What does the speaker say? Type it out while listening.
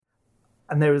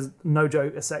And there was, no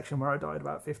joke, a section where I died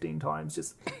about 15 times.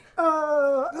 Just, it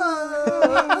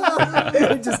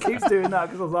just keeps doing that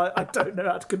because I was like, I don't know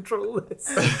how to control this.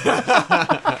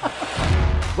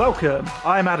 Welcome,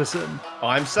 I'm Addison.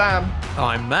 I'm Sam.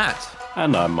 I'm Matt.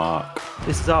 And I'm Mark.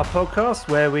 This is our podcast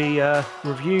where we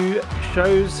review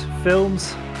shows,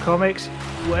 films, comics,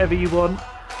 whatever you want,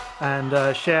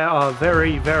 and share our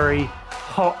very, very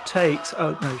hot takes.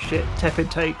 Oh, no, shit, tepid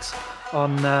takes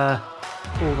on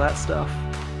all that stuff.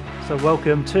 So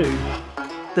welcome to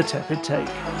The Tepid Take.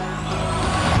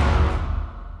 I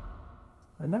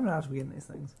never know how to begin these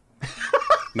things.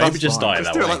 Maybe just die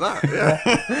that way. Just do it like that.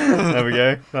 Yeah. There we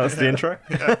go. That's the intro.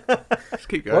 Just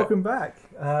keep going. Welcome back.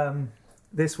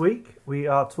 This week we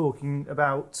are talking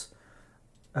about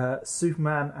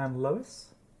Superman and Lois.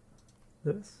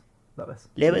 Lewis? Lois.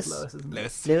 Lewis. It's Lois, isn't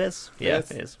it? Lewis? Yeah,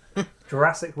 Yes. it is.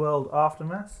 Jurassic World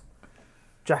Aftermath.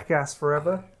 Jackass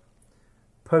Forever.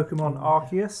 Pokemon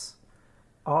Arceus.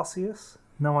 Arceus?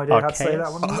 No idea how to say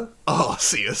that one either.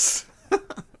 Arceus. I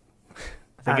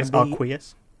think it's And the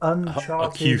Arceus.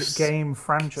 Uncharted Arceus. game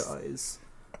franchise.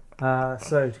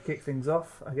 So to kick things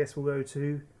off, I guess we'll go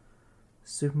to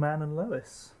Superman and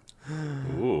Lois.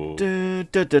 Ooh.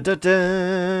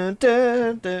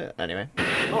 Anyway.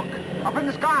 Look, up in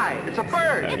the sky. It's a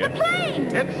bird. There we go.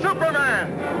 plane. It's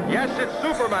Superman. Yes, it's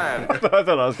Superman. I thought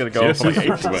I was going to go on for like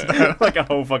Yes, ages. Superman. Like a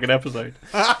whole fucking episode.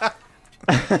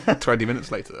 20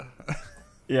 minutes later.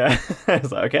 Yeah.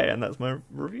 It's like, okay, and that's my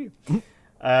review.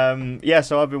 Yeah,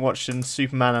 so I've been watching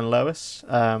Superman and Lois.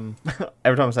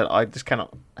 Every time I said I just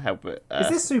cannot help it. Is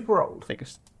this super old? I think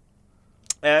it's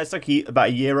like about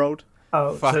a year old.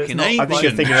 Oh, so it's Fucking not, I think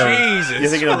you're thinking of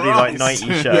the like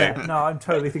 90s show. Yeah, no, I'm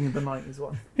totally thinking the 90s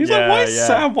one. He's Yeah, like, why is yeah.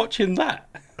 Sam watching that?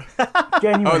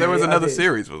 Genuinely, Oh, there was I another did.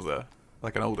 series, was there?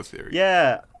 Like an older series.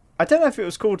 Yeah. I don't know if it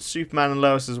was called Superman and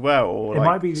Lois as well, or It like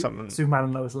might be something. Superman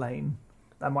and Lois Lane.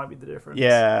 That might be the difference.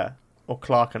 Yeah, or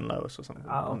Clark and Lois or something.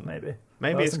 Oh, maybe.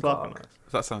 Maybe Lois it's and Clark and Lois.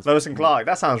 That sounds. Lois and Clark.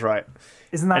 That sounds right.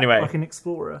 Isn't that Anyway. like an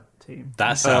explorer team?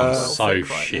 That sounds Well, so think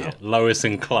right shit. now. Lois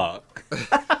and Clark.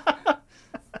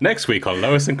 Next week on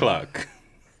Lois and Clark.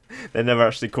 They never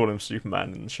actually call him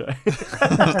Superman in the show.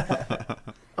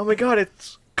 Oh my god,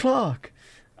 it's Clark.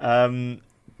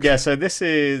 Yeah, so this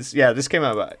came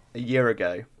out about a year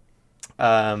ago,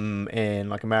 in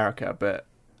like America, but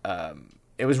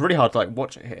it was really hard to like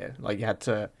watch it here. Like you had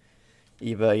to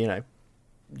either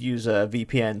use a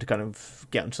VPN to kind of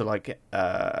get onto like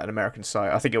an American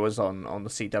site. I think it was on the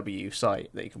CW site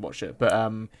that you could watch it, but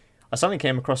I suddenly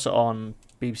came across it on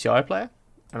BBC iPlayer.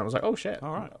 And I was like, oh shit.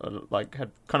 All right. Like, had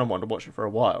kind of wanted to watch it for a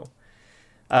while.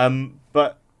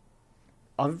 But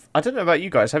I don't know about you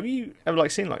guys. Have you ever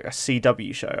like seen like a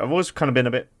CW show? I've always kind of been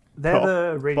a bit. They're put the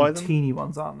off by really them. teeny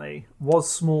ones, aren't they? Was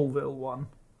Smallville one?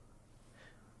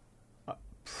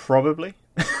 Probably.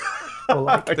 Or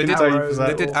like I They can did, tell you Arrow for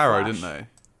certain. they did or Arrow, Flash? didn't they?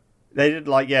 They did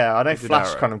like, yeah, I know They did Flash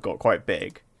Arrow. kind of got quite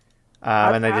big.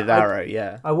 And they did Arrow,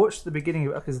 yeah. I watched the beginning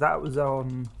of it because that was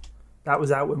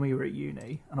out when we were at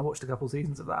uni, and I watched a couple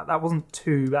seasons of that. That wasn't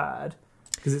too bad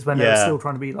because it's when they were Yeah. still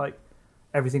trying to be like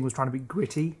everything was trying to be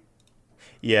gritty.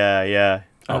 Yeah, yeah.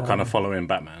 Oh, kind of following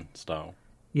Batman style.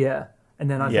 Yeah, and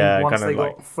then I Yeah, think once kind they of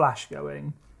got like- Flash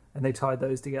going and they tied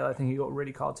those together, I think it got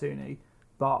really cartoony.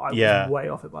 But I Yeah. was way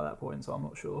off it by that point, so I'm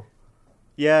not sure.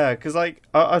 Yeah, because like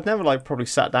I've never like probably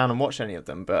sat down and watched any of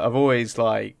them, but I've always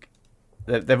like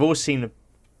they've always seemed a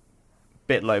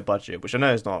bit low budget, which I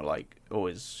know is not like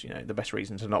always the best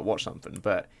reason to not watch something,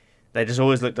 but they just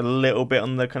always looked a little bit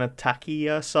on the kind of tacky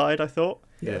side. I thought,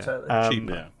 Yeah, Yeah. totally.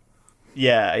 Cheaper.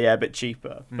 Yeah. yeah, a bit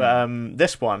cheaper. But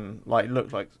this one like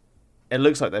looks like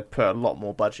they put a lot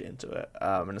more budget into it,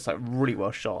 and it's like really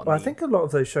well shot. Well, I think a lot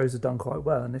of those shows are done quite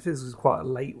well, and if this was quite a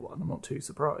late one, I'm not too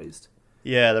surprised.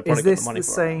 yeah, they probably Is got this the money the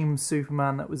for it. same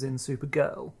Superman that was in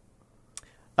Supergirl?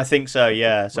 I think so.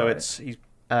 Yeah. So Right. he's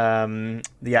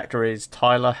the actor is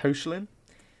Tyler Hoechlin,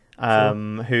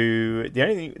 who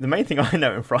the main thing I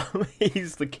know him from,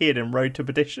 he's the kid in Road to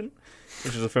Perdition,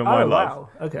 which is a film I Oh love. wow,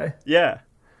 okay. Yeah.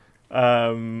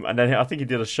 And then I think he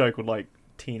did a show called like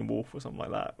Teen Wolf or something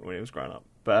like that when he was growing up.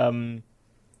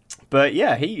 But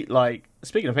yeah, he like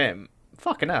speaking of him,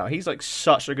 fucking hell, he's like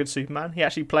such a good Superman. He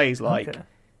actually plays like Okay.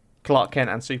 Clark Kent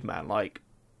and Superman like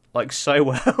so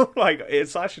well. Like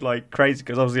it's actually like crazy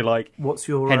because obviously like What's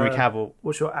your Henry Cavill.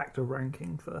 What's your actor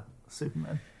ranking for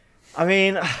Superman? I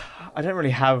mean, I don't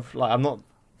really have like I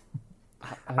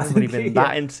haven't really think, been yeah.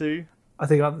 that into. I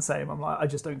think I'm the same. I'm like, I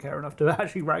just don't care enough to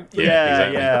actually rank them. Yeah.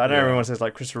 exactly. I know Yeah. everyone says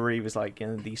like Christopher Reeve is like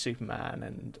the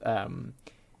Superman, and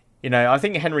I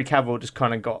think Henry Cavill just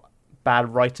kind of got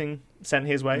bad writing sent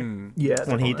his way Yeah, when he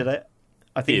definitely. did it.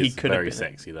 I think he is could have very been.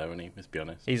 sexy though, isn't he? Let's be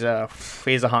honest. He's a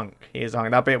hunk. He is a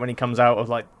hunk. That bit when he comes out of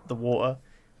like the water,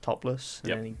 topless, and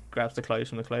Yep. then he grabs the clothes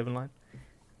from the clothing line.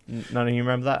 None of you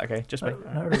remember that? Okay, just me.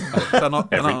 No, They're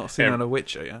not seen every- on a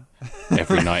Witcher, yeah?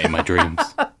 Every night in my dreams.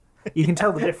 you can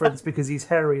tell the difference because he's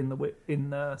hairy in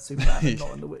Superman and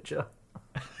not in The Witcher.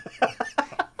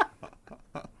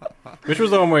 Which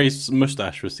was the one where his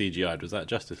mustache was CGI'd? Was that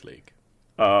Justice League?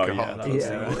 Oh God. yeah, that Yeah, was,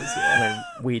 it was, and then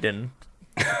Whedon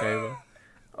took over.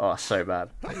 Oh, so bad.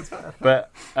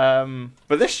 But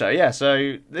this show, yeah.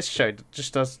 So this show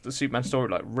just does the Superman story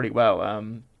like really well.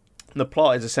 The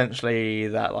plot is essentially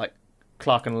that like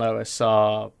Clark and Lois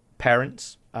are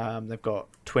parents. They've got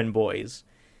twin boys,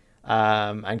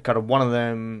 and kind of one of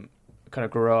them kind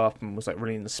of grew up and was like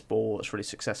really into sports, really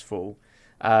successful,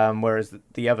 whereas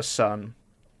the other son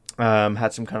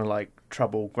had some kind of like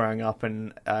trouble growing up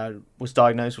and was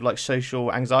diagnosed with like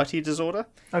social anxiety disorder.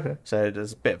 Okay. So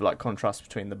there's a bit of like contrast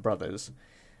between the brothers,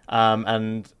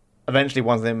 and eventually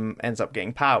one of them ends up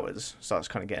getting powers, starts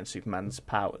kind of getting Superman's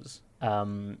powers,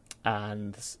 and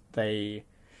they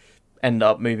end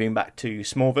up moving back to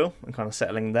Smallville and kind of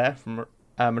settling there from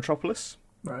Metropolis.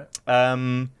 Right.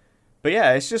 But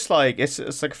yeah, it's just like it's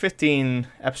like a 15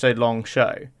 episode long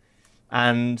show,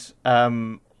 and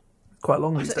Quite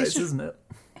long these It's days, just- isn't it?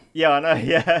 yeah, I know,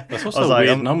 yeah. That's I also was a like,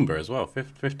 weird number as well.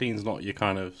 15's not your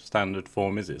kind of standard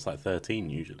form, is it? It's like 13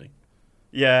 usually.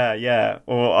 Yeah.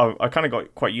 Or I kind of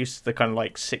got quite used to the kind of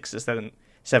like 6 or 7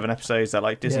 episodes that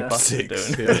like Disney Yeah. Plus is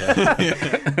 6. doing.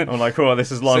 Yeah. I'm like, oh,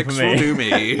 this is long 6 for me. will do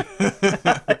me.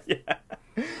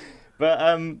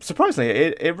 But surprisingly,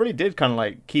 it really did kind of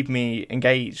like keep me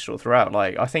engaged all throughout.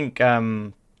 Like I think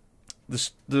the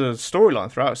storyline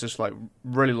throughout is just like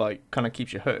really like kind of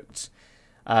keeps you hooked.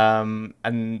 And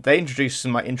they introduced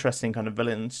some like interesting kind of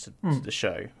villains to the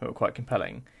show who are quite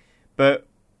compelling. But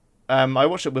I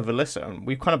watched it with Alyssa, and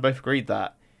we've kind of both agreed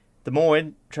that the more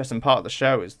interesting part of the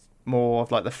show is more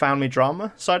of like the family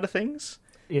drama side of things.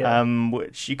 Yeah.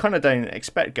 Which you kind of don't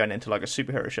expect going into like a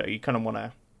superhero show. You kind of want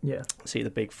to Yeah. see the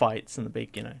big fights and the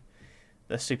big,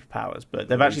 the superpowers. But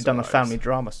they've actually done the family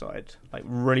drama side like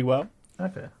really well.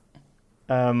 Okay.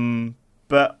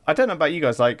 But I don't know about you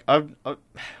guys. Like,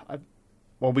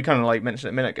 well, we kind of like mentioned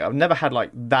it a minute ago. I've never had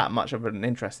like that much of an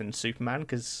interest in Superman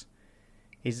because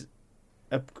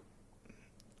I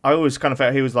always kind of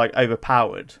felt he was like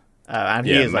overpowered, and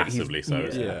he Yeah, is like massively so.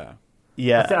 isn't it? Yeah.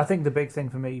 yeah. I think the big thing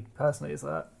for me personally is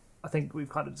that I think we've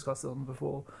kind of discussed it on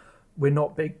before. We're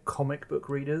not big comic book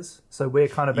readers, so we're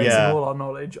kind of basing Yeah. all our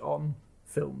knowledge on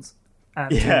films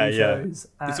and Yeah, TV yeah. shows. It's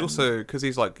and- also because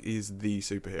he's the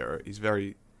superhero. He's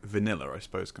very vanilla, I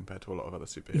suppose, compared to a lot of other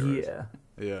superheroes.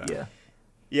 yeah. Yeah.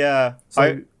 Yeah.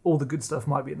 So all the good stuff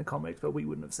might be in the comics, but we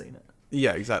wouldn't have seen it.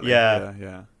 Yeah, exactly. Yeah.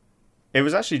 Yeah. It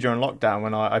was actually during lockdown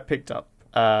when I picked up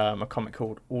a comic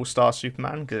called All Star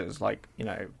Superman because it was like,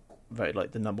 voted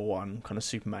like the number one kind of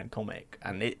Superman comic,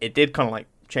 and it did kind of like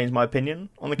change my opinion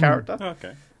on the character.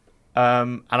 Okay.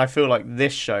 And I feel like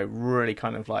this show really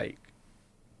kind of like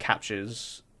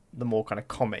captures the more kind of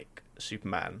comic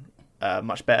Superman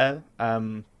much better.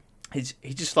 He's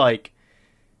just like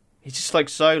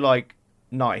so like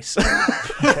nice.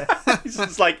 He's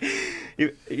just like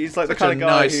he's like the Such kind a of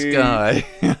guy nice who, guy.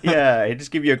 yeah, he'd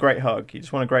just give you a great hug. You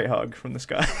just want a great hug from this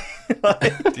guy.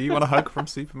 Do you want a hug from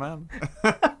Superman?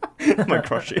 My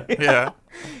crushy. Yeah.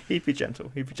 He'd be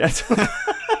gentle.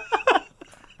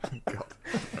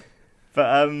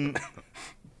 God.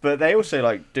 But they also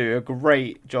like do a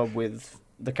great job with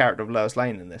the character of Lois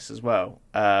Lane in this as well.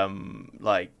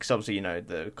 Like, 'cause obviously,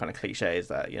 the kind of cliche is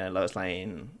that, Lois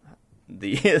Lane,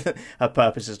 her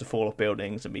purpose is to fall off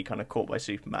buildings and be kind of caught by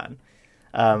Superman.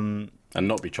 And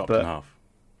not be chopped But- in half.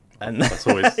 And That's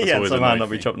always, that's yeah, always somehow annoying not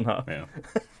be me. chopped in half, Yeah.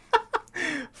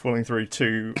 falling through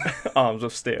 2 arms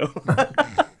of steel.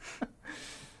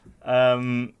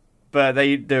 But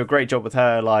they do a great job with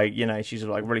her. Like, she's a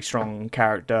like really strong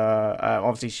character.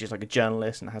 Obviously, she's like a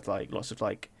journalist and has like lots of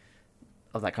like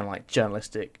of that kind of like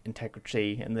journalistic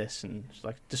integrity in this, and she's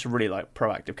like just a really like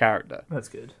proactive character. That's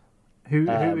good.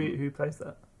 Who plays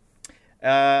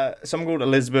that? Someone called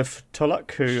Elizabeth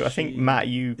Tulloch, who I think Matt,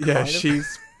 you Yeah, kind of-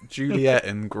 she's Juliet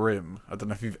in Grimm. I don't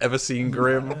know if you've ever seen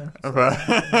Grimm. No,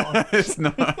 but it's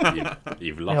not.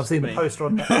 You've Yeah, lost I've seen me. the poster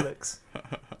on Netflix.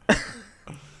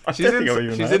 I She's don't think I've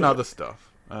even she's heard in of other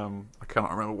stuff. I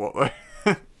cannot remember what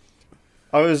though.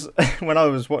 I was when I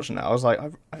was watching it, I was like,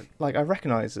 I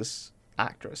recognize this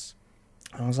actress,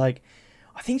 and I was like,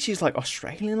 I think she's like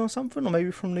Australian or something, or maybe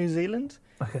from New Zealand.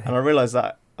 Okay. And I realized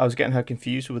that I was getting her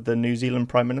confused with the New Zealand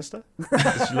Prime Minister.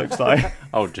 She looks like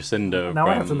Oh, Jacinda. Now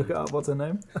I have to from- look it up. What's her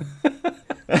name?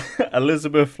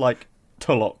 Elizabeth like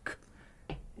Tulloch.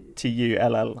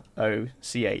 Tulloch. Let's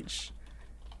see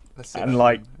And, if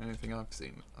like- anything I've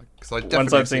seen. 'Cause I Once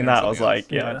definitely I've seen that, I was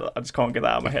something like, else. I just can't get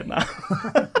that out of my head now.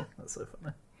 That's so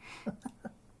funny.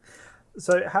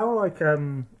 So how like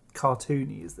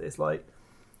cartoony is this? Like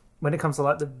when it comes to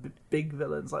like the big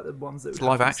villains, like the ones that it's would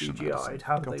live have action. been CGI'd,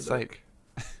 how do they God's look? sake.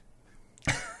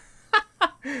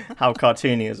 How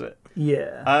cartoony is it?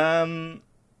 Yeah.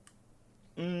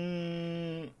 I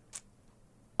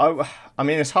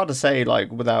mean, it's hard to say,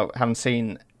 like, without having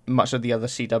seen much of the other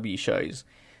CW shows.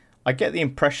 I get the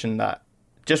impression that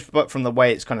just but from the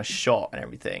way it's kind of shot and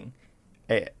everything,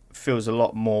 it feels a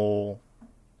lot more.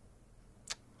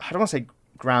 I don't want to say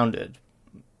grounded,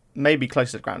 maybe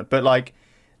closer to grounded, but like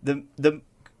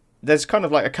there's kind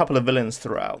of like a couple of villains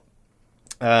throughout.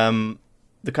 The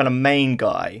kind of main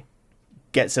guy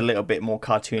gets a little bit more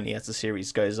cartoony as the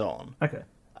series goes on. Okay.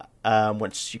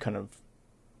 Once you kind of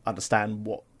understand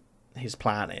what his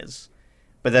plan is.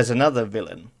 But there's another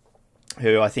villain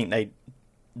who I think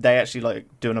they actually like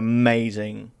do an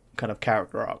amazing kind of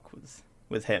character arc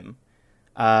with him.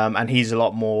 And he's a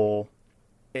lot more.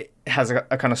 It has a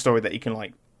kind of story that you can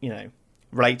like,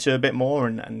 relate to a bit more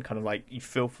and kind of like you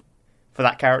feel for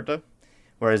that character.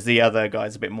 Whereas the other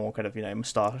guy's a bit more kind of,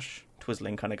 moustache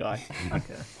twizzling kind of guy.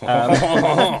 Okay.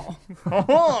 I'm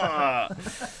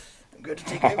going to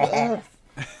take over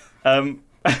Earth.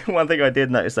 One thing I did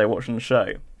notice though watching the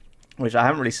show, which I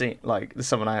haven't really seen, like this is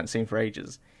someone I haven't seen for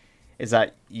ages, is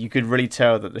that you could really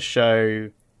tell that the show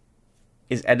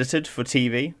is edited for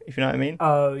TV, if you know what I mean.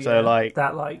 Oh yeah. So like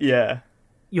that, like yeah,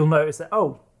 you'll notice that.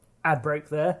 Oh, ad break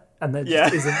there, and there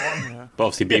just isn't one. But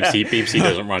obviously, BBC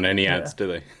doesn't run any ads, do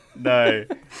they? no,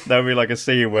 there'll be like a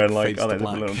scene where like Fades to the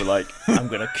black. villain will be like, I'm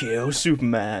gonna kill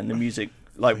Superman. The music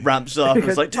like ramps up, and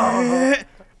it's like,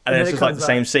 and then it's it just like comes the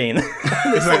same scene.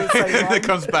 It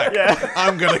comes back. Yeah.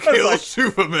 I'm gonna kill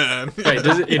Superman. Wait,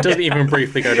 it doesn't even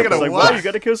briefly go to. gonna Like, what? why you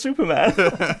gotta kill Superman?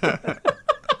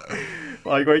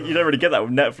 Like, you don't really get that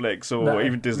with Netflix or No.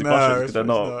 even Disney No, Plus because they're it's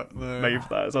not not, no. made for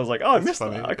that. So I was like, oh, I missed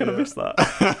funny, that. I could have yeah. missed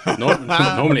that.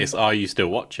 Normally, it's "Are you still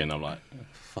watching?" I'm like,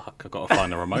 "Fuck, I got to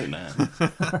find the remote now."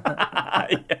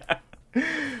 Yeah.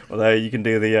 Although you can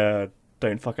do the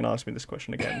don't fucking ask me this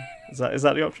question again. Is that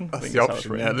the option? I That's think the how it's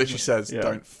option. written. Yeah, it literally says, Yeah.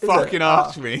 "Don't fucking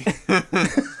ask me."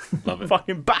 Love it.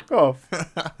 Fucking back off.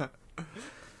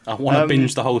 I want to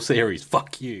binge the whole series.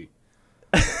 Fuck you.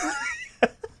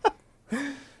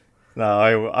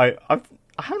 No, I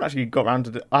haven't actually got around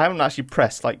to I haven't actually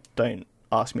pressed like don't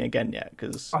ask me again yet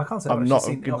because I can't say I've I'm actually not a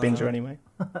seen good the option. binger anyway.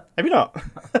 Have you not?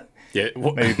 Yeah.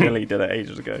 What? Maybe Billy did it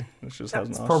ages ago. It just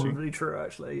hasn't That's asked you. probably true,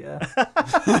 actually. Yeah.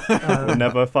 We'll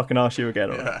never fucking ask you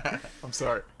again. Alright? I'm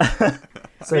sorry.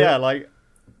 So Yeah, like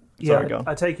yeah, sorry, go on.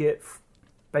 I take it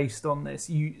based on this.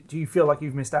 Do you feel like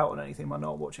you've missed out on anything by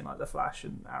not watching like the Flash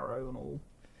and Arrow and all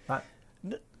that?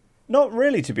 Not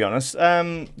really, to be honest.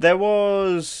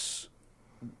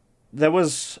 There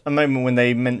was a moment when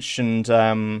they mentioned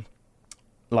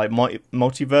like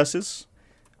multiverses,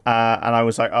 and I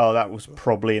was like, oh, that was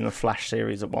probably in the Flash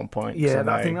series at one point. 'cause Yeah, I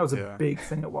know- think that was a Yeah. big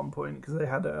thing at one point because they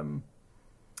had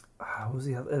what was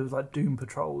the other? It was like Doom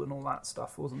Patrol and all that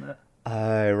stuff, wasn't it?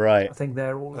 Oh right. I think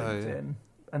they're all linked yeah. in,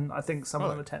 and I think some of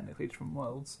them Oh. are technically from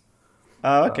Worlds.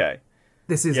 Oh okay.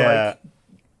 This is Yeah. like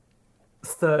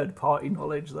third-party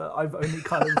knowledge that I've only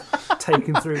kind of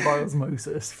taken through by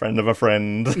osmosis. Friend of a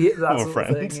friend. Yeah, that Or sort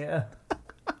friend. of thing. Yeah.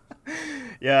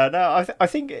 Yeah, no, I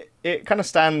think it kind of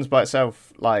stands by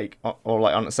itself, like or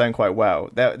like on its own quite well.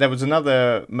 There was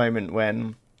another moment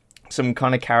when some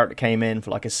kind of character came in for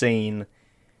like a scene,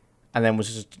 and then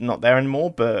was just not there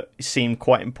anymore, but it seemed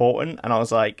quite important, and I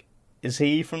was like, is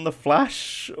he from the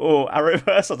Flash or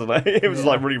Arrowverse? I don't know. It was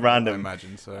like really I random.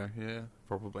 imagine so. Yeah,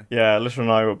 probably. Yeah, Lister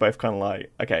and I were both kind of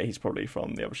like, okay, he's probably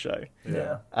from the other show.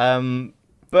 Yeah.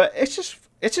 But it's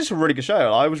just a really good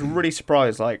show. I was really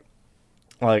surprised, like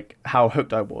how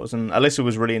hooked I was, and Alyssa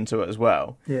was really into it as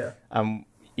well. Yeah.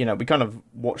 We kind of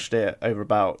watched it over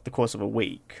about the course of a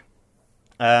week.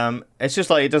 It's just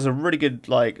like it does a really good,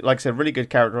 like I said, really good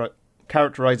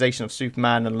characterization of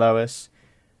Superman and Lois.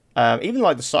 Even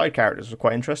like the side characters were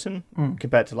quite interesting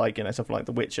compared to like stuff like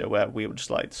The Witcher, where we were just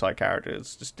like the side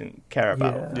characters just didn't care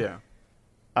about. Yeah.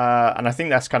 Yeah. And I think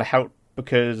that's kind of helped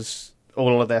because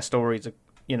all of their stories are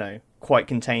quite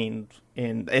contained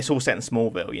in. It's all set in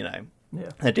Smallville, Yeah.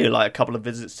 They do like a couple of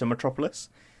visits to Metropolis,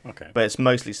 Okay. but it's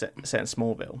mostly set in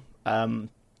Smallville.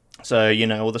 So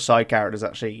all the side characters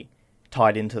actually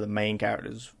tied into the main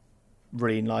characters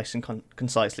really nice and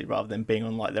concisely, rather than being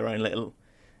on like their own little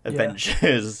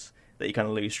adventures that you kind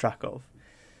of lose track of.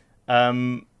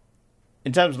 In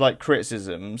terms of like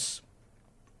criticisms,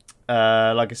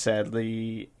 like I said,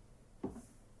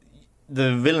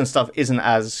 the villain stuff isn't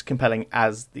as compelling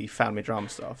as the family drama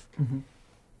stuff. Mm-hmm.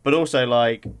 But also,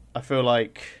 like, I feel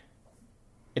like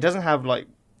it doesn't have like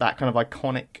that kind of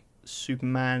iconic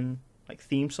Superman like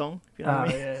theme song. If you know what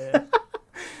I mean? Yeah.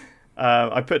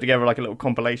 I put together like a little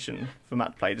compilation for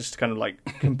Matt to play just to kind of like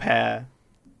compare.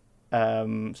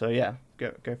 So yeah,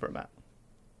 go for it, Matt.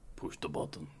 Push the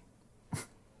button.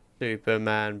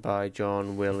 Superman by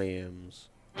John Williams.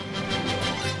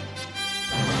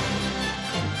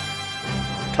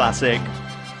 Classic.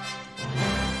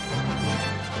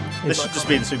 This It's should just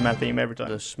be the Superman theme every The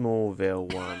time.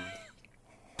 Smallville one.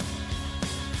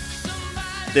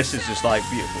 This is just like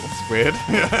beautiful. It's weird.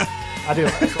 I do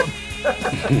like this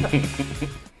one.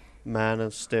 Man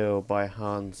of Steel by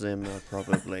Hans Zimmer,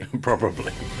 probably.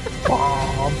 Probably.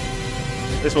 Bomb.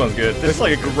 This one's good. This is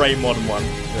like a great modern one.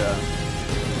 Yeah.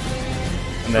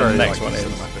 And then Very, the next like, one is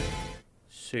cinematic.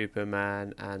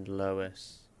 Superman and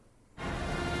Lois.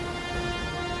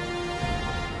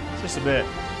 it's just a bit.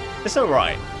 It's all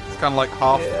right. It's kind of like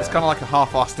half. Yeah. It's kind of like a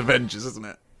half-assed Avengers, isn't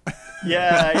it?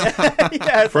 Yeah.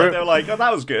 Yeah. It's like they're like, oh,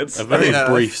 that was good. A very Yeah,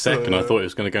 brief that's, second, I thought it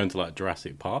was going to go into like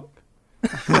Jurassic Park.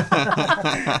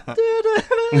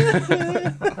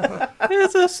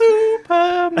 It's a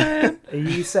Superman. Are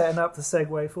you setting up the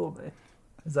segue for me?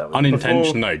 Is that what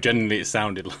Unintentional, no. Generally, it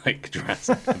sounded like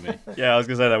Jurassic to me. Yeah, I was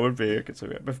gonna say that would be a good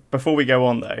segue. Before we go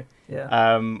on though,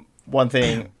 Yeah. one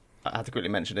thing I have to quickly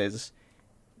mention is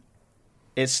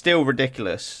it's still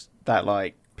ridiculous that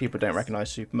like people don't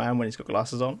recognize Superman when he's got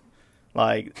glasses on.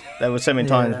 Like there were so many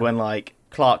times Yeah. when like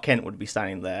Clark Kent would be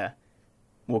standing there,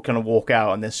 would kind of walk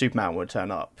out, and then Superman would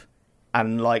turn up,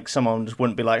 and like someone just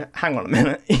wouldn't be like, "Hang on a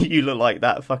minute, you look like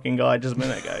that fucking guy just a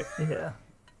minute ago." Yeah.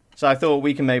 So I thought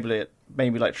we can maybe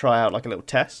like try out like a little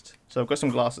test. So I've got some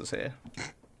glasses here,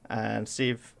 and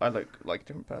see if I look like a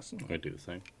different person. I do the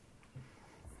same.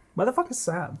 Where the fuck is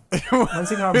Sam? When's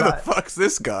he coming Who the back? fuck's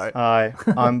this guy? Hi,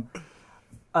 I'm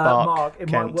Bark Mark, it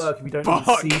Kent. might work if you don't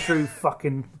Bark. need see-through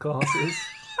fucking glasses.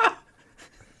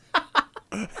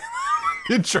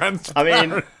 You're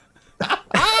transparent.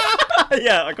 I mean,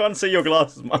 yeah, I can't see your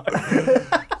glasses, Mark.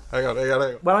 Hang on.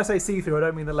 When I say see-through, I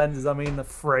don't mean the lenses, I mean the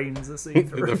frames are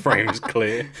see-through. The frame's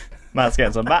clear. Matt's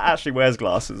getting some. Matt actually wears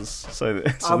glasses, so I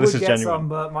this would is get genuine. some,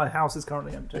 but my house is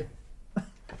currently empty.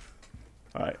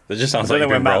 All right. It just sounds I like don't you've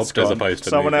know been where Matt's robbed as gone. opposed to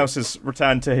Someone moving. else has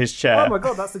returned to his chair. Oh my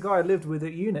god, that's the guy I lived with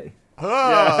at uni.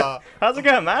 Ah, How's it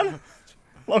going, man?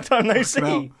 Long time no no.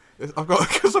 see. I've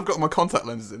got my contact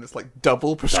lenses in. It's like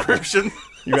double prescription.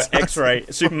 You got X-ray,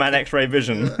 Superman X-ray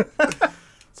vision.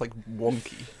 It's like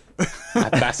wonky.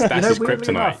 That's You know, his weirdly kryptonite.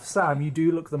 enough, Sam, you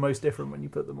do look the most different when you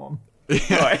put them on.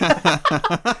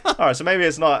 All right, so maybe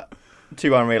it's not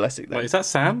too unrealistic then. Wait, is that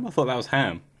Sam? I thought that was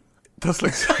Ham. It does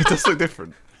look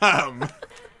different. Ham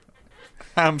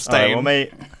All right, stain. well,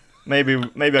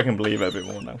 maybe I can believe it a bit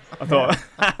more now. I thought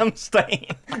ham stain.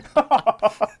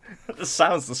 This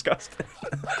sounds disgusting.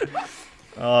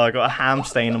 Oh, I got a ham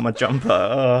stain on my jumper.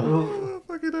 Oh.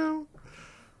 Fucking hell.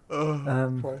 Oh,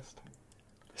 Um, Christ.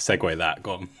 Segue that,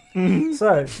 go on.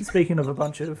 So, speaking of a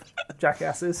bunch of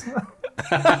jackasses, Hey.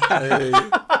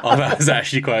 Oh, that was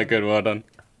actually quite a good. Well done.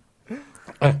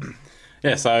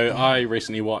 Yeah, so I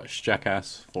recently watched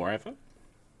Jackass Forever.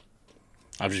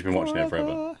 I've just been watching it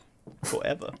forever.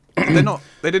 Forever.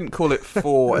 They didn't call it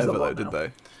forever There's a though, lot did now.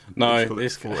 they? No, Just call it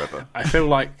it's forever. I feel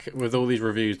like with all these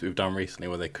reviews that we've done recently,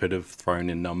 where they could have thrown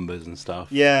in numbers and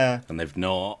stuff, Yeah. and they've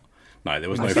not. No, there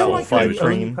was I no feel I feel like like five I'm the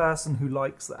only green. person who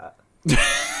likes that.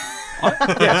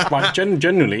 Yeah, like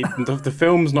generally, the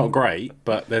film's not great,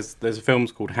 but there's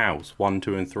films called House 1,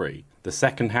 2, and 3. The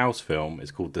second House film is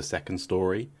called The Second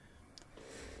Story.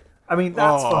 I mean,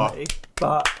 that's Oh. funny,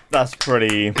 but That's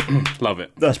pretty. Love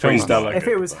it. That's The pretty film's not stellar. that if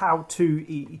good, it was but- How to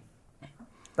E,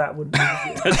 that wouldn't be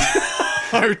good.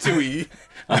 How to eat.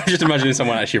 I'm just imagining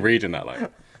someone actually reading that, like,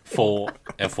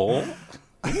 4F4?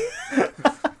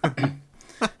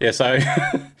 Yeah, so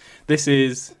this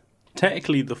is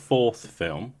technically the fourth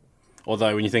film.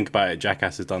 Although when you think about it,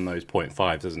 Jackass has done those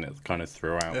 0.5s, hasn't it? Kind of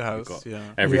throughout. It has, We've got yeah.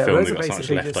 every Yeah, film, those they've are got so much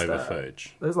basically leftover just,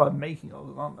 footage. There's like making of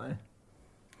them, aren't they?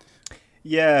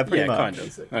 Yeah, pretty Yeah, much. kind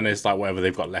of. And it's like whatever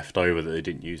they've got left over that they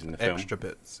didn't use in the film. Extra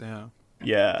bits, yeah.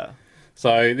 Yeah.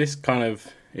 So this kind of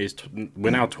is we're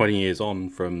now 20 years on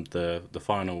from the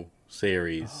final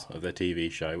series of their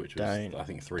TV show, which was Don't. I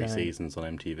think 3 seasons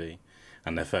on MTV,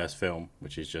 and their first film,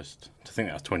 which is just to think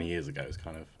that was 20 years ago is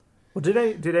kind of. Well, did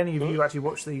any of you actually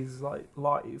watch these like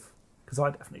live? Because I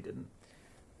definitely didn't.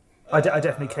 I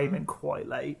definitely came in quite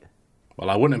late. Well,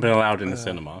 I wouldn't have been allowed in the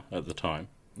cinema at the time.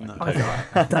 No.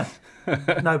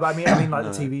 No, but I mean like the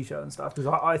TV show and stuff. Because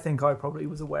I think I probably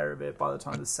was aware of it by the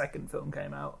time the second film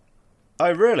came out.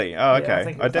 Oh, really? Oh, Yeah, I okay.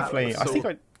 think it I was that definitely. one. I think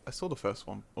I. I saw the first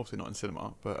one, obviously not in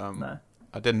cinema, but No.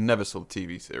 I never saw the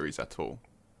TV series at all.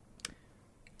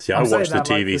 See, I I'm saying watched the that,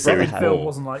 like, TV the series second film more.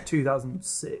 wasn't like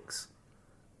 2006.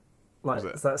 Like, Was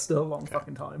it? so that's still a long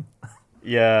fucking time.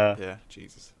 Yeah. Yeah,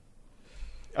 Jesus.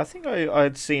 I think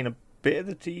I'd seen a bit of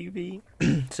the TV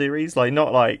series. Like,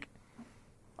 not like.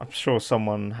 I'm sure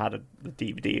someone had the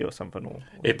DVD or something, or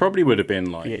It probably would have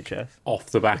been like VHS. off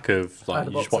the back of I like had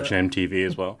a you just box watching MTV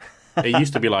as well. It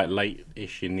used to be like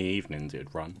late-ish in the evenings. It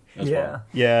would run as Yeah. well.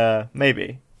 Yeah,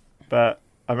 maybe. But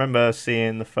I remember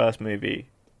seeing the first movie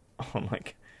on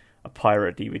like a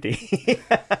pirate DVD.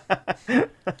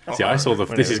 See, I saw When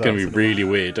this it is was going to out. be really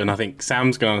weird, and I think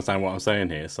Sam's going to understand what I'm saying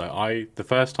here. So the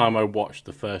first time I watched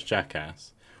the first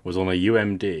Jackass was on a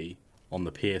UMD on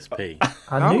the PSP.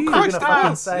 I knew you were going to Christ, fucking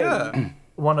yes, say yeah.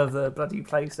 one of the bloody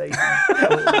PlayStation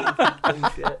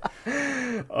bullshit.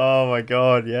 Oh my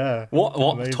god, yeah. What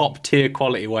Amazing. top tier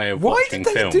quality way of Why watching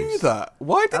did they films? do that?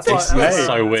 Why did That's they? why, This do is that's that?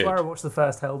 so why weird. I watched the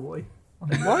first Hellboy.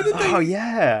 Why did they? Oh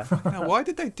yeah. Now, why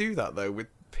did they do that though with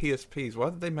PSPs? Why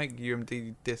did they make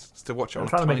UMD discs to watch it I'm on a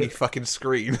trying to make tiny it- fucking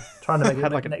screen? Trying to make it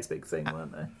Had like like the next big thing,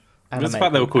 weren't they? It's the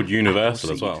fact they were called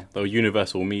Universal Apple as well. They were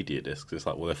Universal Media Discs. It's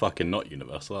like, well, they're fucking not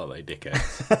Universal, are they,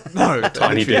 dickheads? No,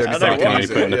 Tiny literally discs I that don't can only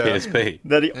want put in the yeah. PSP.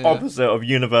 They're the Yeah. opposite of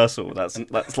Universal.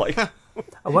 That's like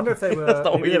I wonder if they were, That's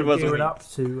not what maybe they were Universal gearing means.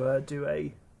 up to do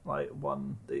a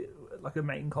like a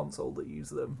main console that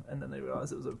used them, and then they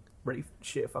realised it was a really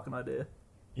shit fucking idea.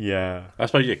 yeah. I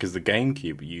suppose, yeah, because the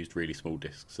GameCube used really small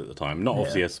discs at the time. Not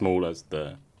obviously Yeah. as small as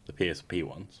the PSP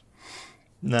ones.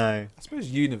 No. I suppose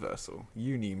universal.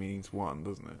 Uni means one,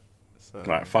 doesn't it? So,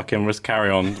 Right, fucking let's carry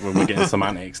on when we're getting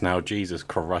semantics now. Jesus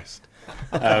Christ.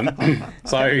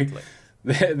 So,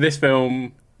 this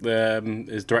film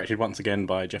is directed once again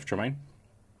by Jeff Tremaine.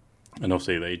 And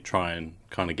obviously they try and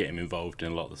kind of get him involved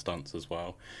in a lot of the stunts as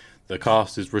well. The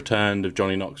cast is returned of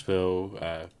Johnny Knoxville,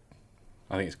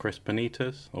 I think it's Chris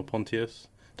Pontius or Pontius,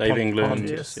 Dave England,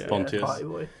 Pontius, yeah. Pontius, Party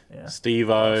Boy. Yeah. Such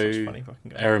Steve-O, funny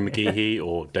fucking guy. Aaron McGeehee,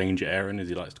 or Danger Aaron as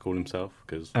he likes to call himself,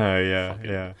 because Oh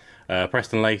yeah, yeah.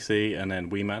 Preston Lacey and then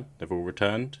Wee Man, they've all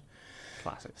returned.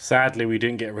 Classic. Sadly, we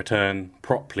didn't get a return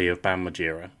properly of Bam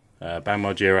Margera. Bam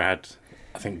Margera had,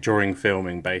 I think, during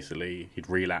filming, basically, he'd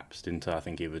relapsed into, I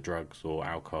think, either drugs or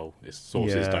alcohol. His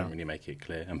sources Yeah. don't really make it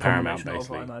clear. And Paramount, Combination of,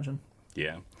 basically, I imagine.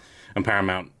 yeah. And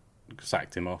Paramount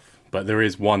sacked him off. But there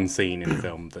is one scene in the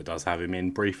film that does have him in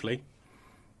briefly.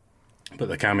 But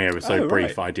the cameo was so Oh,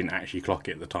 brief, right. I didn't actually clock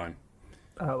it at the time.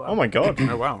 Oh, wow. Oh my god.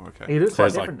 Oh wow, okay. He looks So quite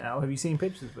it's like- different now. Have you seen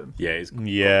pictures of him? Yeah, he's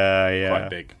Yeah, yeah. quite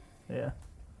big. Yeah.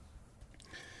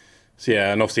 So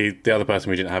yeah, and obviously the other person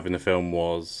we didn't have in the film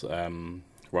was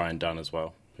Ryan Dunn as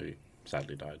well, who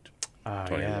sadly died. Oh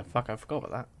 20 yeah. of them. Fuck, I forgot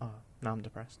about that. Oh, now I'm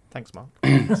depressed. Thanks, Mark.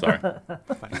 Sorry.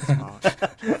 Thanks,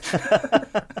 Mark.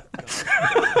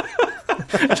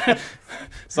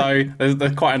 So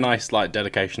there's quite a nice like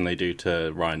dedication they do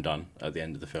to Ryan Dunn at the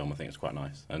end of the film. I think it's quite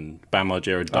nice. And Bam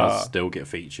Margera does still get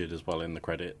featured as well in the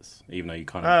credits, even though you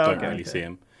kind of don't really see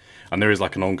him. And there is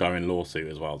like an ongoing lawsuit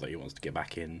as well that he wants to get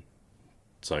back in,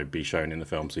 so be shown in the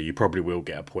film. So you probably will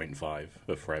get a 0.5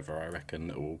 of Forever, I reckon.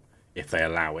 That will, if they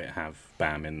allow it, have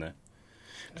Bam in there.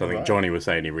 So I think Johnny was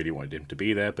saying he really wanted him to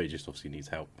be there, but he just obviously needs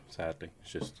help. Sadly,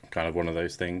 it's just kind of one of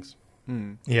those things.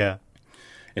 Yeah.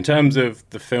 In terms of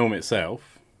the film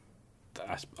itself,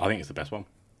 I think it's the best one.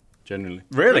 Genuinely.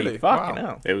 Really? Fucking Wow.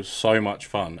 hell. It was so much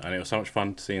fun, and it was so much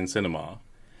fun to see in cinema.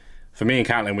 For me and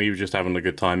Caitlin, we were just having a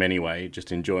good time anyway,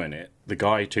 just enjoying it. The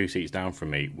guy 2 seats down from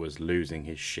me was losing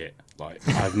his shit. Like,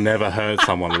 I've never heard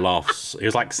someone laugh. It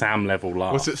was like Sam level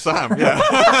laugh. Was it Sam? Yeah.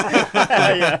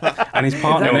 And his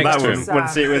partner Well, next that to one him, wouldn't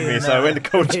see it with me, so I went to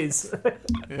coach. His,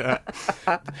 Yeah.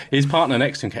 his partner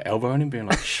next to him kept elbowing him, being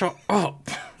like, "Shut up!"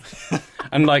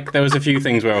 And like, there was a few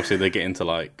things where obviously they get into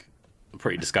like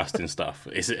pretty disgusting stuff.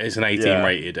 It's an 18 Yeah.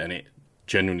 rated, and it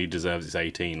genuinely deserves its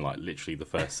 18. Like, literally the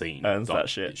first scene Earns like, that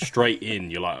shit. straight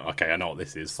in. You're like, okay, I know what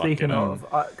this is. speaking Fucking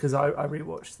of, because I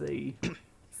rewatched the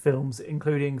films,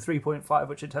 including 3.5,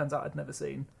 which it turns out I'd never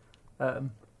seen,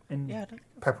 in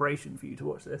preparation for you to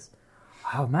watch this.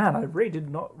 Oh man, I really did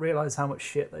not realise how much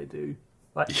shit they do.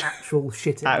 Like actual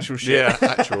shitting. Actual shit. Yeah.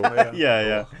 Actual. Yeah. Yeah,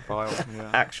 yeah. Vile, yeah.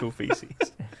 Actual feces.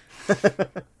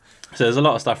 So there's a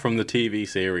lot of stuff from the TV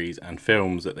series and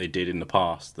films that they did in the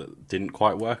past that didn't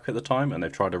quite work at the time, and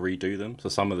they've tried to redo them. So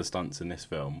some of the stunts in this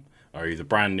film are either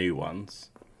brand new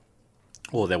ones,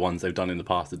 or they're ones they've done in the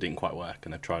past that didn't quite work,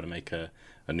 and they've tried to make a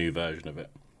new version of it.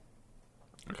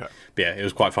 Okay. But yeah, it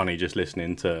was quite funny just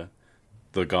listening to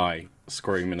the guy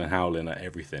screaming and howling at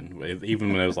everything.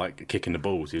 Even when it was like kicking the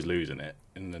balls, he was losing it,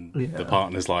 and then the Yeah.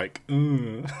 partner's like,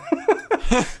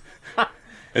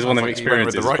 It's one of them Like you went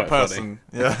experiences. with the right quite funny. person.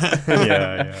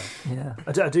 Yeah. Yeah.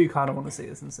 Yeah, I do kind of want to see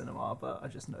this in cinema, but I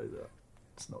just know that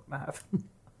it's not going to happen.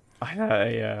 I know.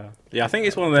 Yeah. Yeah, I think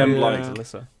it's one of them. Yeah. Like,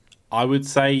 Alyssa. I would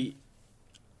say,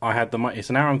 I had it's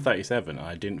an hour and 37. And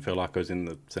I didn't feel like I was in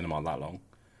the cinema that long.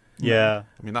 Yeah.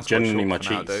 I mean, that's Genuinely, my quite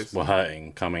short for cheeks nowadays. were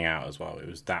hurting coming out as well. It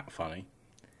was that funny.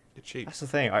 Your cheeks. That's the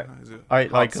thing. Is it I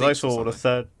hard like because I seats or saw the something?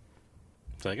 third.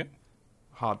 Say again?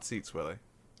 Hard seats, were they?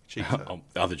 Cheeks. Oh,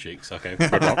 the other cheeks. Okay.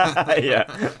 Good one.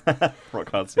 Yeah.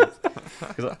 Rock hard seats.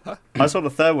 'Cause I saw the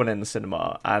third one in the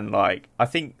cinema, and like I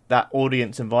think that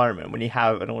audience environment, when you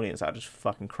have an audience that are just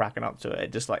fucking cracking up to it,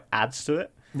 it just like adds to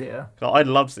it. Yeah. I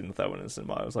loved seeing the third one in the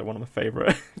cinema. It was like one of my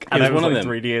favourite. And was it was one of like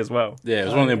them. 3D as well. Yeah, it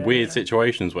was one of them yeah, weird yeah.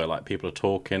 situations where like people are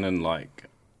talking and like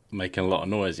making a lot of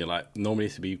noise. You're like, normally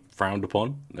it's to be frowned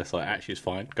upon. It's like, actually, it's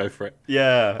fine. Go for it.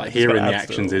 Yeah. Like it just hearing kinda the adds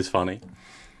to it actions all. is funny.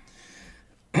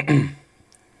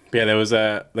 But yeah, there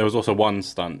was also one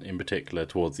stunt in particular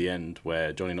towards the end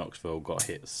where Johnny Knoxville got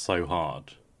hit so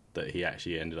hard that he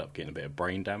actually ended up getting a bit of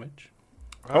brain damage.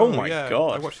 Oh my yeah.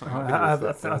 God. I watched something. I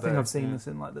think I've seen this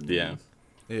in like the news. Yeah.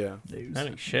 Yeah. news.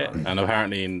 Holy shit. And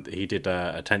apparently he did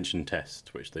a attention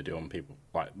test, which they do on people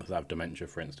like that have dementia,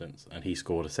 for instance, and he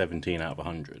scored a 17 out of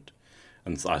 100.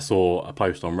 And so I saw a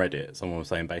post on Reddit, someone was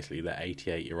saying basically that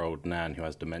 88-year-old Nan who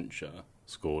has dementia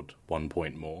scored 1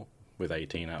 point more with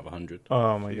 18 out of 100.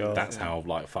 Oh my god. That's how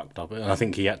like fucked up. And I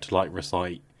think he had to like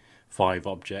recite 5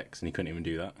 objects, and he couldn't even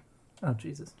do that. Oh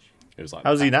Jesus. It was like,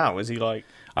 How's he now? Is he like?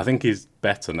 I think he's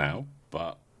better now,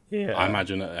 but Yeah. I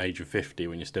imagine at the age of 50,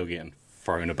 when you're still getting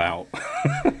thrown about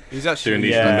He's actually doing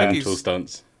these Yeah. mental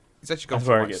stunts. He's actually gone That's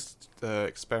for very like,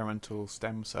 experimental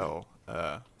stem cell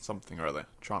something or other,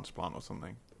 transplant or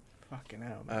something, Fucking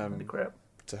hell. Holy crap.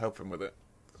 to help him with it.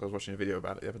 'Cause I was watching a video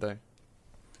about it the other day.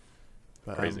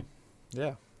 But, Crazy.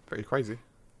 Yeah, pretty crazy.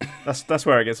 That's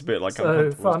where it gets a bit like So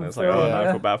uncomfortable. fun Isn't it? It's like, film, oh no, I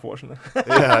yeah. feel bad for watching it.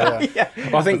 Yeah.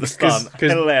 Well, I think The stunt,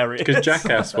 hilarious. because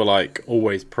Jackass were like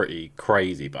always pretty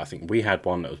crazy, but I think we had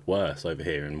one that was worse over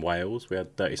here in Wales. We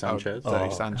had Dirty Sanchez.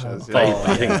 Dirty Sanchez. They, Yeah.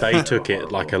 I think they took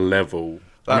it like a level.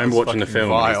 That I remember was watching the fucking film.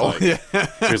 vile. And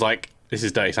he was like, "This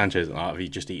is Dirty Sanchez, and have you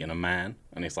just eaten a man?"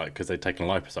 And it's like because they'd taken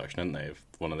liposuction, hadn't they, of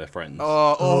one of their friends?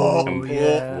 Oh,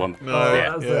 yeah. One, no, yeah.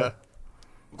 that was yeah.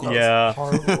 Yeah.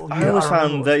 horrible. I always remember found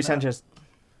watching Dirty that. Sanchez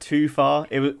too far.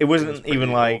 It wasn't Pretty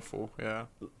even like awful. Yeah.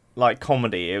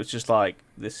 comedy. It was just like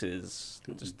this is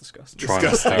just disgusting. trying to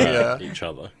Disgusting, hurt yeah. each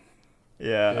other.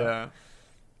 Yeah. Yeah.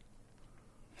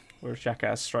 Whereas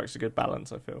Jackass strikes a good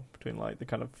balance, I feel, between like the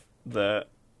kind of the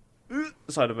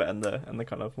side of it and the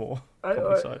kind of more I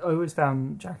comedy side. always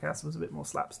found Jackass was a bit more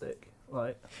slapstick.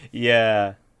 Like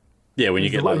Yeah. Yeah, when you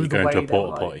it was get like the you go into way a they were,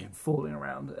 porta like, potty. falling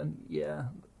around, and yeah,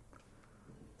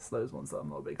 it's those ones that I'm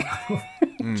not a big fan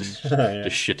of.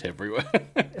 Just shit everywhere.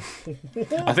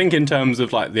 I think in terms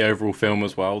of like the overall film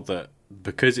as well, that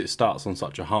because it starts on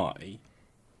such a high,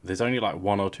 there's only like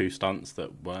 1 or 2 stunts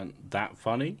that weren't that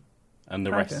funny, and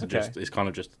the rest Okay. are just it's kind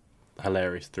of just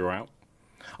hilarious throughout.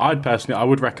 I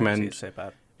would recommend It's so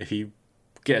bad. if you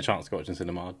get a chance to watch in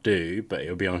cinema, do, but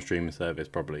it'll be on streaming service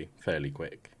probably fairly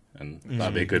quick, and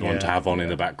that'd be a good one to yeah, have on in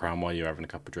the background while you're having a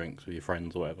couple of drinks with your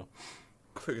friends or whatever.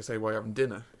 I thought you were say while you're having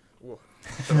dinner. Whoa.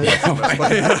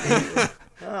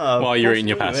 While you're eating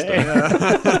your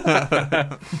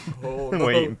pasta.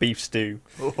 We're eating beef stew.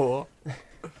 Oh.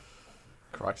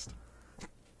 Christ.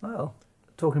 Well,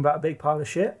 talking about a big pile of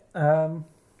shit.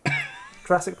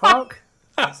 Jurassic Park.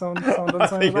 Someone done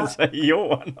something You can with that? say your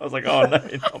one. I was like, oh no,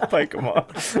 not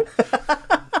Pokemon.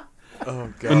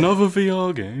 Oh god. Another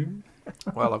VR game.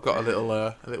 Well, I've got a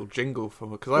little jingle for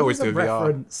because I always do a VR.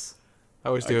 Reference. I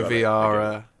always do a got it,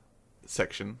 VR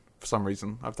section for some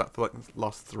reason. I've done for like the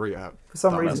last 3 out. For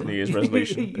some That That's reason, a New Year's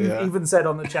resolution. You've Yeah. even said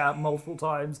on the chat multiple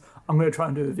times, "I'm going to try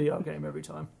and do a VR game every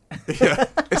time." Yeah,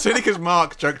 it's only because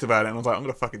Mark joked about it, and I was like, I'm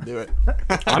gonna fucking do it.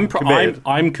 Committed.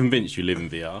 I'm convinced you live in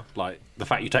VR. Like the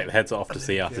fact you take the headset off to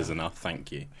see us is enough.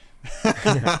 Thank you.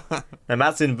 And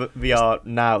Matt's in VR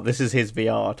now. This is his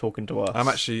VR talking to us. I'm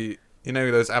actually, you know,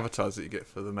 those avatars that you get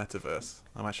for the metaverse.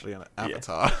 I'm actually an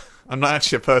avatar. I'm not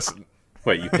actually a person.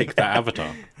 Wait, you picked that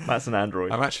avatar? Matt's an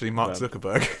android. I'm actually Mark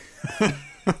Zuckerberg.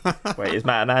 Wait, is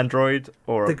Matt an android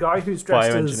or The guy who's dressed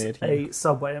as bioengineered a human?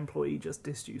 Subway employee just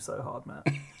dissed you so hard, Matt.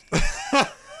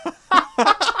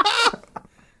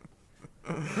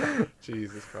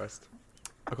 Jesus Christ.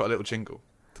 I've got a little jingle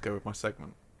to go with my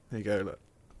segment. Here you go, look.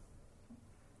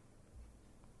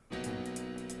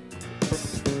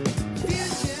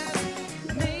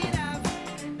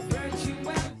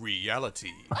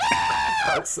 Reality.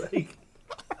 For God's sake.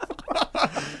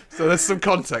 So there's some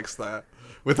context there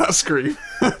with that scream.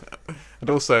 And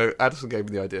also, Addison gave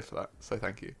me the idea for that, so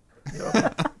thank you.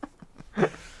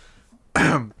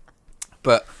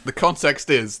 But the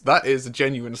context is, that is a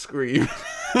genuine scream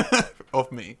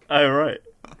of me. Oh, right.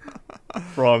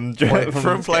 From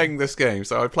playing this game.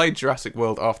 So I played Jurassic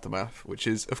World Aftermath, which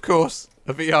is, of course,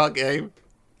 a VR game.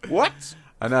 What?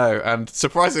 I know, and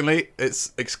surprisingly,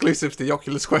 it's exclusive to the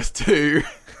Oculus Quest 2.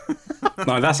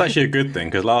 No, that's actually a good thing,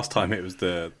 because last time it was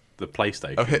the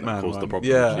PlayStation Hitman that caused the one. problems.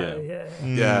 Yeah.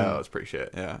 Yeah. That was pretty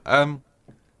shit, yeah.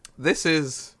 This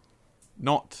is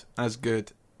not as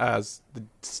good as the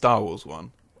Star Wars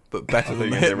one, but better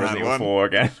than the Resident Hitman Evil one. 4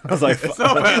 again. I was like, It's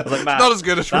not, not as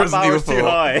good as Resident Evil 4. Too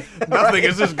high. Nothing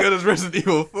is as good as Resident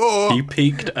Evil 4. You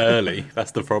peaked early.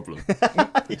 That's the problem.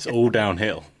 It's all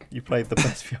downhill. You played the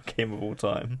best VR game of all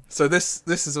time. So this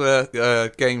is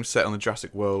a game set on the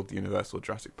Jurassic World universe, or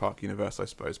Jurassic Park universe, I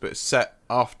suppose, but it's set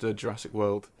after Jurassic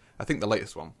World. I think the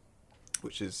latest one,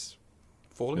 which is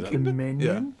Fallen Kingdom.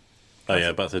 Dominion? Oh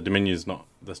yeah, but the Dominion's not.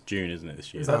 That's June, isn't it?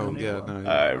 This year. Is that Oh the new yeah, one?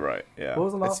 no. Oh, right, yeah. What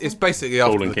was the last It's one? basically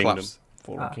after Fallen the Kingdom. collapse.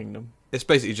 Fallen Kingdom. It's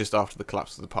basically just after the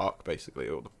collapse of the park, basically,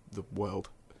 or the world.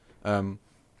 That's where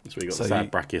you got So the sad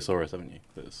you- Brachiosaurus, haven't you?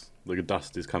 That's, the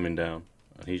dust is coming down,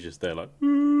 and he's just there like.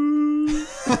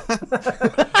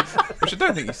 Which I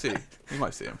don't think you see. You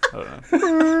might see him. I don't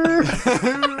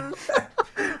know.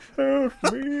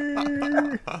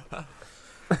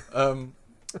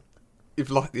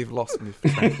 You've lost me.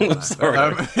 I'm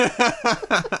sorry.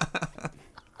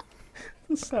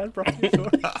 Sad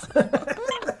Brachiosaurus.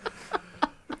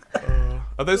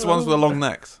 Are those the ones with the long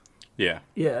necks? Yeah,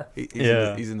 Yeah.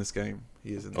 He's in this game.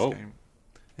 He is in this Oh. game.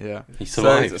 Yeah. he Is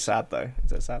survived. it sad, though?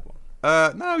 Is it a sad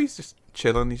one? No, he's just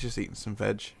chilling. He's just eating some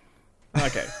veg.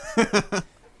 Okay. Not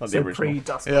the So original.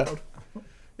 pre-Dust Yeah. World.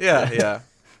 Yeah.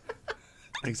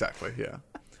 Exactly. Yeah.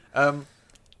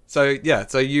 So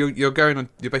you're going on.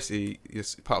 You're part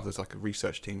of this like a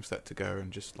research team set to go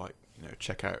and just like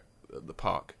check out the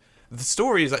park. The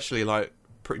story is actually like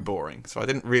pretty boring, so I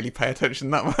didn't really pay attention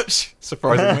that much.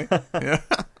 Surprisingly, yeah.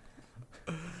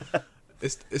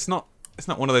 It's not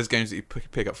one of those games that you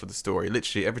pick up for the story.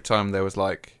 Literally every time there was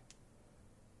like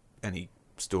any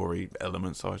story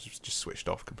elements, I was just switched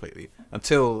off completely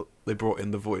until they brought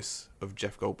in the voice of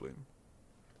Jeff Goldblum.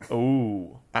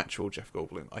 Ooh. Actual Jeff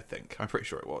Goldblum, I think. I'm pretty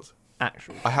sure it was.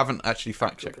 Actual. I haven't actually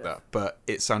fact checked that, but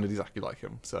it sounded exactly like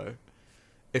him. So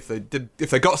if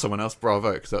they got someone else,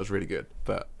 bravo, because that was really good.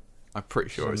 But I'm pretty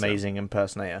sure it was him. Amazing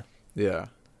impersonator. Yeah,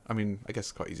 I mean, I guess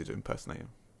it's quite easy to impersonate him.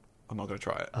 I'm not going to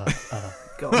try it.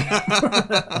 God.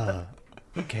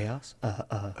 Chaos. There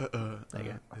you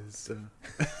go.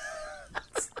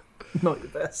 Not your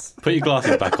best. Put your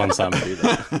glasses back on, Sam. And do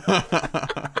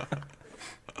that.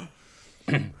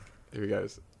 Here he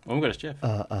goes. Oh my god, it's Jeff.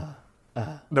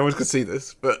 No one could see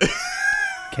this, but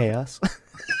Chaos.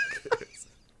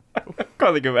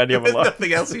 Can't think of any other there's line.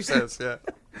 nothing else he says. Yeah.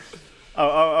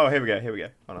 Oh, here we go.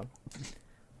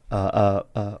 Hold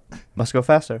on. Must go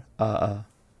faster. Nailed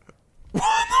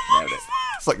it.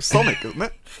 It's like Sonic, isn't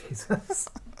it? Jesus.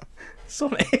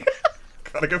 Sonic.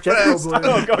 Gotta go Jeff fast.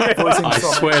 Goldblum voicing I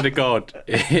Sonic. swear to God,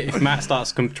 if Matt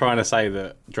starts trying to say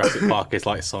that Jurassic Park is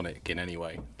like Sonic in any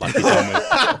way, like he's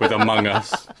done with Among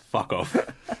Us, fuck off.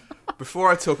 Before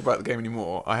I talk about the game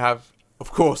anymore, I have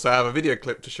a video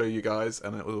clip to show you guys,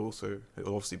 and it will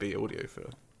obviously be audio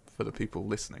for the people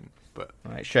listening. But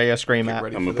Alright, share your screen, get Matt.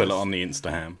 ready I'm for gonna put it this. on the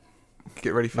Instaham.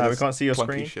 Get ready for No, we this. can't see your clunky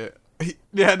screen. Shit.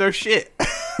 Yeah, no shit.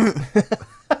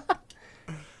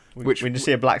 We just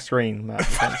see a black screen, Matt. We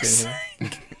can't see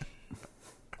anything.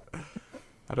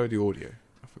 How do I do audio?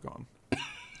 I've forgotten.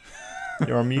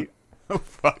 You're on mute. Oh,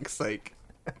 fuck's sake.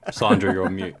 Sandra, you're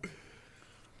on mute.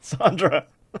 Sandra.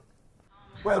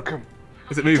 Welcome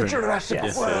Is it moving? to Jurassic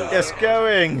Yes. World. Yes,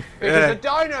 going. It is a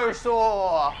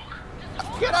dinosaur!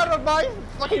 Get out of my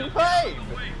fucking plane!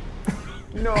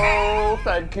 No,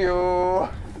 thank you.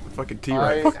 Fucking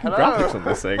T-Rex. Hello. Graphics on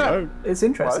this thing. Oh, It's Well,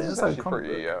 interesting. this It's is so actually comic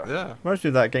pretty. book. Yeah. reminds me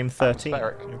of that game 13.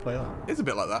 Atmospheric. Can you play that? It's a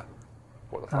bit like that.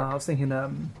 What the I fuck? was thinking The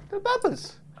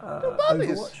bubbers. The bubbers.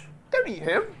 Overwatch, Don't eat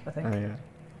him. I think. Oh, yeah.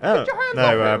 Oh, your hands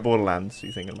no, off him. Borderlands,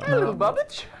 you thinking about. Little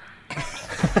bubbage.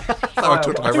 Oh, I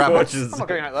talked to my rabbits. I'm not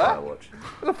going out there. Overwatch.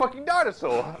 There's a fucking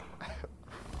dinosaur.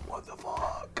 What the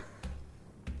fuck?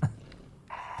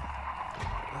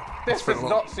 This does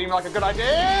not seem like a good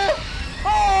idea.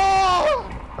 Oh!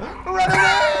 Run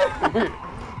away!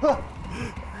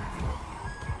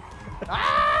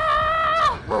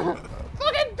 Ah!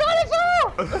 Fucking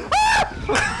dinosaur!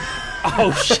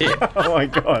 Oh shit! Oh my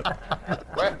god.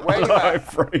 Where you I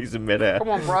at? froze in midair. Come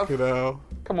on, bruv. You know.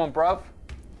 Come on, bruv.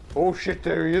 Oh shit,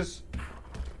 there he is.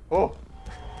 Oh.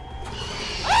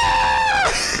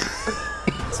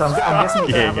 So So I'm guessing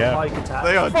they have yeah. a mic attached.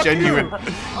 They are genuine,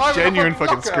 I'm genuine a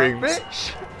fucking fucker, screams.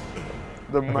 Bitch.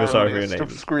 The feel sorry for your manliest of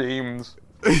neighbours. screams.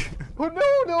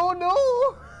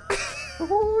 Oh no!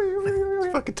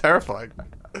 It's fucking terrifying.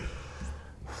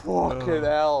 Fucking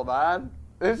hell, man!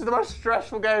 This is the most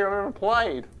stressful game I've ever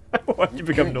played. Why did you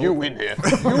become You normal? win here.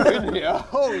 You win here.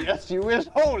 Oh yes, you win.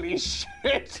 Holy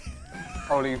shit!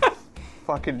 Holy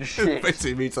fucking shit!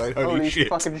 Basically me saying, holy Holy shit.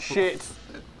 fucking shit!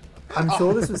 I'm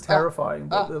sure this was terrifying,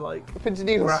 but the Pins and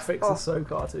needles. graphics are so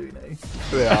cartoony.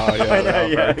 They are, yeah. I they know, are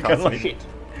yeah. very It kind of cartoony. like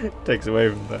Shit! takes away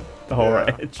from the horror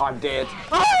Yeah. edge. I'm dead.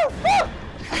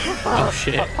 Oh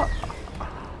shit!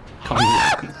 Come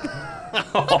on.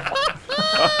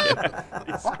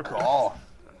 Fuck off!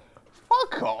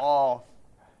 Fuck off!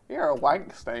 You're a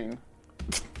wankstein.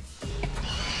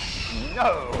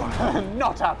 No,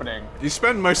 not happening. You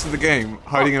spend most of the game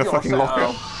hiding in a fucking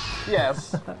locker. Yes.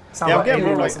 Sounds Yeah, I'm like getting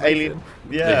more Alien like Isolation. alien.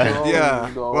 Yeah.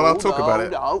 Yeah, well, I'll talk about it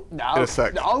No, in a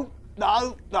sec. No.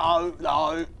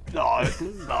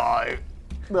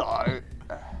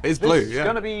 It's blue, This is yeah.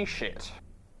 gonna be shit.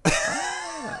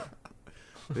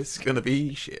 This is gonna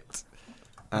be shit.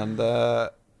 And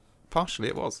partially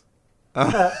it was.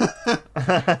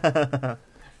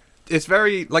 It's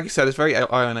very, like you said, it's very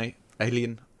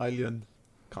alien.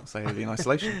 Can't say Alien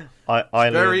Isolation.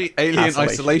 Very Alien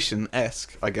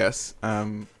Isolation-esque, I guess.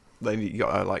 Then you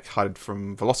got to like hide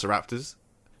from velociraptors,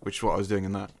 which is what I was doing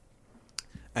in that.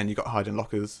 And you got to hide in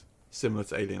lockers, similar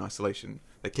to Alien Isolation.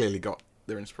 They clearly got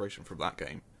their inspiration from that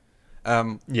game.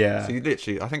 Yeah. So you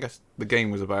literally, I think the game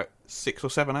was about 6 or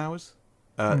 7 hours.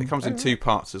 It comes in 2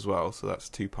 parts as well, so that's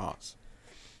 2 parts.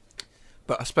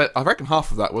 But I reckon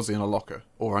half of that was in a locker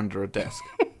or under a desk.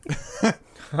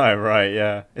 Oh, right,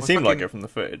 yeah. It seemed like fucking- it from the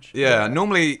footage. Yeah,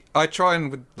 normally I try and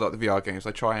with like the VR games,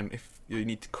 I try and if you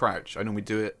need to crouch, I normally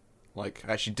do it like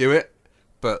actually do it.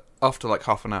 But after like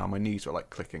half an hour, my knees were like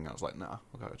clicking. I was like, nah,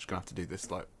 I'm just gonna have to do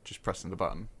this like just pressing the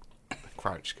button,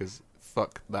 crouch, because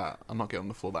fuck that. I'm not getting on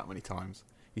the floor that many times.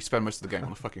 You spend most of the game on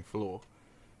the fucking floor.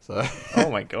 So,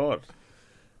 Oh my god.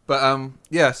 but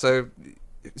yeah, so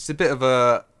it's a bit of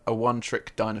a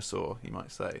one-trick dinosaur, you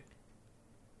might say,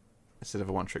 instead of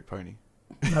a one-trick pony.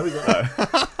 No, we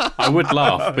got I would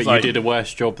laugh, but like- you did a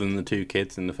worse job than the 2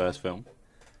 kids in the first film.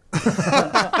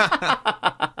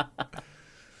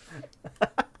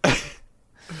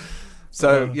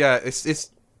 So yeah,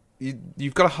 it's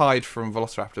you've got to hide from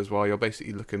velociraptors while you're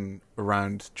basically looking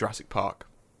around Jurassic Park,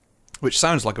 which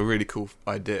sounds like a really cool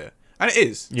idea, and it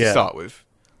is to Yeah. start with.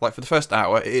 Like for the first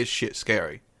hour, it is shit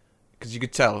scary because you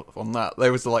could tell on that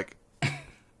there was like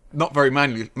not very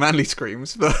manly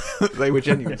screams, but they were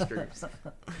genuine screams.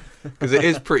 Because it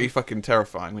is pretty fucking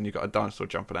terrifying when you got a dinosaur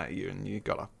jumping at you and you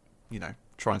gotta,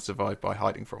 try and survive by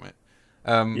hiding from it.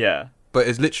 Yeah. But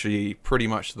it's literally pretty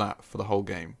much that for the whole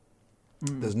game.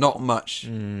 There's not much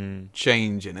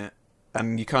change in it,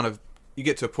 and you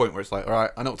get to a point where it's like, all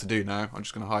right, I know what to do now. I'm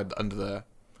just gonna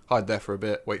hide there for a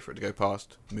bit, wait for it to go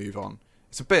past, move on.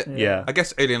 It's a bit, Yeah. I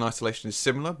guess Alien Isolation is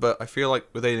similar, but I feel like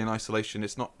with Alien Isolation,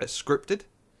 it's not as scripted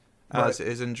as it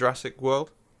is in Jurassic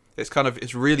World.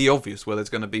 It's really obvious where there's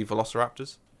going to be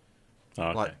velociraptors. Oh,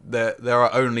 okay. Like there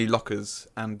are only lockers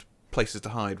and places to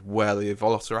hide where the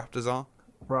velociraptors are,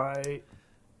 right.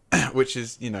 which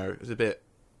is is a bit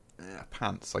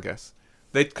pants, I guess.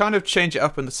 They kind of change it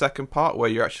up in the second part where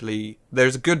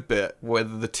there's a good bit where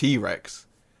the T-Rex,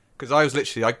 because I was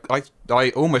literally I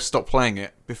almost stopped playing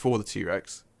it before the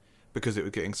T-Rex because it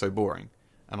was getting so boring,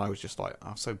 and I was just like,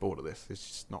 I'm so bored of this. It's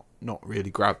just not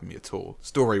really grabbing me at all.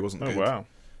 Story wasn't Oh good. wow.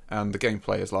 And the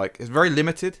gameplay is it's very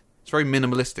limited. It's very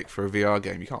minimalistic for a VR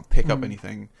game. You can't pick up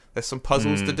anything. There's some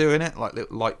puzzles to do in it, like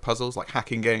little light puzzles, like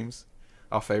hacking games,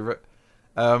 our favourite.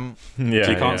 Yeah. So you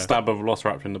can't yeah. stab a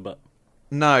velociraptor in the butt.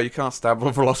 No, you can't stab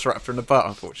a velociraptor in the butt,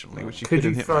 unfortunately, which you Could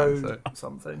could in you Hitman. throw So.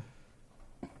 something?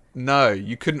 No,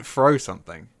 you couldn't throw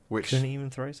something, which Couldn't even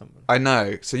throw something. I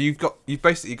know. So you've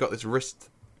basically got this wrist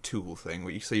tool thing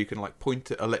where you can like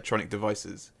point at electronic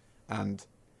devices and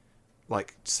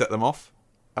like set them off.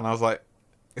 And I was like,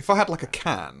 if I had like a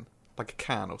can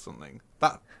or something,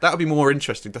 that would be more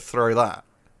interesting to throw that.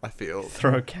 I feel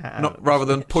Throw a cat. not rather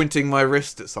than pointing my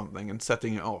wrist at something and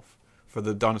setting it off for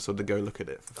the dinosaur to go look at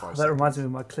it for 5 That seconds. reminds me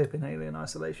of my clip in Alien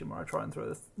Isolation where I try and throw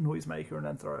the noisemaker and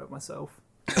then throw it at myself.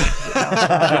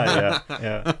 yeah.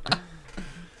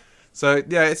 So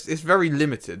yeah, it's very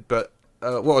limited. But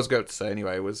what I was going to say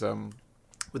anyway was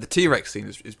with the T-Rex scene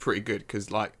is pretty good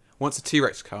because like once the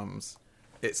T-Rex comes,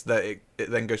 it's that it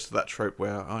then goes to that trope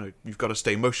where you've got to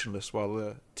stay motionless while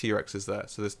the T-Rex is there.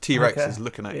 So there's T-Rexes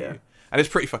looking at you, and it's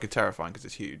pretty fucking terrifying because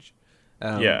it's huge.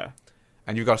 Yeah.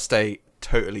 And you've got to stay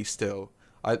totally still.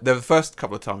 The first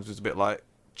couple of times was a bit like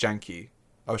janky.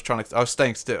 I was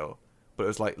staying still, but it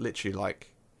was like literally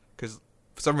like, because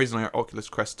for some reason on Oculus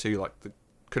Quest 2, like the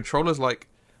controllers, like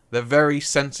they're very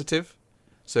sensitive.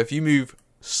 So if you move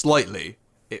slightly,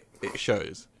 it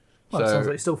shows. Well, it sounds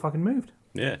like you still fucking moved.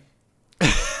 Yeah.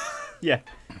 Yeah.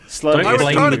 Slowly. Don't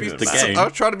blame trying to the game. I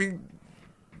was trying to be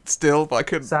still, but I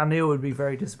couldn't. Sam Neill would be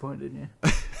very disappointed in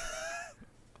you.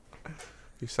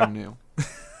 Who's Sam Neill?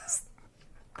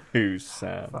 Who's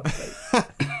Sam? Fuck's sake.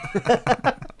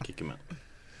 Kick him out.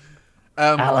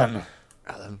 Alan.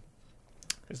 Alan.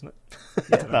 Isn't it?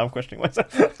 Yeah. Now I'm questioning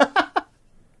myself.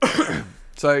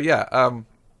 So yeah,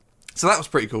 so that was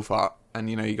pretty cool part, and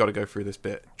you know you got to go through this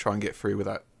bit, try and get through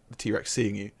without the T-Rex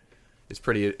seeing you. It's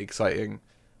pretty exciting,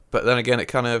 but then again, it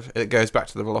goes back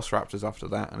to the Velociraptors after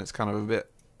that, and it's kind of a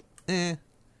bit,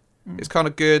 It's kind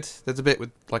of good. There's a bit with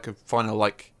like a final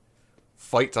like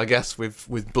fight, I guess,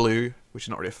 with Blue, which is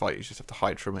not really a fight. You just have to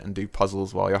hide from it and do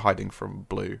puzzles while you're hiding from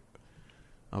Blue.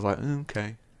 I was like,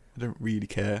 okay, I don't really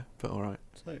care, but all right.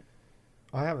 So,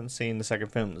 I haven't seen the second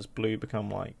film. Does Blue become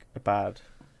like a bad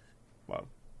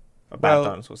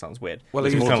dinosaur? Sounds weird. Well,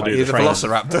 It's he's, more to do he's a with training.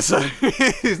 velociraptor, so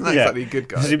he's not exactly a good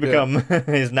guy. Does he become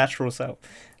his natural self?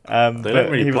 They don't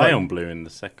really he was play like- on Blue in the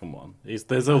second one.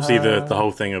 There's obviously the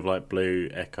whole thing of like Blue,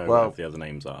 Echo, Well- whatever the other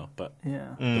names are, but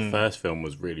Yeah. the first film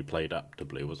was really played up to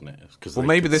Blue, wasn't it? Well,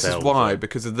 maybe this is why,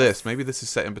 because of this. Maybe this is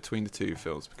set in between the two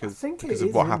films because think it of is,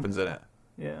 what isn't happens in it.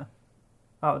 Yeah.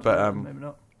 Oh, But, maybe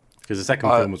not. Because the second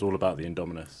film was all about the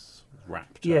Indominus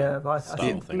Raptor. Yeah, but I style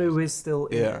think things. Blue is still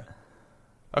in Yeah. it.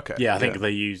 Okay. Yeah, I think they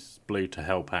use Blue to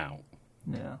help out.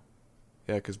 Yeah.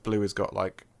 Yeah, because Blue has got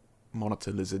like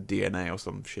monitor lizard DNA or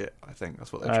some shit. I think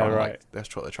that's what they're Oh, trying. right. Like,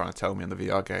 that's what they're trying to tell me in the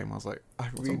VR game. I was like, I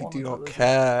a really do monitor not lizard?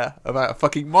 care about a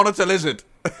fucking monitor lizard.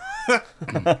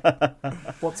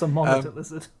 What's a monitor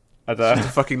lizard? I It's a don't.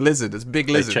 fucking lizard. It's a big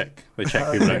They lizard. check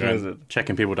people don't go. Lizard.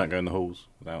 Checking people don't go in the halls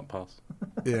without pass.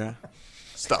 Yeah.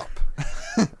 Stop.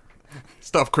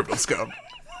 Stop, criminal scum.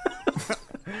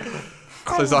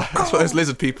 So that's what those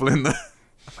lizard people in the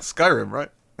Skyrim, right?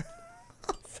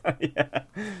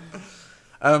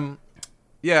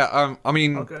 Yeah. I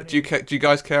mean, Okay. do you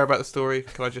guys care about the story?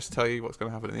 Can I just tell you what's going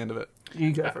to happen at the end of it?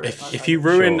 You go for it. If you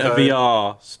ruin Sure. a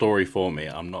VR story for me,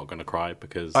 I'm not going to cry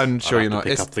because I'm I'll sure have you're to not.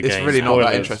 pick It's up the really game. not that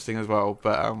Spoilers. interesting as well.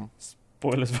 But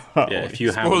Spoilers. Yeah, if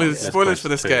you have spoilers for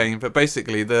this game. But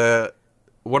basically,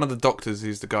 one of the doctors,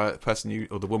 who's the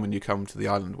the woman you come to the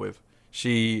island with,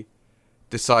 she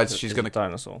decides she's going to.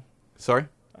 dinosaur. Sorry,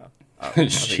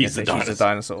 She's a dinosaur.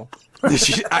 dinosaur.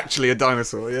 she's actually a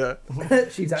dinosaur. Yeah.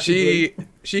 She's actually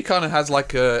She kind of has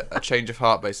like a change of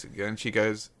heart basically, and she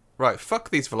goes, right, fuck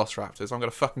these velociraptors, I'm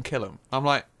gonna fucking kill them. I'm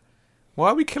like, why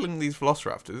are we killing these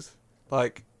velociraptors?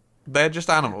 Like, they're just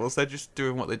animals, they're just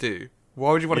doing what they do.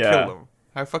 Why would you want to Yeah. kill them?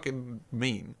 How fucking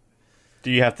mean.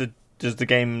 Do you have to? Does the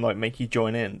game like make you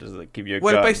join in? Does it give you a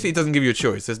Well, gun? basically it doesn't give you a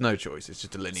choice, there's no choice, it's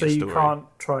just a linear so you story. can't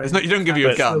try. It's not, you don't give you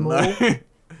a catch gun, them no. all.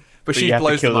 But But she you have to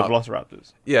blows kill them the up.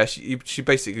 velociraptors. Yeah, she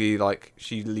basically like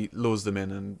lures them in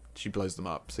and she blows them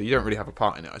up. So you don't really have a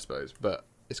part in it, I suppose. But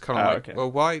it's kind of Oh, like, okay. well,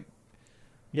 why?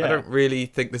 Yeah. I don't really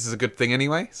think this is a good thing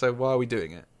anyway. So why are we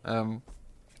doing it? But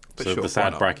So sure, the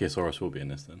sad why not? Brachiosaurus will be in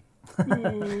this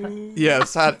then. Yeah,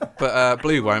 sad. But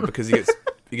Blue won't because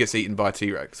he gets eaten by a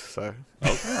T-Rex. So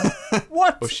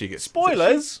What? or she gets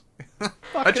Spoilers.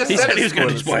 I just He said he was it's going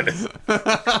to spoilers. spoil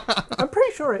it. I'm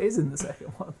pretty sure it is in the second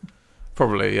one.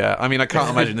 Probably, yeah. I mean, I can't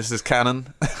imagine this is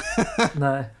canon.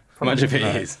 No. Imagine if it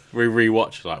is. We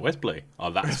rewatched like, where's Blue? Oh,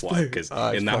 that's why. Because Oh,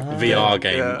 it's in that fucking VR dead.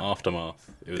 game Yeah.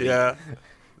 Aftermath, it was Yeah.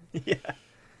 Yeah.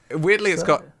 Weirdly, it's So-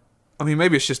 got. I mean,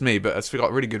 maybe it's just me, but it's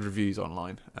got really good reviews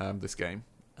online. This game,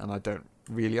 and I don't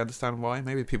really understand why.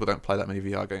 Maybe people don't play that many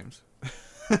VR games.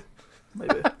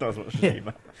 Maybe. That's what Yeah. you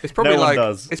mean. It's probably No one like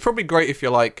does. it's probably great if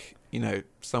you're like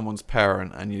someone's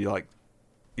parent and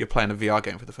you're playing a VR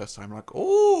game for the first time. Like,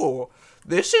 oh,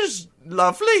 this is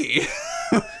lovely.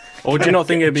 Or do you not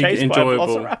think it'd be Chased by a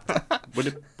enjoyable? velociraptor.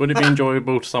 Would it be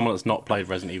enjoyable to someone that's not played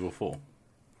Resident Evil 4?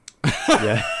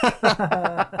 Yeah.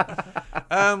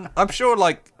 I'm sure.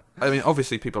 I mean,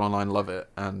 obviously, people online love it,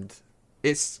 and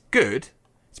it's good.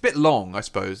 It's a bit long, I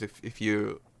suppose. If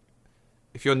you're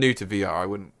new to VR, I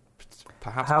wouldn't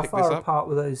perhaps How pick this far up. apart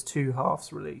were those two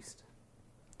halves released?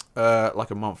 Like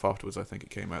a month afterwards, I think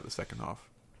it came out the second half.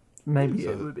 Maybe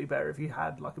So- it would be better if you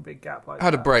had like a big gap like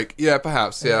Had a that. break, yeah,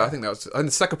 perhaps, yeah. Yeah. I think that was, and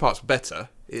the second part's better.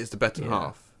 It is the better Yeah.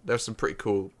 half. There's some pretty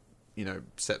cool,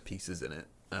 set pieces in it.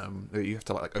 You have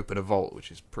to like open a vault,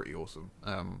 which is pretty awesome.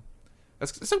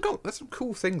 There's some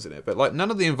cool things in it, but like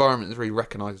none of the environment is really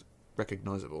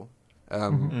recognizable.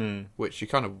 Mm. Which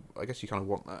I guess you kind of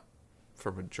want that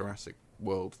from a Jurassic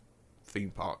World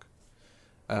theme park.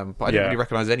 But I didn't really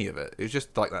recognise any of it. It was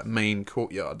just like that main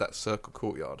courtyard, that circle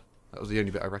courtyard. That was the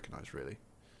only bit I recognised, really.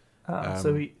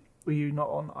 So were you not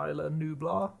on Isla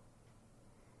Nublar?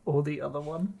 Or the other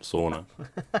one? Sauna.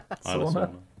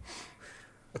 Sauna.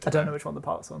 I don't know which one the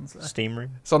park's on. So. Steam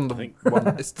room. It's on the one.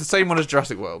 It's the same one as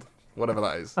Jurassic World, whatever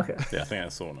that is. Okay. Yeah, I think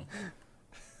that's sauna.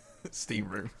 Steam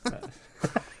room.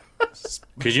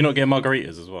 Could you not get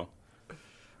margaritas as well?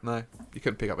 No, you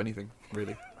couldn't pick up anything,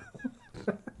 really.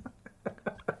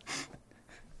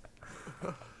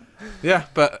 Yeah,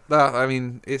 but I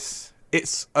mean, it's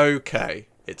okay.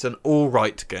 It's an all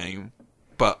right game,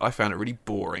 but I found it really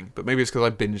boring. But maybe it's because I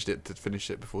binged it to finish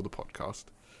it before the podcast.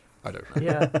 I don't know.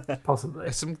 Yeah,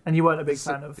 possibly. And you weren't a big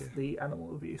fan of the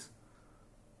animal abuse?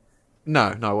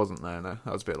 No, I wasn't there. No,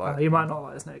 that was a bit like. You might not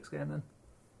like this next game then.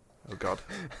 Oh God,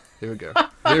 here we go.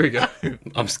 Here we go.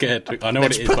 I'm scared. I know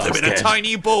what it is, but I'm Put them in a scared.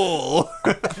 tiny ball.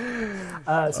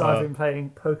 So I've been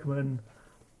playing Pokemon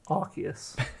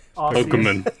Arceus.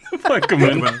 Pokemon.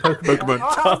 Pokemon.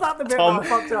 How's that the bit where I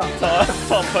fucked up?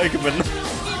 Tom Pokemon.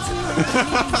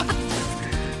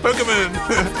 Pokemon.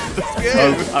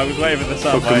 I was waving this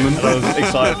up, mate, and I was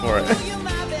excited for it.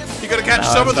 You gotta catch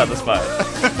some of them.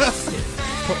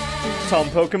 Tom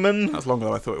Pokemon. That's longer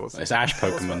than I thought it was. It's Ash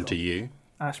Pokemon to you.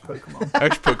 Ash Pokemon.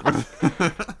 Ash Pokemon.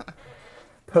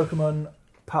 Pokemon.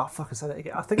 Oh, fuck, I said it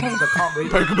again. I think I can't read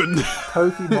it. Pokemon.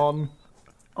 Pokemon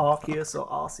Arceus or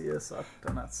Arceus. I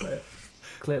don't know how to say it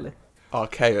clearly.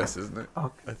 Arceus, isn't it? I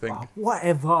think.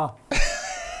 Whatever.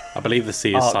 I believe the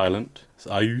C is silent. It's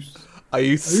Ayus.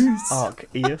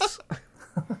 Arceus.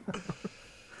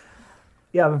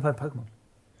 Yeah, I've been playing Pokemon.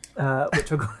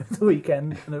 Which I got over the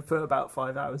weekend and I put about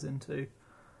 5 hours into.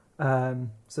 So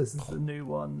this is the new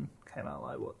one. Came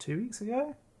out 2 weeks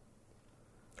ago?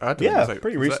 I don't know,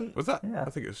 pretty recent. Was that? Yeah. I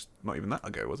think it was not even that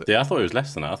ago, was it? Yeah, I thought it was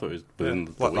less than that. I thought it was within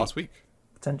the week. Last week?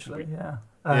 Potentially, yeah.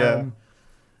 Yeah.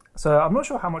 So I'm not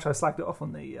sure how much I slagged it off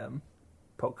on the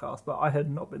podcast, but I had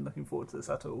not been looking forward to this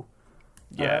at all.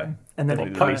 Yeah. And then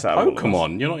Probably it kind least of, out of all of us.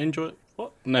 Pokemon. You're not enjoying.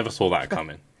 What? Never saw that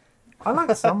coming. I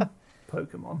like some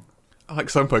Pokemon. I like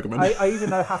some Pokemon. I even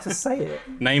know how to say it.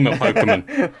 Name a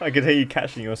Pokemon. I could hear you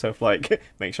catching yourself, like,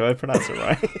 make sure I pronounce it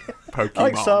right. Pokemon. I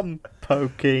like some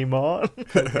Pokemon.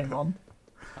 Pokemon.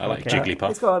 I like Okay. Jigglypuff.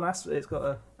 It's got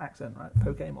an accent, right?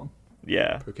 Pokemon.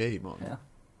 Yeah. Pokemon. Yeah.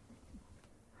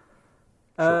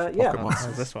 Short for Yeah. Pokemon.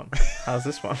 How's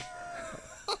this one?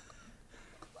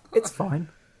 It's fine.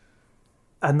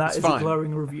 And that It's is fine. a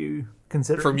glowing review,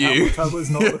 considering From how you. much I was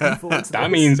not looking forward to That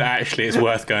this. means actually it's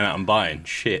worth going out and buying.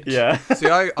 Shit. Yeah. See,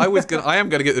 I am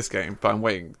going to get this game, but I'm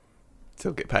waiting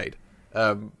till get paid.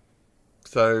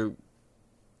 So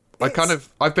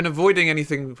I've been avoiding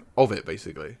anything of it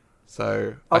basically.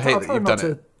 So I hate that you've done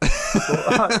it.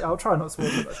 I'll try not to spoil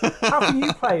it. How can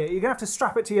you play it? You're going to have to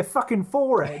strap it to your fucking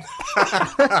forehead.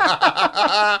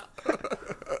 Oh,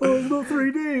 it's not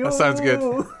 3D. That sounds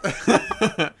good.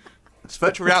 It's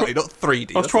virtual reality, not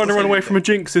 3D. I was trying to run away from a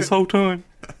jinx this whole time.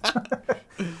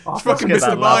 Fucking get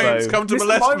that Mr. Mines Labo. come to Mr.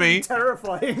 molest Mime me. was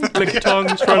terrifying. Lick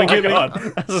tongues trying to get me. God,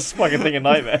 that's a fucking thing of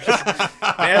nightmares.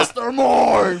 Mr.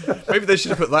 Mime. Maybe they should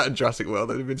have put that in Jurassic World.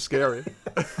 That'd have been scary.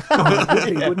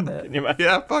 Really, wouldn't it? Can you imagine?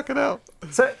 Yeah, fucking hell.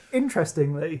 So,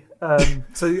 interestingly,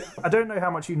 so I don't know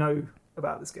how much you know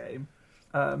about this game.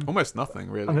 Almost nothing,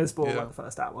 really. I'm going to spoil Yeah. like the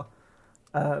first hour.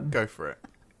 Go for it.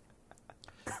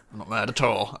 I'm not mad at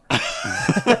all.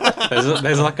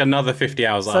 There's like another 50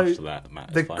 hours So, after that,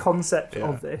 Matt. The It's fine. concept Yeah.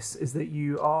 of this is that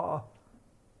you are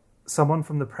someone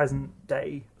from the present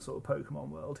day sort of Pokemon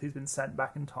world who's been sent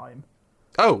back in time.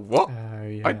 Oh, what? Oh,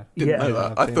 yeah. I didn't Yeah. know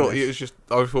that. I've I seen thought this. it was just.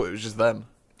 I thought it was just them.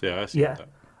 Yeah, I see Yeah.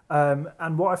 that.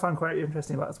 And what I find quite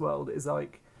interesting about this world is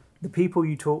like the people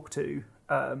you talk to.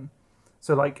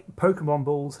 So like Pokemon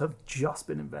balls have just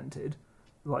been invented,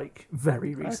 like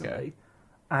very recently, Okay.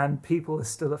 and people are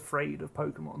still afraid of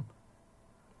Pokemon.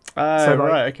 Oh, So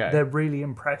like, right, okay. they're really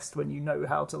impressed when you know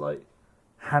how to like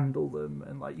handle them,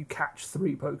 and like you catch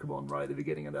 3 Pokemon right at the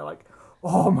beginning, and they're like,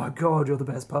 "Oh my god, you're the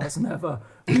best person ever.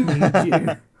 We need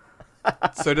you."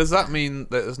 So does that mean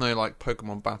that there's no like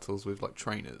Pokemon battles with like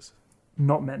trainers?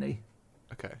 Not many.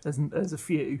 Okay. There's a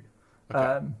few,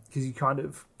 Okay. because you kind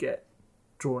of get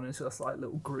drawn into this like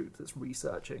little group that's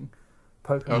researching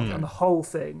Pokemon, Okay. and the whole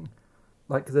thing,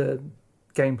 like the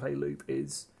gameplay loop,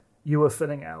 is you are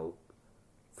filling out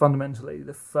fundamentally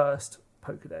the first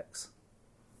Pokedex.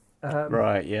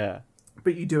 Right, yeah.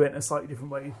 But you do it in a slightly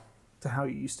different way to how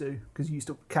you used to, because you used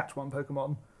to catch one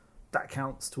Pokemon, that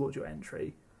counts towards your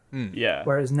entry. Yeah.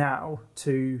 Whereas now,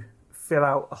 to fill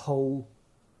out a whole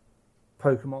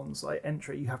Pokemon's like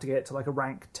entry, you have to get it to like a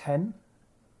rank 10.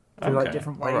 through like Okay.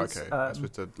 different Oh, ways. right, okay. That's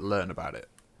supposed to learn about it.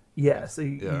 Yeah, so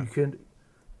you Yeah. can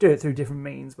do it through different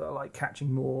means, but like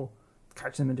catching them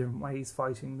in different ways,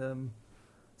 fighting them,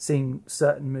 seeing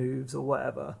certain moves or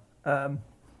whatever.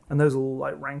 And those all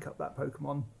like rank up that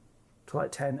Pokemon to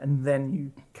like 10, and then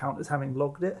you count as having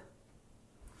logged it.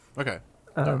 Okay.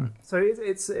 So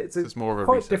it's It's more of a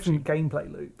quite research different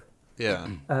gameplay loop. Yeah.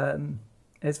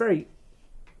 It's very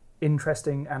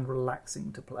interesting and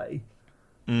relaxing to play.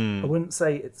 I wouldn't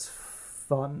say it's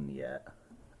fun yet.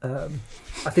 I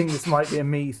think this might be a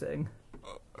me thing,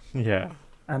 Yeah.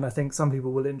 and I think some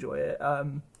people will enjoy it.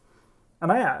 And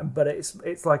I am, but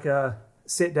it's like a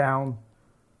sit down,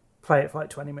 play it for like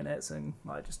 20 minutes, and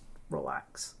like just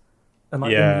relax. And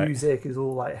like Yeah. the music is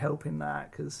all like helping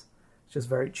that because it's just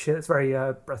very chill. It's very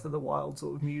Breath of the Wild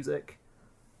sort of music.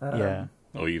 Yeah.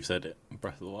 Oh, you've said it.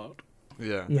 Breath of the Wild.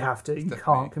 Yeah. You have to. You Definitely.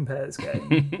 can't compare this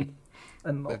game.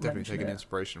 And not They've definitely mention taken it.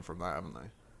 inspiration from that, haven't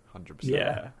they? 100%.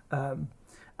 Yeah.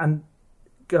 And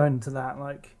going to that,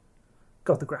 like,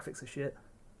 God, the graphics are shit.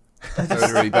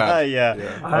 They're really bad. Yeah.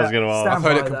 Yeah. I was going to stand ask. I've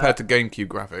heard by it compared to GameCube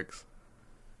graphics.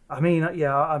 I mean,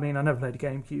 I never played a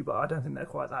GameCube, but I don't think they're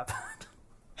quite that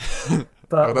bad.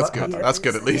 But Oh, that's good. yeah, That's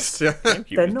good at least. Yeah.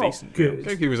 GameCube They're was not decent. good.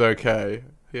 GameCube was okay.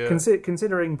 Yeah.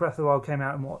 Considering Breath of the Wild came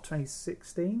out in what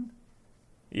 2016,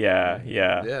 Yeah.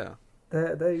 Yeah.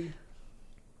 Yeah. they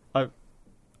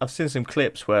I've seen some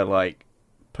clips where like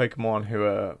Pokemon who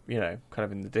are, you know, kind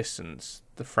of in the distance,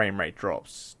 the frame rate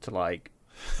drops to like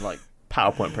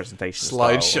PowerPoint presentation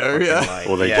Slideshow, style, or yeah. fucking, like-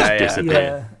 Or they yeah, just yeah.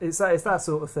 disappear. yeah, it's that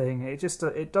sort of thing. It just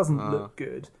it doesn't look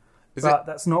good. Is but it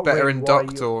that's not better really in why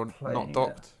docked you're or playing not it.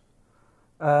 docked?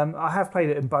 I have played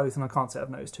it in both, and I can't say I've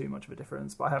noticed too much of a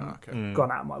difference. But I haven't Okay.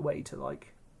 gone out of my way to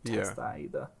like test Yeah. that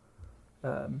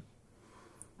either.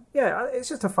 Yeah, it's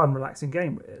just a fun, relaxing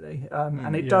game, really,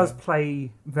 and it does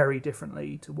play very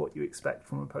differently to what you expect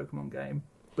from a Pokemon game,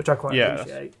 which I quite Yeah.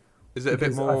 appreciate. Is it a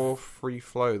bit Because more free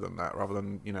flow than that, rather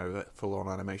than that full on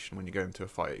animation when you go into a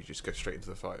fight? You just go straight into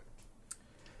the fight.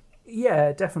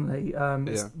 Yeah, definitely.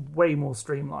 It's Yeah. way more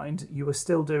streamlined. You are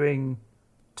still doing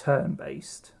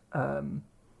turn-based,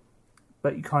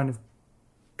 but you kind of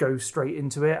go straight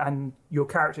into it, and your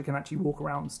character can actually walk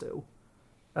around still.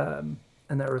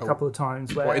 And there are a couple of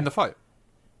times where... What, in the fight?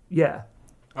 Yeah.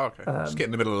 Oh, okay. Just get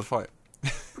in the middle of the fight.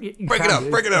 You Break it can up,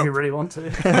 do break it if up. you really want to.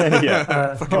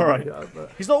 Yeah. All right.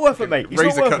 But He's not worth it, mate. He's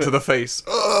Razor not cut worth to it. the face.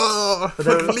 Oh,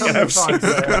 there are a couple of times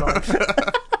where, like,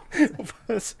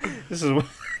 This is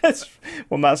that's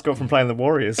what Matt's got from playing the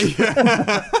Warriors.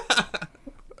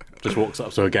 Just walks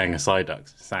up to a gang of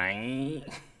Psyducks. Sang.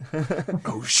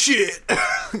 oh shit!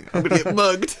 I'm gonna get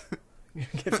mugged.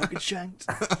 Get fucking shanked.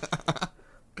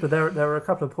 but there are a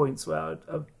couple of points where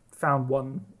I found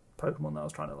one Pokemon that I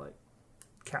was trying to like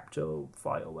capture or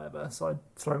fight or whatever, so I'd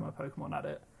throw my Pokemon at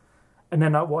it, and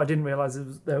then what I didn't realise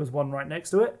is there was one right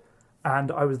next to it,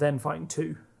 and I was then fighting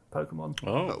two Pokemon.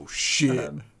 Oh. Oh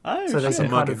shit! So they can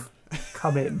kind mugging. of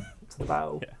come in to the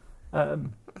battle.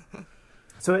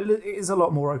 So it is a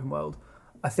lot more open world.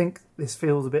 I think this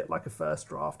feels a bit like a first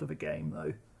draft of a game,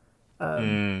 though.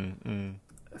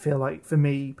 I feel like, for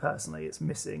me personally, it's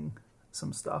missing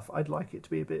some stuff. I'd like it to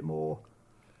be a bit more...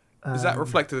 Is that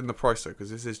reflected in the price, though?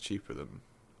 Because this is cheaper than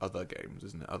other games,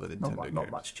 isn't it? Other Nintendo not games. not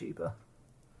much cheaper.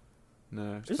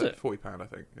 No, it's Is like it? £40, I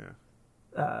think. Yeah.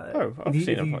 Oh, I've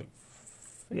seen it. Like,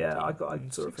 Yeah, I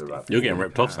sort of feel like... You're getting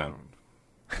ripped off, Sam.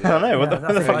 I don't know. What Yeah,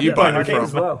 the that's fuck what you I buy did it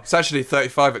as from? well. It's actually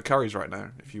 35 at Curry's right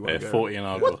now. If you want Yeah, to go. 40 in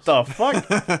Argos. What the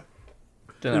fuck?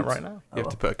 Doing that right now. You have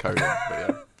to put a code in.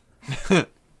 But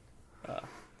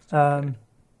yeah.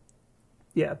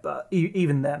 Yeah, but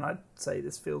even then, I'd say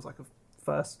this feels like a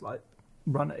first like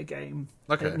run at a game.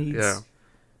 Okay. It needs, Yeah.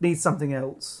 needs something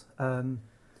else.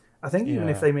 I think even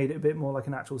Yeah. if they made it a bit more like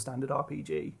an actual standard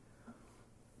RPG,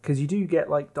 because you do get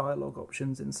like dialogue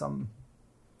options in some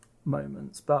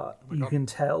moments, but you can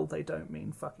tell they don't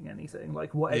mean fucking anything.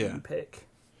 Like whatever Yeah. you pick.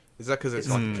 Is that because it's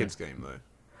like a kids' game though?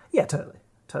 Yeah, totally.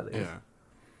 Yeah.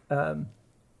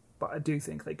 But I do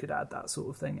think they could add that sort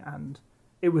of thing, and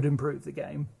it would improve the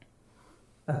game.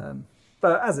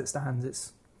 But as it stands,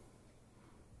 it's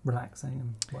relaxing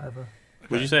and whatever.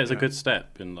 Would you say it's a good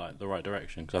step in like the right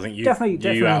direction? Because I think you Definitely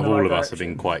out in of the all right of us have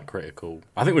direction. been quite critical.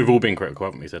 I think we've all been critical,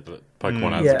 haven't we? Said that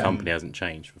Pokemon as Yeah. a company hasn't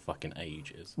changed for fucking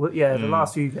ages. Well, yeah, the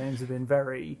last few games have been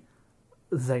very.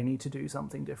 They need to do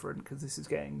something different because this is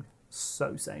getting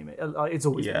so samey. It's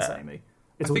always been Yeah. samey. I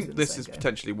It's always think been the this same is game.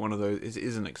 potentially one of those. It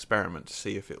is an experiment to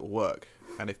see if it'll work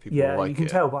and if people Yeah, like you can it.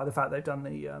 tell by the fact they've done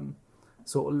the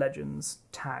sort of Legends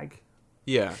tag.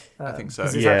 Yeah, I think so.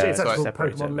 'Cause Yeah, it's it's actually like called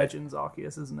separated a Pokemon bit. Legends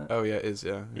Arceus, isn't it? Oh yeah, it is.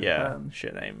 Yeah. Yeah,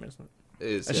 shit name, isn't it? It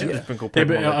is. It should Yeah. have been called Yeah, Pokemon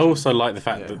but I Legends. also like the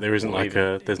fact Yeah. that there isn't like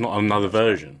there's not another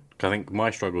version. 'Cause I think my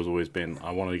struggle's always been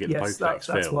I want to get Yes, the Pokédex that's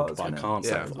what I filled, was but I gonna can't.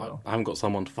 say Yeah. as well. I haven't got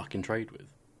someone to fucking trade with.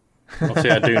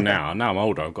 Obviously, I do now. Now I'm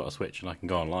older. I've got a Switch and I can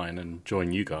go online and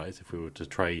join you guys if we were to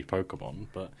trade Pokemon.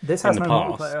 But This in has the no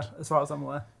past, multiplayer, as far as I'm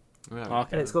aware. Yeah.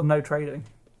 okay, It's got no trading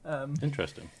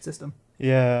interesting. system.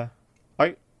 Yeah,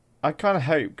 I kind of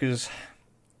hope because,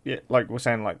 yeah, like we're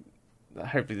saying, like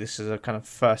hopefully this is a kind of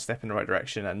first step in the right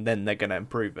direction, and then they're going to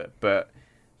improve it. But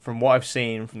from what I've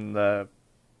seen from the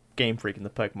Game Freak and the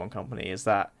Pokemon Company is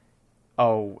that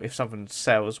if something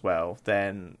sells well,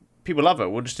 then people love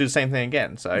it. We'll just do the same thing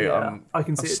again. So Yeah, I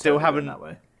can see it still totally going haven't. that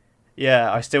way.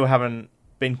 Yeah, I still haven't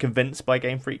been convinced by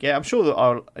Game Freak yet. I'm sure that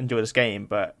I'll enjoy this game,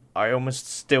 but I almost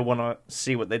still want to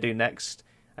see what they do next.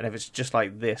 And if it's just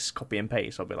like this, copy and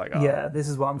paste, I'll be like, oh. Yeah, this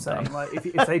is what I'm saying. Like,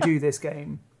 if they do this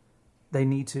game, they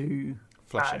need to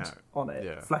Flesh it add out. on it,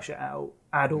 Yeah. flesh it out,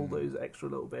 add all those extra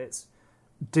little bits,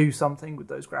 do something with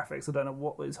those graphics. I don't know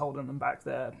what is holding them back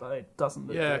there, but it doesn't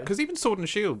look Yeah, good. because even Sword and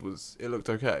Shield looked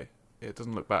okay. It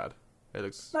doesn't look bad. It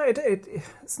looks. No,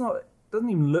 it's not. It doesn't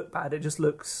even look bad. It just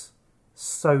looks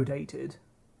so dated.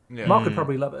 Yeah. Mark would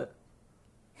probably love it.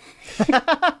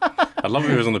 I'd love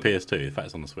if it was on the PS2. In fact,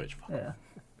 it's on the Switch. Yeah.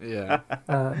 Yeah.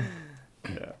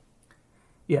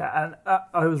 Yeah, and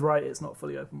I was right. It's not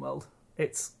fully open world.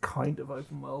 It's kind of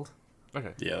open world.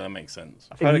 Okay. Yeah, that makes sense.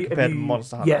 I've heard If it compared to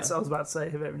Monster Hunter. Yes, I was about to say,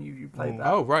 have any of you played that?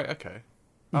 Oh right. Okay.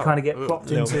 You Oh, kind of get ugh. plopped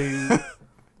Little into.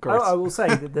 Gross. I will say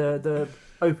that the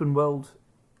open world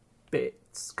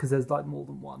bits, because there's like more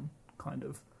than one, kind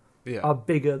of, Yeah. are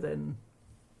bigger than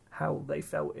how they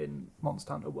felt in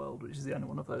Monster Hunter World, which is the only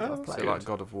one of those I've So played. like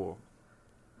God of War.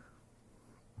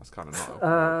 That's kind of not. open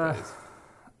Uh, world,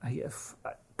 but it is.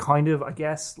 Yeah, kind of, I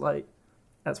guess. Like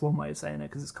that's one way of saying it,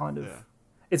 because it's kind of Yeah.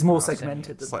 it's more That's-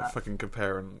 segmented than It's like that. fucking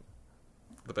comparing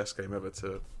the best game ever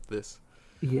to this.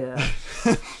 Yeah.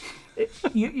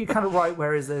 You're kind of right,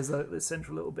 whereas there's this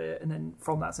central little bit, and then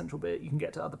from that central bit you can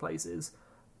get to other places.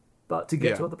 But to get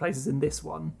Yeah. to other places in this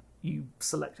one, you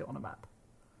select it on a map.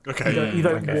 Okay. You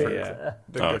don't okay, walk yeah. there.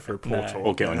 Don't Oh, go through a portal.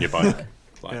 Or get on your bike,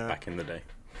 like Yeah. back in the day.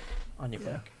 On your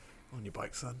Yeah. back. On your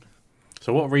bike, son.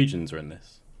 So, what regions are in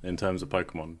this in terms of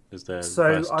Pokemon? Is there So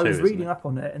first I two, was isn't reading it? up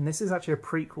on it, and this is actually a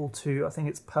prequel to, I think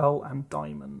it's Pearl and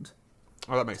Diamond.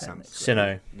 Oh, that makes sense.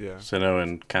 Sinnoh. Yeah. Sinnoh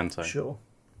and Kanto. Sure.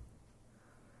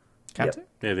 Kanto?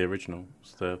 Yeah, the original.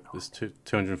 There's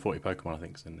 240 Pokemon, I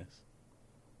think, is in this.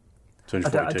 I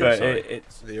 242, But sorry.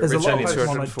 it's The There's a lot of original Pokemon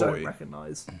I don't 240.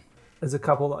 recognise. There's a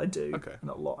couple that I do, Okay. and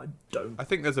a lot I don't. I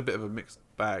think there's a bit of a mixed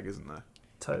bag, isn't there?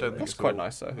 Totally. think that's it's quite all-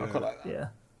 nice though. yeah. I quite like that.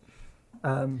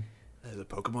 Yeah. There's a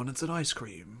Pokemon that's an ice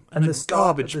cream. And a the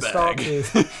start, garbage the bag. start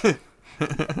is.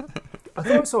 I thought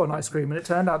I saw an ice cream, and it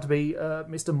turned out to be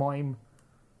Mr. Mime.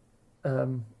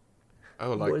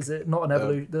 Oh, like What is it? Not an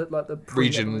evolution, like the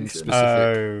region pre-evolution. specific.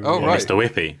 Oh, Oh, Or right. Mr.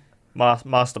 Whippy.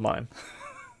 Mastermind.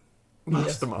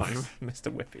 Mastermind.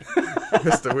 Mr. Whippy.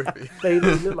 Mr. Whippy. They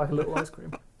look like a little ice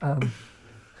cream.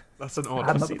 That's an I had odd.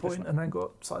 another see this point and then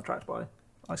got sidetracked by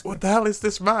ice cream. What the hell is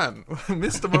this man?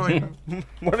 Mr. Mime.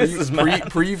 What is this man?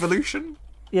 Pre-evolution?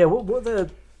 Yeah, what are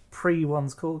the pre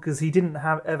ones called? Because he didn't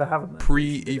ever have them.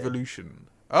 Pre-evolution.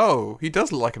 Oh, he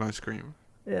does look like an ice cream.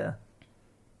 Yeah.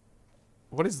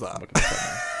 What is that?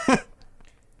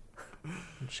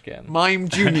 I'm just getting. Mime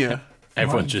Junior.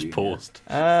 Everyone Mime just Junior. paused.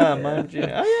 Mime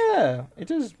Junior. Oh yeah, it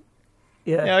does.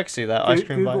 Yeah. Yeah, I can see that. Ice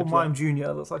cream Google vibes. Mime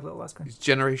Junior. Looks like a little ice cream. He's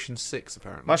Generation 6,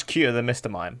 apparently. Much cuter than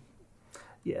Mr. Mime.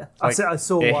 Yeah. Like, I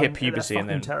saw yeah, one. hip They're puberty and fucking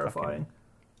then terrifying.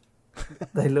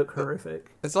 They look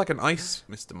horrific. It's like an ice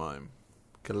Mr. Mime.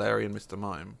 Galarian Mr.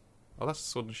 Mime. Oh, that's the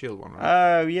Sword and Shield one,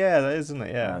 right? Oh yeah, that is, isn't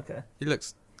it? Yeah. Okay. He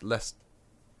looks less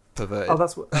perverted. Oh,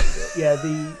 that's what.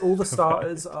 Yeah. All the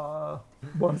starters are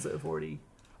ones that have already.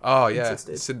 Oh, yeah.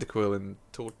 existed. Cyndaquil and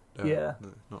Yeah. No,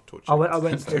 not Torchic. I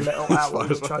went to the little owl, fine,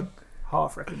 which it's I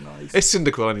half recognised. It's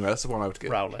Cyndaquil anyway. That's the one I would get.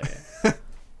 Rowlet.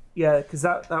 Yeah, because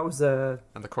that was a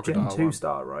And the Gen crocodile 2 one.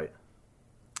 star, right?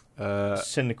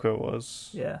 Cyndaquil was.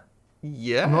 Yeah.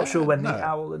 Yeah. I'm not sure when no. the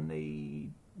owl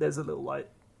and there's a little like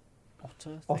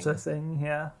otter thing.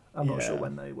 Yeah, I'm not sure Yeah.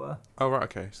 when they were. Oh, right,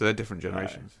 okay. So they're different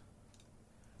generations.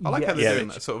 I like how Yes. they're Yeah. doing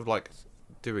that, sort of like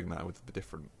doing that with the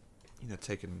different,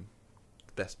 taking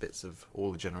the best bits of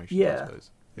all the generations, Yeah. I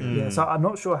suppose. Yeah, so I'm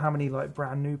not sure how many like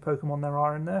brand new Pokemon there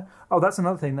are in there. Oh, that's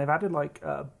another thing. They've added like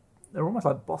they're almost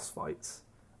like boss fights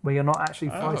where you're not actually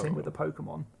fighting Oh. with the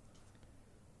Pokemon.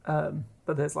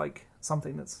 But there's like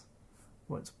something that's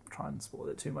won't try and spoil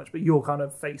it too much, but you're kind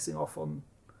of facing off on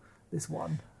this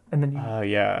one, And then you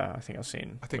yeah, I think I've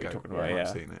seen. I think what I've you're talking about. Yeah.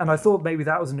 seen it. and I thought maybe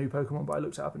that was a new Pokemon, but I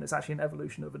looked it up and it's actually an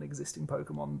evolution of an existing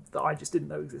Pokemon that I just didn't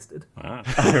know existed.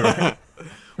 Ah.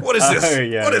 What is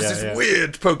this? yeah, what is yeah, this yeah.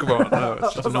 weird Pokemon? No, it's I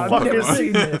just was a like, normal I've never Pokemon.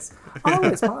 seen this. Oh,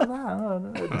 it's part of that. Oh, no.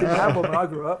 It didn't have one when I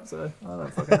grew up, so I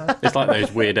don't fucking know. It's like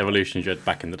those weird evolutions you had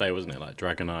back in the day, wasn't it? Like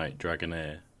Dragonite,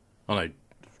 Dragonair. Oh no,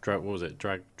 what was it?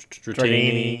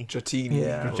 Dratini. Dratini.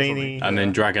 Yeah. or something. Dratini. And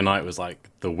then Dragonite was like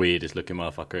the weirdest looking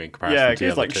motherfucker in comparison Yeah, to it the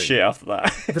goes other like two. shit after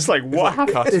that. It's like, what like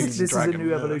happened? cartoon This is dragon, a new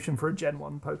yeah. evolution for a Gen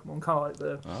 1 Pokemon, kind of like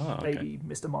the okay. baby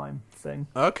Mr. Mime thing.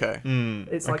 Okay.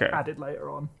 It's like okay. added later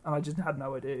on, and I just had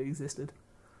no idea it existed.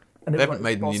 And it They was, haven't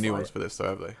like, made any boss new fight. ones for this, though,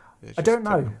 have they? It's I just don't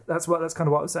know. techno- That's kind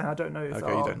of what I was saying. I don't know if Okay,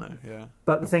 there you are. don't know. Yeah.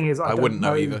 But the thing is, I don't wouldn't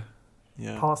know either.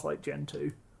 Yeah. Past like Gen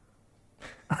 2.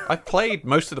 I played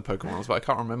most of the Pokemons, but I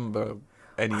can't remember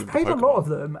any I've of the played a Pokemon. lot of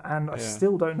them, and I Yeah.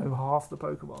 still don't know half the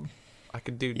Pokemon. I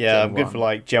can do. Yeah, Gen I'm good 1. for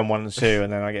like Gen 1 and 2,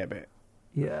 and then I get a bit,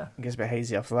 Yeah. it gets a bit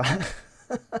hazy after that.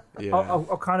 Yeah.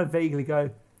 I'll kind of vaguely go,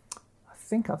 I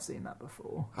think I've seen that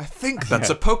before. I think that's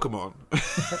a Pokemon.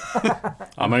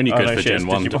 I'm only Oh, good no, for shit, it's Gen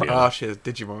 1 to be Digimon. Ah, honest. shit,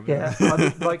 Digimon. Yeah.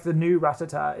 Like the new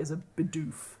Rattata is a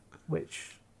Bidoof,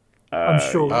 which I'm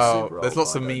sure is Oh, super there's old,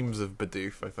 lots but of I don't- memes of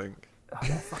Bidoof, I think. Oh,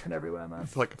 they're fucking everywhere, man.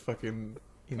 It's like a fucking,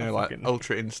 Oh, like fucking-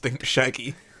 Ultra Instinct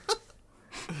Shaggy.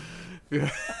 Yeah.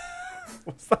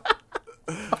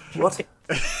 What?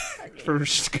 From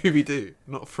Scooby Doo,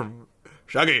 not from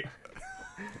Shaggy.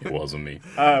 It wasn't me.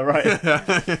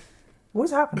 Right.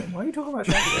 What's happening? Why are you talking about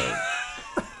Shaggy?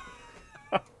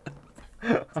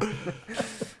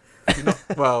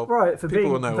 Well, Right, for people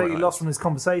being will know what completely that lost is. from this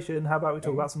conversation, how about we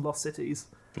talk about some lost cities?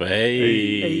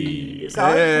 Hey. So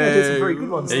I did some very good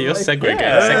ones. Yeah, your today. segue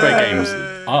games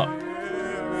up.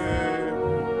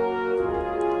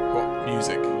 What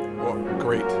music? What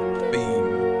great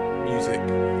theme music?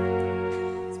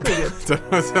 It's pretty good.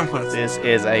 Don't know so much. This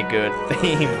is a good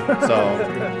theme song.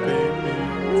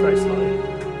 It's very slow.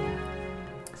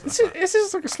 This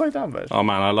is like a slow down version. Oh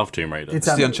man, I love Tomb Raider. It's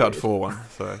It's the animated. Uncharted 4 one,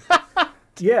 so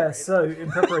Yeah, so in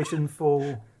preparation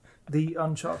for the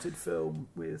Uncharted film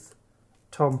with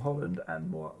Tom Holland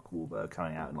and Mark Wahlberg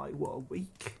coming out in like, what, a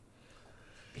week?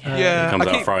 yeah. Comes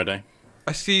out I Friday.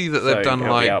 see that they've So done it'll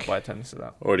be like. out by the time to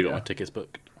that. Already got Yeah. my tickets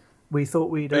booked. We thought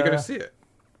we'd... Are you going to see it?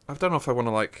 I don't know if I want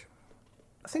to like.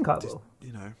 I think I will.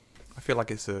 You know, I feel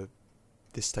like it's a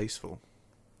distasteful.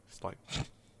 It's like,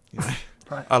 you know,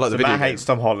 Right. I like So the video. Matt hates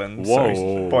Tom Holland, so Whoa. he's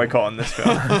boicoting this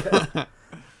film.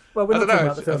 Well, we're I not don't talking know,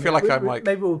 about the film. I feel like yet. I'm like-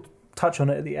 Maybe we'll touch on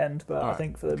it at the end, but I Alright,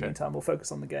 think for the okay. meantime we'll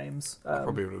focus on the games. I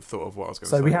probably would have thought of what I was going to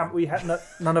So say. we had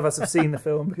none of us have seen the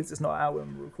film because it's not out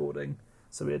when we're recording.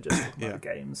 So we're just talking Yeah. about the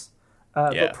games,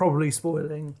 Yeah. but probably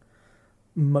spoiling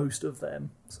most of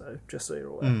them. So just so you're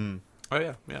aware. Oh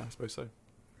yeah, I suppose so.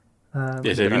 Yeah,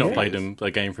 so have you not Yeah. played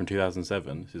a game from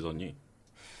 2007? This is on you.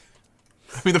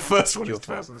 I mean, the first one is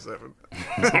 2007.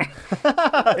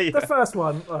 The first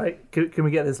one, like, can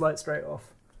we get this light straight off?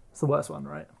 It's the worst one,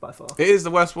 right? By far. It is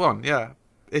the worst one. Yeah,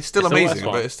 it's still It's the worst amazing,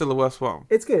 one. but it's still the worst one.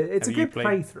 It's good. It's Have a you good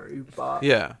played- playthrough, but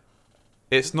Yeah,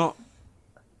 it's not.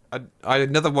 I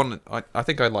another one. I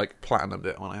think I like platinumed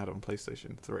it when I had it on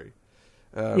PlayStation 3.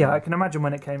 yeah, I can imagine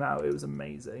when it came out, it was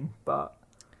amazing. But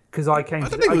because I came, I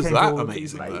don't think it was came to that all of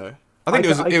these amazing late. though. I think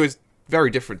I- it was very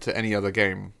different to any other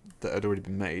game that had already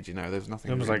been made. You know, there's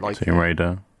nothing It was really like like. Tomb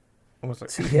Raider. Almost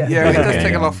like Yeah, Yeah, it does Yeah.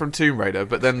 take a lot from Tomb Raider,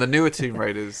 but then the newer Tomb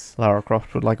Raiders, Lara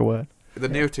Croft would like a word. the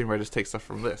newer Tomb Raiders take stuff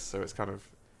from this, so it's kind of,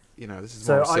 you know, this is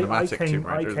So more I cinematic Tomb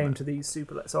I Raider. came isn't to these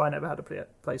super late. So I never had a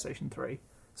PlayStation 3.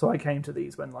 So I came to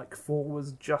these when like 4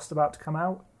 was just about to come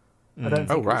out. I don't it?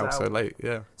 think Oh it was wow, out. so late,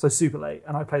 yeah. So super late,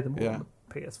 and I played them all Yeah. on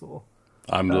the PS4.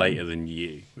 I'm later than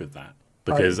you with that.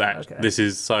 Because okay. this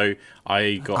is so.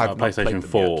 I got I've a not played PlayStation them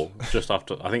 4 just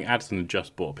after. I think Addison had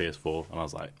just bought a PS4, and I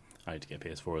was like, I need to get a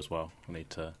PS4 as well. I need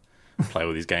to play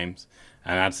all these games.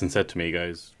 And Addison said to me, he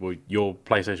goes, "Well, your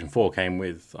PlayStation 4 came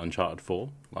with Uncharted 4.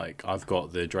 Like, I've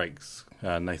got the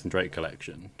Nathan Drake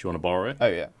collection. Do you want to borrow it?" oh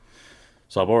yeah.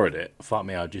 So I borrowed it. Fuck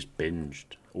me, I just binged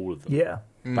all of them Yeah,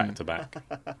 back to back.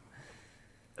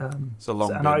 It's a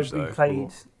long and I binge though.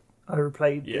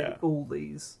 replayed Yeah. all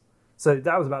these. So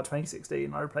that was about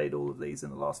 2016. I replayed all of these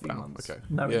in the last few Wow, months, okay.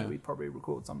 knowing Yeah. that we'd probably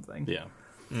record something. Yeah.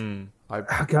 Going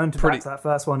Pretty- back to that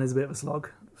first one is a bit of a slog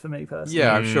for me personally.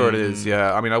 Yeah, I'm sure it is.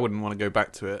 Yeah, I mean, I wouldn't want to go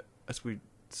back to it. As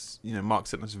Mark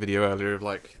sent us a video earlier of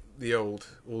like all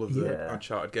of the Yeah.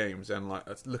 Uncharted games, and like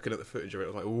looking at the footage of it, I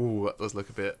was like, ooh, that does look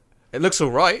a bit. It looks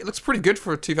all right. It looks pretty good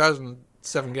for a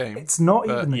 2007 game. It's not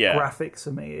But- even the yeah. graphics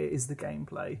for me; it is the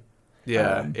gameplay.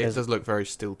 Yeah, it there's- does look very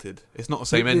stilted. It's not the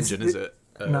same This- engine, is it?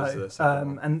 as the second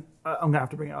one. and I'm going to have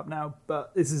to bring it up now,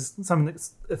 but this is something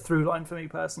that's a through line for me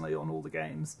personally on all the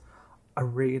games. I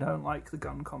really don't like the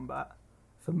gun combat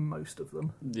for most of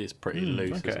them. It's pretty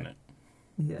loose, isn't it?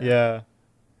 Yeah.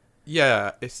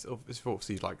 Yeah, it's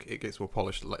obviously like it gets more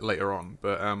polished later on,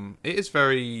 but it is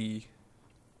very.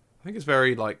 I think it's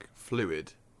very like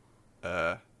fluid.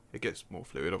 It gets more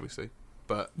fluid, obviously,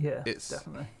 but Yeah, it's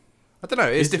definitely. I don't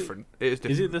know. It's different. It is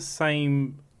different. Is it the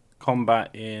same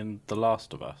combat in The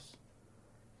Last of Us?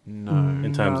 No,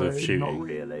 In terms of No, shooting? not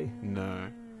really. no.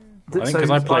 I think 'cause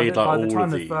I played, by like, the all time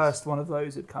of the these. first one of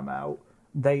those had come out,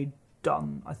 they'd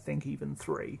done I think even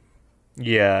 3.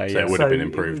 Yeah, So yeah. it would have been it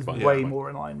improved was by that way point. more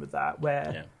in line with that.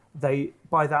 Where Yeah. they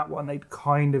by that one they'd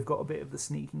kind of got a bit of the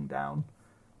sneaking down.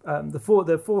 The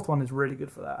fourth one is really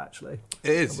good for that actually. It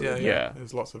is. Yeah, yeah. Yeah.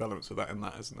 There's lots of elements of that in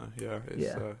that, isn't there? Yeah, it's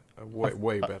Yeah.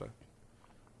 way better.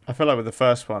 I feel like with the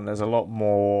first one, there's a lot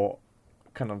more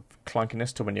kind of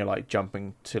clunkiness to when you're like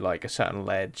jumping to like a certain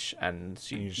ledge and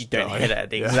you just don't die. hit it at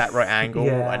the Yeah. exact right angle,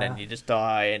 Yeah. and then you just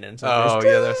die, and then Oh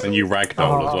yeah, that's And you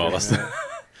ragdoll as Oh, well. That's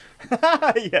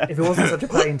yeah. If it wasn't such a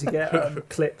pain to get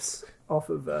clips off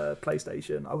of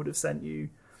PlayStation, I would have sent you.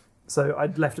 So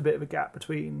I'd left a bit of a gap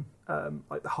between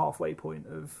like the halfway point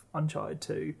of Uncharted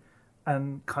 2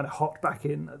 and kind of hopped back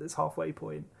in at this halfway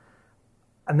point.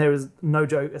 And there was, no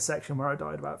joke, a section where I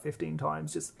died about 15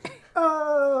 times. Just,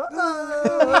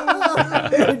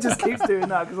 it just keeps doing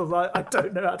that because I was like, I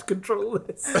don't know how to control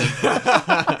this.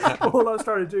 All I was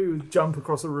trying to do was jump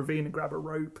across a ravine and grab a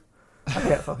rope. I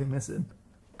kept fucking missing.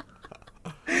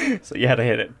 So you had to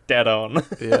hit it dead on.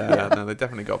 yeah. No, they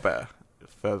definitely got better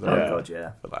further Oh Yeah. god,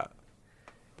 yeah. for that.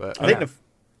 But I think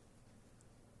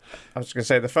I was going to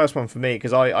say the first one for me,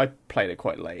 because I played it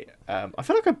quite late. I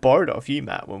feel like I borrowed it off you,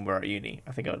 Matt, when we were at uni.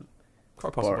 I think I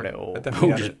quite borrowed possibly. it all. I definitely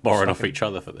all had just it borrowing stuck off in- each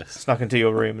other for this. snuck into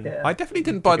your room. And Yeah. I definitely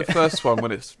didn't buy the first one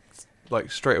when it's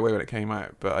like straight away when it came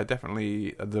out, but I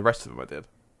definitely the rest of them I did.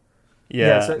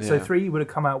 yeah. So Yeah. 3 would have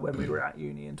come out when we were at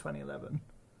uni in 2011.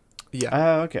 Yeah,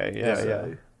 Oh, okay. Yeah, Yeah. yeah.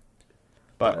 So,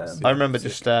 But Um, I remember sick.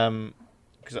 just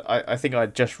because I think I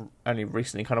just only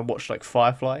recently kind of watched like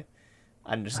Firefly,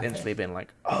 and just Okay. instantly been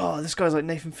like, oh, this guy's like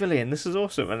Nathan Fillion. This is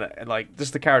awesome, and like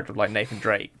just the character of like Nathan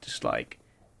Drake, just like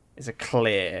is a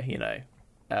clear,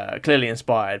 clearly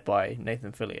inspired by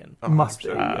Nathan Fillion, Must be,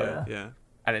 100%. Yeah.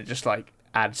 and it just like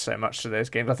adds so much to those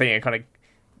games. I think it kind of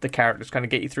the characters kind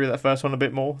of get you through that first one a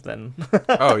bit more than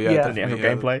Oh yeah, Yeah. than the actual definitely,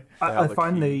 yeah. gameplay. They I are the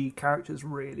find key. the characters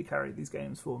really carry these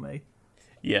games for me.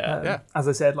 Yeah, Yeah. As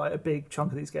I said, like a big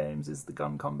chunk of these games is the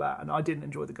gun combat, and I didn't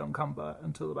enjoy the gun combat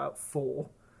until about 4.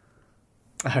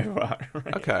 Oh, right.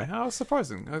 Okay, oh, that's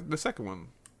surprising. The second one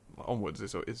onwards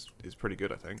is pretty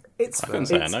good, I think. It's I couldn't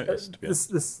say I it's, noticed, to be the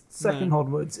second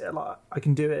onwards, like I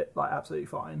can do it like absolutely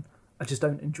fine. I just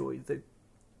don't enjoy the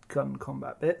gun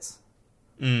combat bits.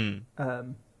 Mm.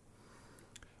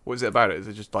 What is it about it? Is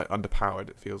it just like underpowered?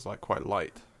 It feels like quite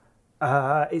light.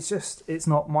 It's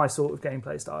not my sort of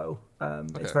gameplay style.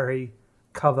 It's Okay. very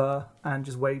cover and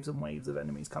just waves and waves of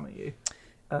enemies come at you.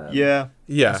 Yeah,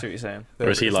 Yeah, I see what you're saying. Or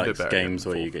is he It's a bit likes better games than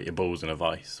where you before. get your balls in a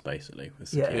vice, basically?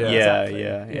 With Yeah, security? Yeah,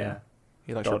 exactly. yeah.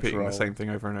 He likes Dodge repeating roll. the same thing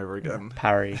over and over again.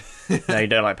 Parry. No, you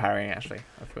don't like parrying, actually.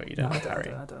 I forgot you No, don't I like don't,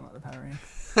 parrying. I don't like the parrying.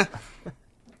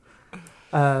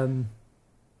 Yeah,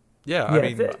 Yeah, I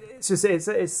mean, it's just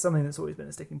it's something that's always been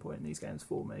a sticking point in these games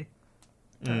for me,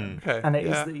 Mm. okay, and it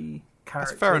is yeah. the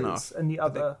characters fair enough. and the I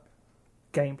think- other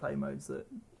gameplay modes that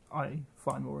I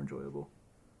find more enjoyable.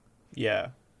 Yeah.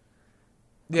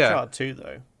 Yeah, Uncharted 2,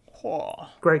 though. Whoa.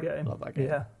 Great game. Love that game.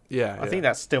 Yeah, yeah. I think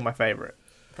that's still my favourite,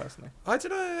 personally. I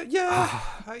don't know. Yeah,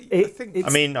 I It- think it's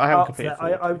I mean, I haven't up completed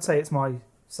there. 4. I would say it's my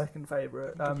second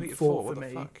favourite. completed 4 What for the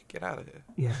me. fuck? Get out of here.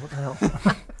 Yeah, what the hell?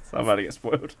 So I'm about to get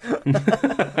spoiled.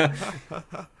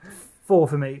 4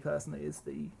 for me personally is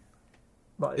the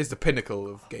like It's the pinnacle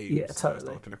of games. Yeah, No, it's totally.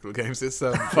 not the pinnacle of games. It's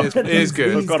it is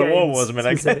good. these God of War games was a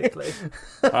minute ago. specifically.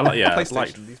 I like, yeah, I PlayStation,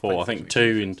 like these 4. I PlayStation think games.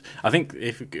 2 and I think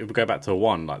if we go back to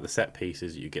 1, like the set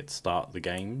pieces you get to start the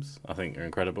games, I think are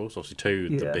incredible. So obviously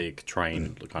 2, the Yeah. big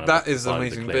train kind of That is side an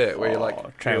of the amazing cliff. bit where you're Oh,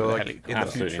 like, train you're with like the in the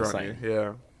Absolutely future, aren't you?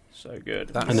 Yeah. So good.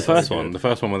 That- And the So first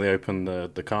good. one, where they open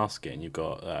the casket, and you've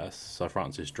got Sir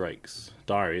Francis Drake's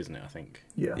diary, isn't it? I think.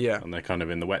 Yeah. Yeah. And they're kind of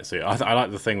in the wetsuit. I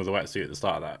like the thing with the wetsuit at the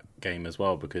start of that game as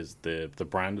well, because the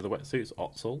brand of the wetsuit's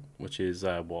Otzel, which is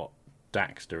what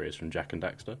Daxter is from Jack and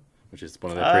Daxter, which is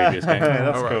one of their previous games.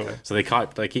 That's Oh, right, cool. okay. So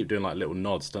they keep doing like little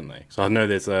nods, don't they? So I know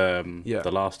there's Yeah.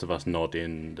 the Last of Us nod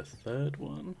in the third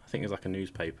one. I think it's like a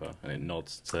newspaper, and it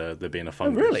nods to there being a Oh,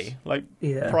 fungus. really? Like,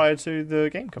 Yeah. prior to the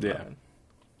game coming Yeah. out?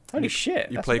 Holy shit.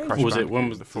 You that's play amazing. Crash What was it? Bandicoot When in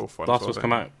was the fourth one? Last as of Us well, come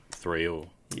don't out? 3 or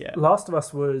Yeah. Last of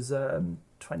Us was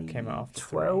Came out after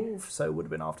 2012, so it would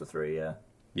have been after 3. Yeah.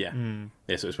 Yeah.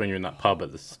 Yeah, so it's when you're in that pub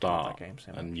at the start that game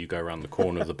so and you go around the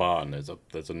corner of the bar and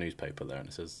there's a newspaper there and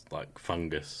it says like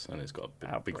fungus and it's got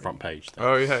a big front page thing.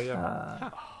 Oh yeah.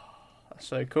 That's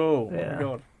so cool. Oh Yeah. my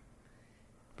god.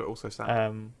 But also sad.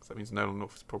 So that means Nolan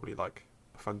North is probably like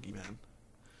a funky man.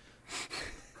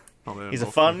 He's a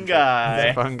fun guy.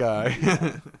 He's a fun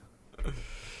guy.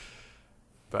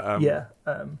 But Yeah.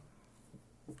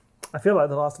 I feel like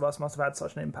The Last of Us must have had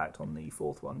such an impact on the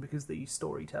 4th one because the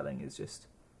storytelling is just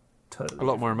totally a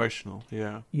lot more emotional.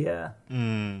 Yeah. Yeah.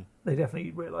 Mm. They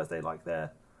definitely realise they like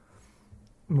their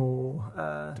more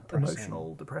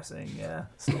emotional, depressing, Yeah,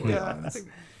 I storylines. think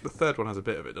the 3rd one has a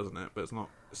bit of it, doesn't it? But it's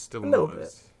still A little not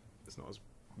bit. it's not as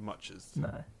much as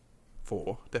No.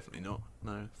 4. Definitely not.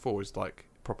 No, 4 is like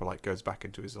proper like goes back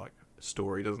into his like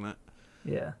story, doesn't it?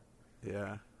 Yeah.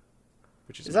 Yeah.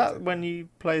 Which is Is that amazing. when you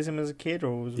play as him as a kid,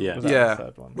 or was Yeah. that Yeah. the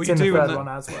third one? Well, It's you in the do in 3rd the- one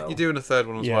as well. You do in the 3rd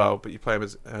one as Yeah. well, but you play him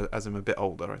as him a bit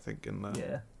older, I think. In the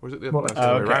Yeah. or is it the More other like- way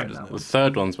Oh, okay. around? That Isn't The it?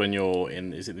 third one's when you're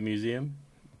in, is it the museum?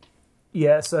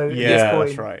 Yeah, so at Yeah, this point,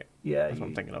 that's right. Yeah, That's what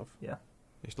I'm thinking of. You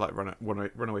just like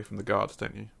run away from the guards,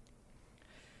 don't you?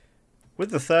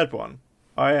 With the third one,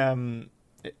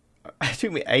 it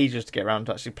took me ages to get around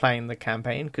to actually playing the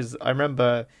campaign because I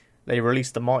remember they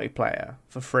released the multiplayer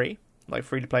for free, like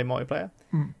free to play multiplayer,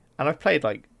 Hmm. and I've played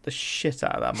like the shit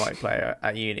out of that multiplayer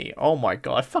at uni. Oh my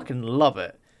god, I fucking love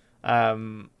it.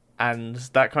 And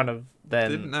that kind of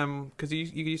then Didn't because you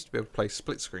used to be able to play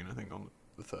split screen, I think, on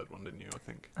the 3rd one, didn't you? I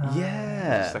think the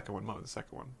yeah, second one might be the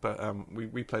second one, but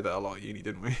we played that a lot at uni,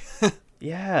 didn't we?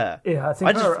 yeah. Yeah, I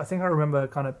think I I think I remember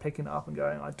kind of picking it up and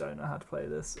going, I don't know how to play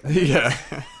this. Yeah.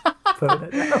 Putting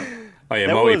it down. Oh yeah,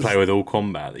 There multiplayer was- with all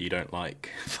combat that you don't like.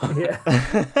 Yeah.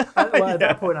 At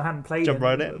that point, I hadn't played Jump any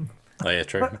right of in. them. Oh yeah,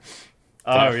 true.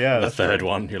 Oh yeah, the that's third true.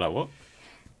 one, you're like, what?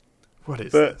 What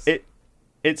is But this?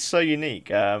 it's so unique.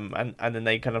 And then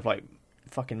they kind of like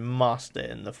fucking mastered it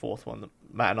in the 4th one.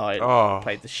 Matt and I Oh.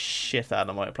 played the shit out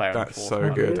of the multiplayer. That's in the 4th so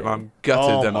one. good, Really? and I'm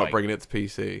gutted Oh they're my- not bringing it to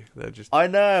PC. They're just I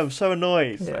know. I'm so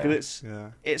annoyed Yeah. because yeah.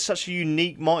 it's such a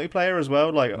unique multiplayer as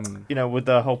well. Like Mm. you know, with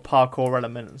the whole parkour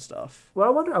element and stuff. Well,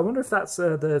 I wonder if that's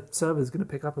the server's going to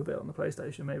pick up a bit on the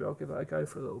PlayStation. Maybe I'll give that a go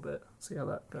for a little bit, see how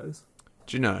that goes.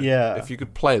 Do you know? Yeah. If you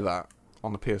could play that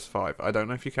on the PS5, I don't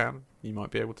know if you can. You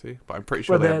might be able to, but I'm pretty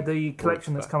sure Well, they. the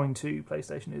collection that's that. coming to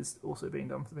PlayStation is also being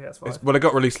done for the PS5. Well, it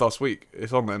got released last week.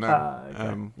 It's on there now.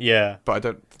 Okay. Yeah. But I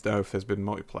don't know if there's been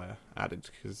multiplayer added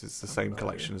because it's the same Oh,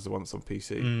 collection as the ones on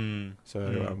PC. Mm. So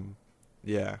Mm.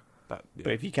 yeah, that. But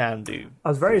Yeah. if you can do, I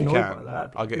was very If you annoyed can, by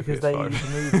that I'll get a because they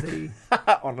PS5. removed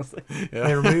the honestly,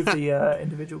 they removed the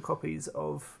individual copies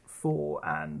of 4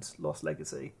 and Lost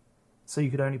Legacy, so you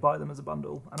could only buy them as a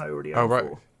bundle. And I already own Oh, right.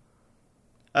 4.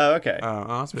 oh okay.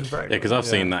 That's a bit It's very Yeah, because I've Yeah.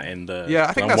 seen that in the. Yeah,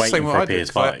 I think I'm that's the waiting same for what a I did,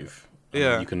 'cause I- PS5.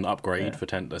 yeah. You can upgrade Yeah. for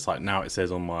 10. It's like now it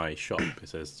says on my shop, it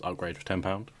says upgrade for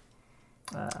 £10.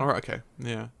 All right, okay,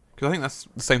 yeah. Because I think that's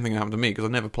the same thing that happened to me because I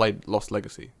never played Lost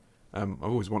Legacy. I've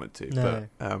always wanted to, No.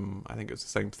 but I think it was the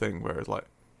same thing where it's like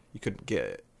you couldn't get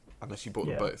it unless you bought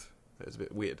them Yeah. both. It was a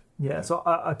bit weird. Yeah, so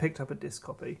I picked up a disc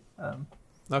copy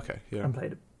Okay, yeah. and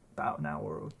played about an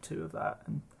hour or 2 of that,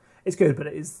 and it's good, but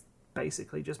it is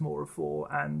basically just more of 4,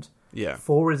 and Yeah,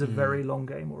 4 is a very long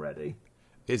game already.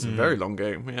 it's a very long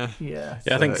game. Yeah, Yeah,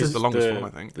 Yeah, I think it's the longest one. I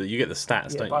think. You get the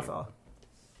stats, yeah, don't by you? far.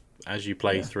 As you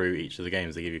play Yeah. through each of the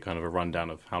games, they give you kind of a rundown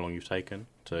of how long you've taken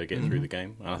to get through the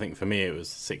game. And I think for me, it was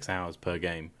 6 hours per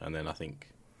game, and then I think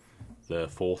the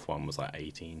 4th one was like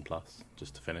 18 plus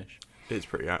just to finish. It's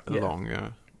pretty Yeah. long. Yeah,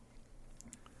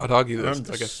 I'd argue that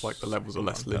remember I guess like the levels are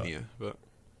less something like linear, but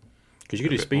Because you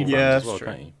can do A bit speed more. runs Yeah, as that's well, true.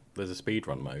 can't you? There's a speed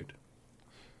run mode.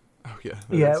 oh yeah,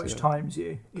 Yeah, that's- which times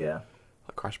you. Yeah.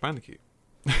 like Crash Bandicoot.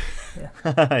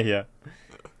 yeah.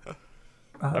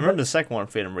 I remember the second one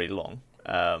feeling really long.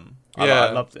 I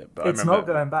loved it, but it's I remember. not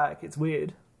going back. It's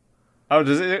weird. Oh,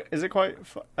 does it? Is it quite?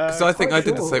 Because I think quite I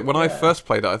did the short, same. When I yeah. first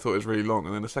played it, I thought it was really long,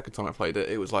 and then the second time I played it,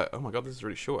 it was like, oh my god, this is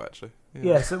really short actually.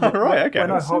 Yeah, so Right, okay, when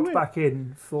I that's so hopped weird. back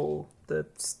in for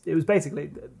it was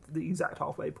basically the exact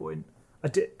halfway point. I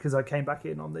did because I came back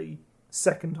in on the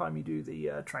second time you do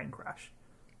the train crash,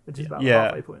 which is about the Yeah.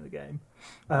 halfway point of the game.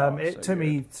 Oh, It so took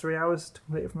me 3 hours to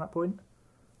complete it from that point,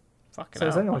 Fucking so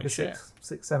it's hell, only like holy a shit.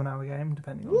 6-7 hour game,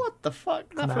 depending on What the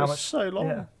fuck? That how feels much- so long.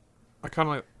 Yeah, That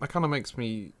kind of makes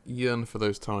me yearn for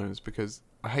those times because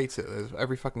I hate it. There's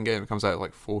every fucking game that comes out at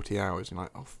like 40 hours, and you're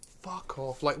like, oh fuck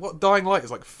off! Like what? Dying Light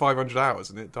is like 500 hours,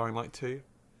 and it Dying Light 2.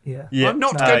 yeah. I'm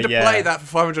not going to play that for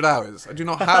 500 hours. I do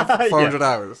not have 500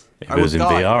 hours. If I it will was in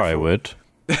die VR, I before- would.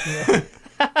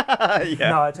 yeah.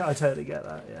 No, I totally get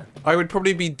that. Yeah, I would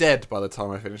probably be dead by the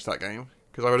time I finished that game.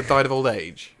 because I would have died of old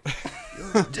age.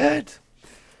 Dead.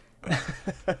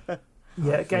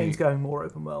 Yeah, games going more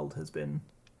open world has been.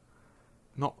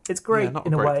 Not. It's great Yeah, not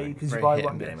in a great way thing. because you Very buy hit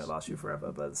one and game, miss. it lasts you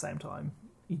forever, but at the same time,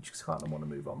 you just kind of want to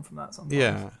move on from that sometimes.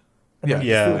 Yeah. And then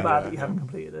Yeah. you feel bad Yeah. that you haven't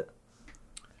completed it.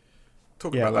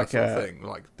 Talking Yeah, about like, that sort of thing,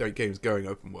 like their games going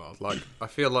open world. Like I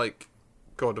feel like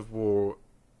God of War,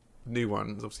 new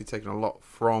ones, obviously taken a lot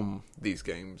from these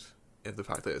games. In the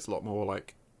fact that it's a lot more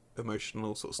like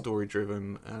emotional, sort of story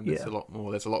driven, and it's Yeah. a lot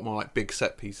more. There's a lot more like big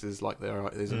set pieces, like there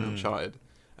is in Uncharted.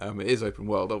 It is open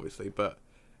world, obviously, but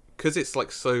because it's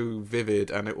like so vivid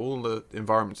and all the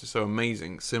environments are so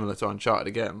amazing, similar to Uncharted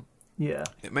again, Yeah.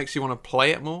 it makes you want to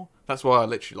play it more. That's why I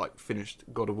literally like finished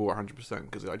God of War 100%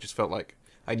 because I just felt like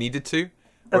I needed to. That's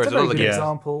Whereas a very other good games,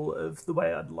 example of the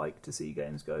way I'd like to see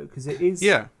games go because it is.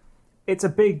 yeah, It's a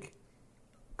big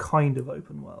kind of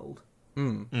open world,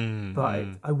 mm. but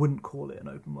I wouldn't call it an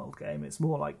open world game. It's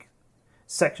more like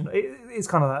section. It's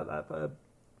kind of that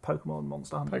Pokemon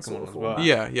Monster Hunter Pokemon sort of as well.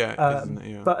 format. yeah, isn't it?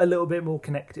 Yeah. But a little bit more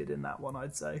connected in that one,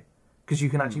 I'd say, because you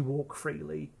can actually walk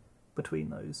freely between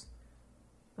those.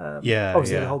 Yeah,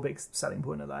 Obviously, yeah. the whole big selling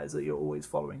point of that is that you're always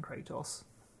following Kratos.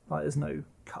 Like, there's no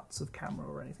cuts of camera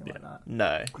or anything like that.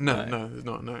 No. No, there's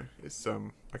not. No, it's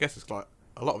I guess it's like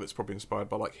a lot of it's probably inspired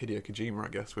by like Hideo Kojima, I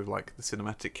guess, with like the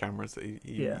cinematic cameras that he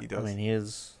Yeah. does. I mean, he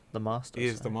is the master. he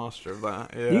is so. the master of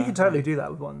that. Yeah. You could totally do that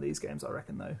with one of these games, I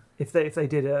reckon. Though, if they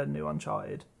did a new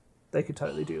Uncharted, they could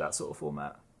totally do that sort of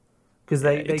format because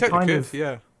they You totally kind could, of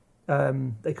yeah.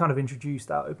 they kind of introduced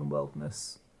that open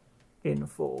worldness in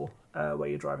 4, where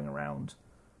you're driving around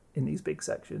in these big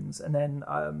sections, and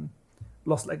then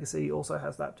Lost Legacy also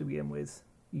has that to begin with.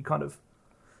 You kind of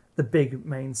the big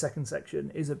main second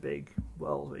section is a big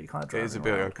world where you kind of It driving is a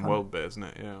bit around, open kind world bit, isn't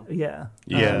it? Yeah. of, yeah,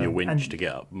 Using your winch and- to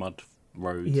get up mud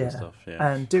roads yeah, and stuff.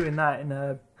 Yeah. and doing that in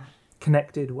a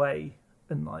connected way,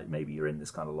 and like maybe you're in this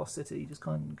kind of lost city, just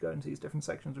kind of going to these different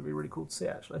sections would be really cool to see.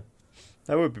 Actually,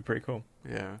 That would be pretty cool.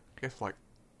 Yeah. I guess like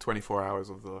 24 hours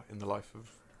in the life of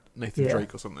Nathan Yeah.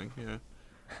 Drake or something. Yeah.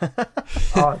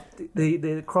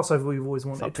 the crossover we've always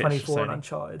It's wanted, that pitch 24 and Sony.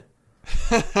 Uncharted.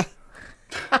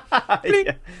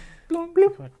 Yeah. God,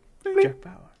 Jack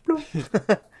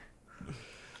Bauer.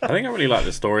 I think I really like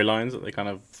the storylines that they kind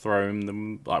of throw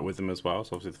them like with them as well.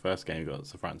 So obviously the first game you got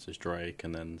Sir Francis Drake,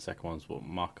 and then the second one's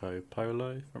Marco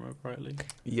Polo, if I remember rightly.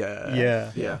 Yeah.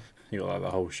 Yeah. Yeah, You got like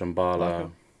the whole Shambhala.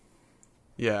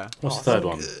 Yeah. What's the third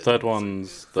one? Third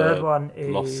one's the third one is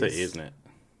Lost City, isn't it?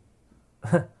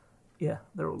 Yeah,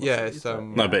 they're all. Lost Yeah, cities, it's, but-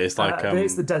 no, No, but it's like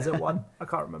it's the desert one. I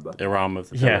can't remember. Iram of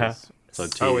the Yeah. Pillars. So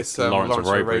Oh, it's Lawrence of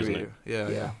Arabia, isn't it? Yeah.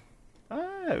 Yeah.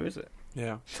 Oh, is it?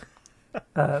 Yeah.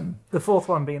 The fourth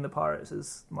one being the pirates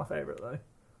is my favourite though.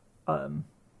 I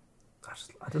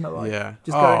don't know. Like, Yeah.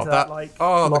 Just going to that like the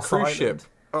Lost cruise Island. ship.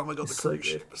 Oh my god, the It's so cruise good.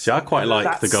 ship. See, I quite like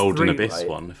the That's Golden 3, Abyss right?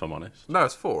 one, if I'm honest. No,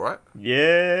 it's 4, right?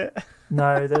 Yeah.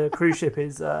 No, the cruise ship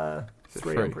is 3.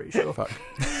 Three? I'm pretty sure. Fuck.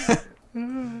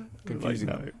 Confusing.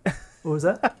 Like, What was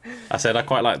that? I said I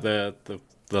quite like the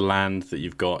land that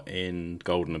you've got in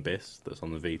Golden Abyss that's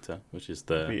on the Vita, which is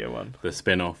the Vita one.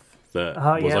 spin-off that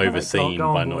Oh, was yeah, overseen go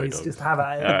on, by boys, Naughty Dog. Just have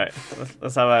at it. All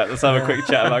right, let's have a quick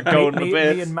chat about Golden me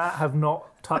Abyss. and Matt have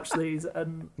not touched these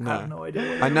and have no idea.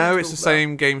 What I know we're it's the talking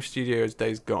same game studio as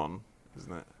Days Gone,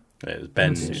 isn't it? It was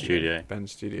Ben's Studio. studio.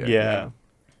 Ben's studio.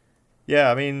 Yeah,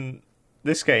 I mean,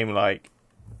 this game, like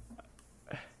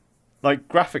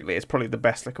graphically, it's probably the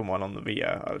best looking one on the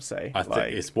Vita, I would say. I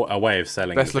think it's a way of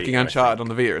selling. Best the looking Vita, I Uncharted think.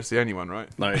 on the Vita. It's the only one, right?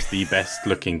 No, it's the best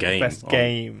looking game. best on-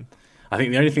 game. I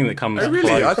think the only thing that comes Oh, really?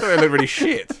 close. I thought it looked really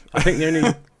shit. I think the only.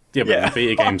 Yeah, but Yeah. the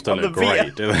Vita games don't On look the Vita.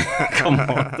 great, do they? Come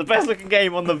on. The best looking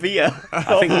game on the Vita.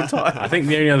 I think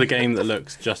the only other game that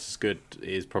looks just as good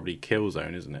is probably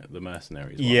Killzone, isn't it? The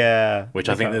Mercenaries one. Yeah. Which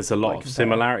I think Okay. there's a lot Like of compare.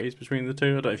 similarities between the two.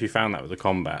 I don't know if you found that with the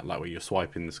combat, like where you're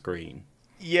swiping the screen.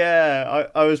 Yeah,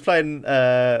 I was playing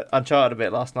Uncharted a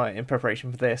bit last night in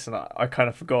preparation for this, and I kind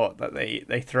of forgot that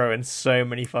they throw in so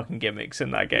many fucking gimmicks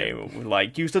in that game.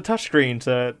 Like, use the touchscreen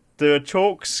to do a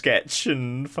chalk sketch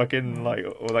and fucking, like,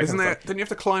 all that Isn't kind there? of stuff. Then you have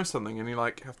to climb something, and you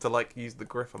like have to like use the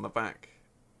grip on the back.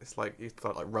 It's like you have to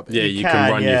like rub it. Yeah, in. you can,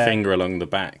 can run your yeah. finger along the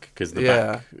back because the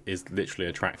Yeah. back is literally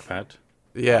a trackpad.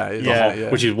 Yeah, Yeah.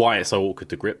 Which is why it's so awkward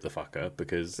to grip the fucker,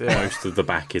 because Yeah. most of the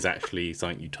back is actually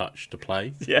something you touch to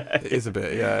play. Yeah. it is a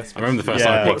bit. Yeah, I remember the first Yeah.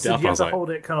 time I about. picked it So up, you I have was to like, hold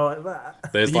it kind of like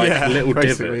that. there's like Yeah, little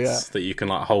basically, divots that you can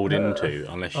like hold into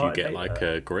unless you I get hate like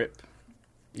that. a grip.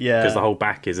 Yeah. Because the whole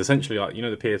back is essentially like, you know,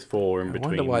 the PS4 in I wonder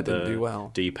between why it didn't the do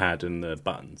well. D-pad and the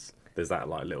buttons. There's that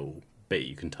like little bit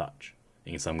you can touch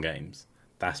in some games.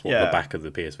 That's what Yeah. the back of the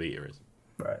PS Vita is.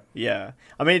 Right. Yeah,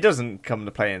 I mean, it doesn't come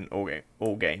to play in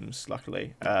all games.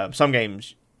 Luckily, some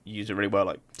games use it really well,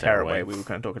 like Tearaway. We were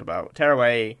kind of talking about.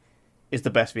 Tearaway is the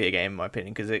best Vita game in my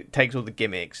opinion because it takes all the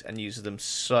gimmicks and uses them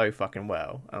so fucking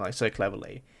well and like so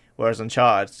cleverly. Whereas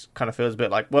Uncharted kind of feels a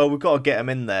bit like, well, we've got to get them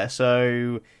in there.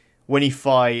 So when you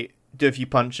fight, do a few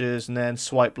punches and then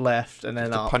swipe left and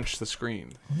then to up. punch the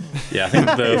screen. Yeah, I think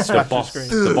the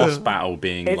boss battle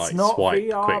being It's like not swipe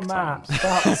VR quick maps.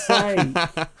 times. Fuck's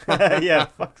sake. Yeah,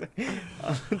 fuck.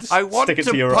 I want stick it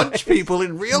to to your punch people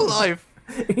in real life.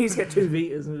 You need to get 2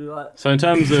 Vitas and be like, So in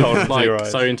terms of Hold it to your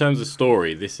eyes. in terms of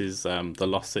story, this is the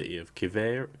lost city of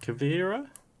Kivira.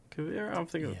 I'm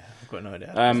thinking. Yeah, I've got no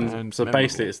idea. Sounds So memorable.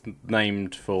 basically, it's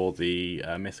named for the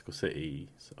mythical cities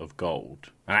of gold,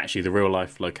 and actually, the real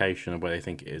life location of where they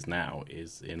think it is now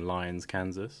is in Lyons,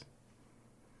 Kansas.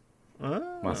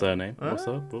 My surname. What's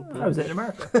up? how is it in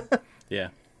America? Yeah.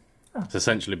 It's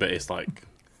essentially, but it's like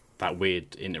that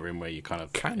weird interim where you're kind of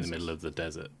in Kansas. the middle of the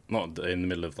desert, not in the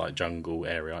middle of like jungle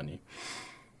area, aren't you?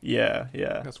 Yeah.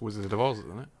 That's Wizard of Oz,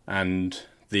 isn't it? And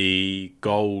the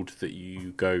gold that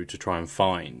you go to try and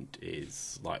find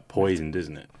is like poisoned,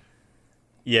 isn't it?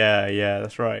 Yeah,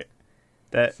 that's right.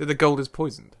 So the gold is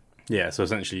poisoned. Yeah, so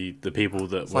essentially the people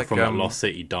that were like, from that lost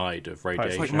city died of It's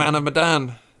radiation. like Man of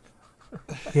Medan.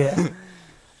 Yeah.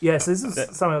 Yeah, so this is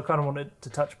something I kind of wanted to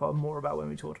touch upon more about when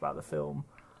we talked about the film.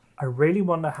 I really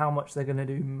wonder how much they're going to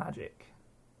do magic.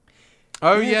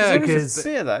 Oh yeah, because There's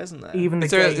fear that, isn't there? Even the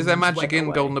is there games magic went in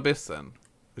away. Golden Abyss then?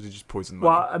 Or is it just poison money?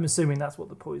 Well, I'm assuming that's what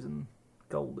the poison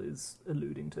gold is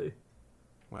alluding to.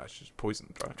 Well, it's just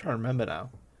poisoned, right? I'm trying to remember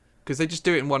now. Because they just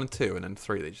do it in 1 and 2, and then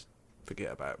 3 they just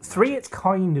forget about. 3, magic. it's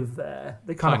kind of there.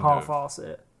 They kind of Kind of. half-arse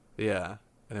it. Yeah,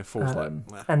 and then 4's like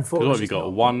nah. And 4 Because what is have you just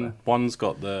got? not One's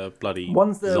got the bloody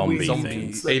One's the zombie weird zombie thing,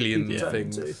 zombies that alien people turn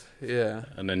things. into. Yeah,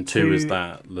 and then 2 is Two-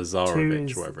 that 2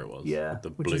 Lazarevich, is- or whatever it was. yeah, with the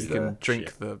which blue. is you can the drink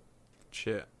shit. the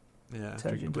shit. Yeah, turns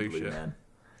drink the into blue Blue shit. Man.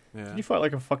 Yeah. You fight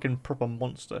like a fucking proper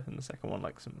monster in the second one,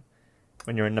 like some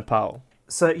when you're in Nepal.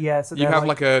 So yeah, so You they're have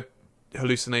like a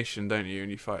hallucination, don't you?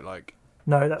 And you fight like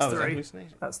no, that's is that 3.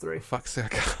 hallucination? That's 3. fuck's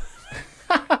sake.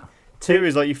 2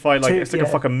 is like you fight like 2, it's like a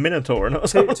yeah. fucking minotaur and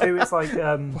 2, it's like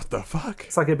What the fuck?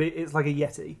 it's like a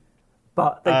Yeti,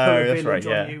 but they Oh, put a that's village right,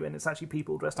 on yeah. you, and it's actually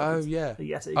people dressed up Oh as yeah. a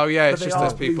Yeti. Oh yeah, But it's they just are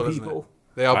those people, blue isn't it? people.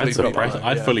 They are I'd, blue people. suppress,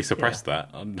 I'd yeah. fully suppress that.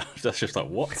 That's just like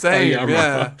what? Same, Oh,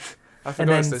 yeah. I And forgot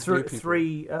then it's those blue people.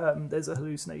 3, there's a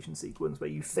hallucination sequence where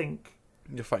you think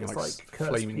You're fighting it's like, like cursed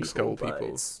flaming people, skull but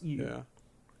people. it's you Yeah.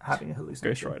 having a Ghost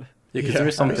hallucination. Rider. Yeah, because Yeah, there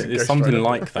is something. Ghost There's something Rider.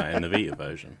 like that in the Vita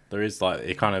version. There is like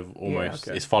it kind of almost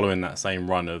okay. it's following that same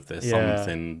run of there's Yeah.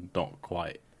 something not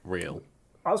quite real.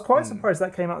 I was quite surprised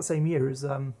that came out the same year as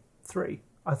 3.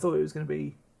 I thought it was going to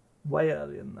be way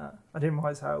earlier than that. I didn't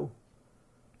realise how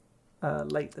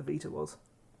late the Vita was.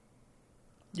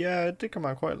 Yeah, it did come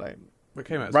out quite late. It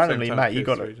came out at the same Randomly, time Matt, as you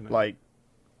got PS3, it didn't like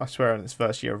I swear in its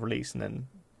first year of release, and then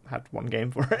had one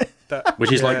game for it.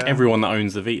 Which is like Yeah. everyone that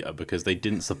owns the Vita because they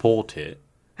didn't support it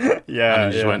Yeah,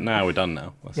 and they just went, "No, we're done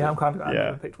now." That's Yeah, it. I'm kind of glad I Yeah.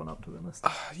 never picked one up, to be honest.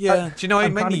 Yeah. Do you know how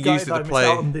I'm many kinda used it gutted to I missed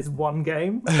out play? on this one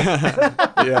game.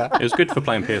 Yeah. It was good for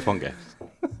playing PS1 games.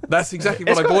 That's exactly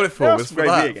what It's I got- bought it for. there are Was some for great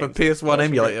that video for games. PS1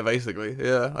 emulator, basically.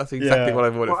 Yeah, that's exactly Yeah. what I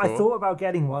bought it Well, for. I thought about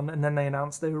getting one, and then they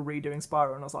announced they were redoing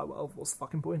Spyro, and I was like, well, what's the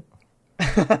fucking point?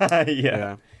 yeah.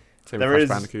 Yeah. Same There with is-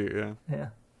 Crash Bandicoot. Yeah. Yeah.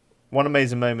 One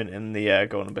amazing moment in the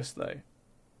Golden Abyss, though,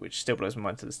 which still blows my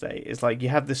mind to this day, is like you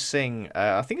have this thing.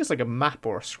 I think it's like a map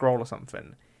or a scroll or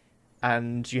something,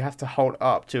 and you have to hold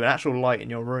up to an actual light in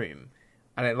your room,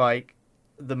 and it like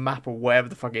the map or wherever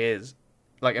the fuck it is,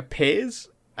 like appears,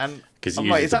 and Because I'm it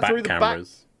like, uses is the that through back the back?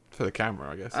 cameras. For the camera,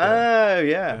 I guess. Yeah. Oh yeah,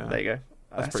 Yeah. there you go.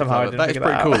 That's pretty Somehow I clever. didn't That is figure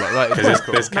pretty that cool. out. That is Because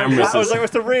pretty there's cool. cameras. I was like,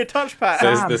 what's the rear touchpad?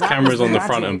 There's Sam, that cameras was on the the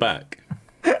front magic. and back.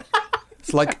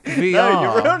 It's like VR. No,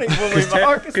 you're ruining it for me,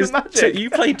 Mark. It's the magic.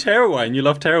 You play Tearaway and you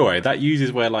love Tearaway. That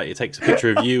uses where like it takes a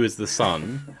picture of you as the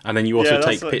sun, and then you also Yeah,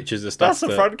 take that's pictures of stuff. That's the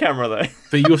that- front camera, though.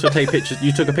 But you also take pictures.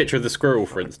 You took a picture of the squirrel,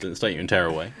 for instance, don't you, in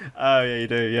Tearaway? Oh yeah, you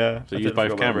do. Yeah. So I you use didn't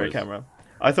both forget about the rear cameras. camera.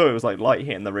 I thought it was like light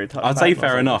hitting the rear touchpad. I'd say and I was fair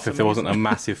like, enough that's if there wasn't a amazing.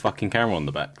 massive fucking camera on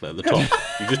the back, at the top.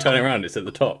 You just turn it around, it's at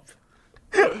the top.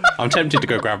 I'm tempted to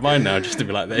go grab mine now, just to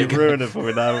be like, there you You go. ruined it for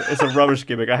me now. It's a rubbish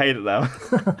gimmick. I hate it now.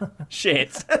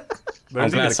 Shit.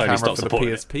 There's glad even a Sony camera stopped for the supporting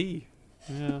it. PSP.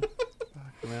 Yeah.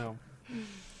 Fucking hell.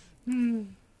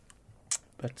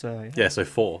 But Yeah, so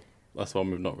 4. That's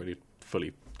one we've not really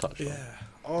fully touched on. Yeah.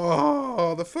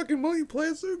 Oh, the fucking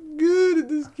multiplayer's so good in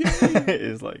this game. it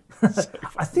is like.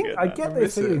 I think good, I man. get the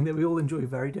miss it. feeling that we all enjoy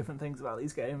very different things about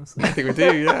these games. I think we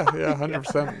do. Yeah,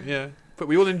 100%. Yeah, but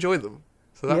we all enjoy them,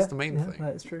 so that's Yeah, the main yeah, thing.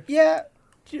 that is true. Yeah,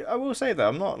 I will say though,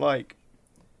 I'm not like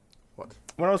What?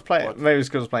 When I was playing, What? maybe it's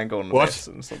because I was playing Golden What? Abyss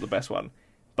and it's not the best one,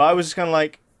 but I was just kind of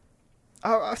like,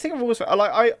 I think I've always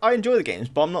I enjoy the games,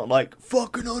 but I'm not like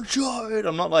fucking Uncharted.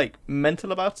 I'm not like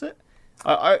mental about it.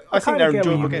 I think kinda they're get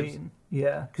what enjoyable you games. mean.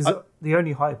 Yeah, because the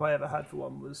only hype I ever had for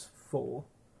one was 4.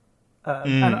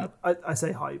 And I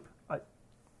say hype.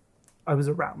 I was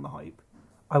around the hype.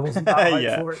 I wasn't that hyped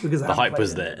Yeah. for it because I The hadn't hype played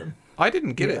was any of there. them. I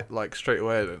didn't get Yeah. it like straight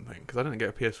away. I don't think because I didn't get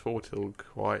a PS4 till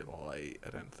quite late. I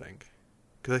don't think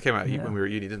because they came out Yeah. when we were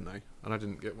at uni, didn't they? And I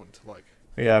didn't get one to like.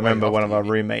 Yeah, I remember after one of our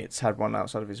uni. roommates had one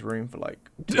outside of his room for like.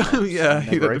 Oh yeah,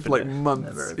 he Never did it for like opened months.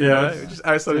 Never opened Yeah, just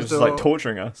outside It his was door. like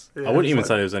torturing us. Yeah, I wouldn't it's even like-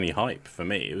 say there was any hype for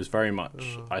me. It was very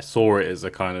much. I saw it as a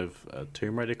kind of a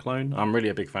Tomb Raider clone. I'm really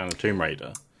a big fan of Tomb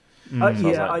Raider. So I was Yeah,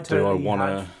 like, I do I totally want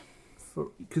had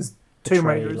to? because Tomb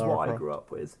Raider is Lara what I Croft. grew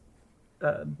up with.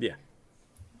 Yeah.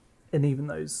 And even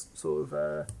those sort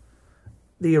of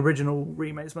the original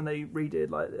remakes when they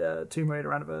redid like Tomb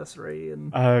Raider Anniversary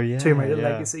and Oh yeah, Tomb Raider yeah.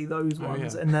 Legacy, those Oh,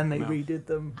 ones, yeah. and then they No. redid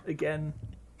them again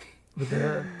with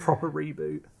a proper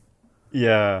reboot.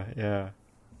 Yeah, yeah.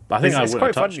 I think I It's would quite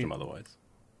have touched funny. them otherwise.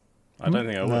 I don't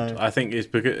think I would. No. I think it's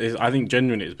because I think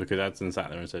genuinely it's because Adson sat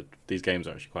there and said these games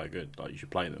are actually quite good. Like you should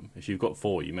play them. If you've got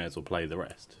 4, you may as well play the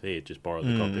rest. Here, just borrow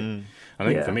the copy. I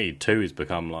think Yeah. for me, 2 has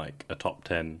become like a top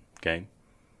 10 game.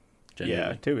 Yeah,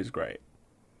 Genuinely. 2 is great.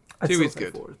 I'd 2 still is say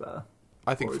good. 4 is better.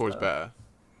 I think 4 is better. better.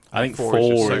 I think 4 4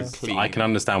 is is. just so clean. I can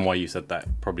understand why you said that.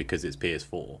 Probably because it's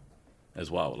PS4 as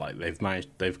well. Like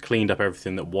they've cleaned up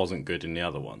everything that wasn't good in the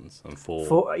other ones, and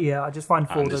 4. Yeah, I just find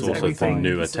 4 And does it's also everything from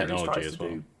newer the series technology tries as to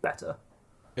well. do better.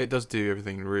 It does do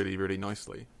everything really, really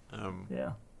nicely.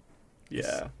 Yeah.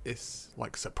 Yeah, It's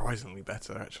like surprisingly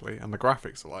better actually, and the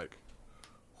graphics are like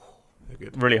they're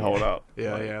good. really hold up.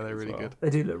 Yeah, like, yeah, they're as really well. good. They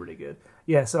do look really good.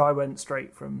 Yeah, so I went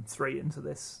straight from 3 into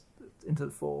the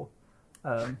 4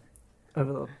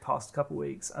 over the past couple of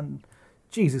weeks, and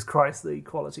Jesus Christ, the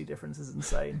quality difference is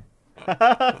insane.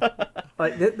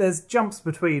 Like there's jumps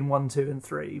between 1, 2, and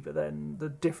 3, but then the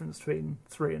difference between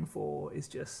 3 and 4 is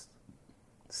just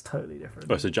it's totally different.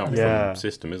 Well, it's a jump Yeah. from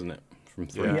system, isn't it? From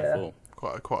 3 Yeah. to 4.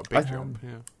 Quite a big I- jump.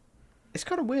 Yeah. It's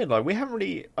kind of weird. Like we haven't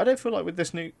really. I don't feel like with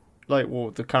this new, like,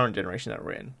 well, the current generation that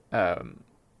we're in.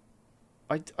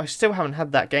 I still haven't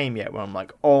had that game yet where I'm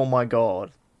like, oh my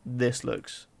god, this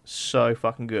looks so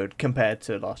fucking good compared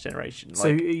to last generation. So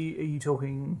are Like, you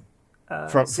talking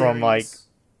from like Series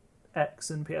X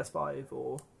and PS5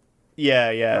 or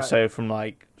yeah. Right. So from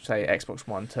like say Xbox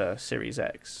One to Series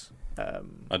X.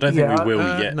 I don't think Yeah, we will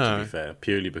uh, yet, no. to be fair,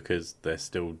 purely because they're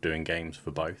still doing games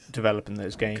for both. Developing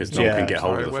those games. Because no one can get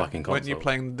hold of the fucking Weren't you console.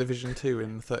 playing Division 2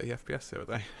 in 30 FPS the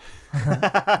other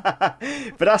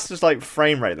day? But that's just like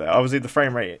frame rate though. Obviously the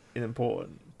frame rate is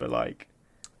important, but like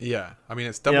Yeah, I mean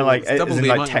it's You double, know, like, it's double as in, the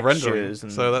like, amount of rendering, textures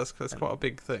and- so that's quite a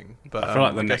big thing. But I feel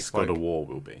like the guess, next God of like- War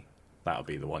will be. That'll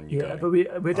be the one you yeah, go. but we're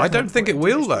I definitely don't think it putting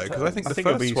will though, digital because I think I the think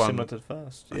it'll first be one, similar to the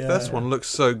first. the Yeah. first one looks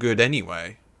so good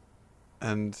anyway,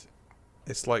 and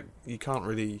it's like you can't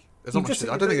really. There's You not much.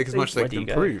 just- I don't think there's much they where can do you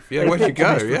go? improve. Yeah, They've where'd you hit go?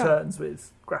 diminishing Yeah, returns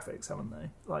with graphics, haven't they?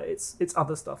 Like it's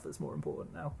other stuff that's more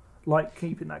important now, like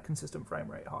keeping that consistent frame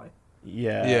rate high.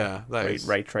 Yeah. yeah, that is.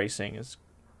 Ray tracing is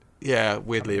Yeah,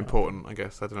 weirdly Something important. I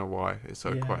guess I don't know why it's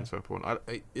so Yeah. quite so important.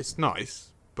 It's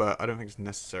nice, but I don't think it's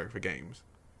necessary for games.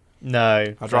 no.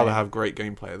 I'd rather have great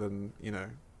gameplay than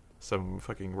some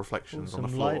fucking reflections on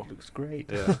some the floor. light looks great.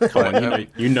 Yeah. Come on,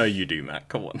 you know you do, Matt.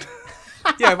 Come on.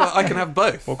 Yeah, but I can have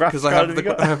both What graphics because I card have have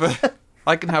you I have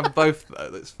I can have both though.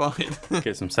 That's fine.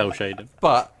 Get some cell shading.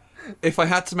 But if I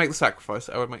had to make the sacrifice,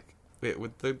 I would make it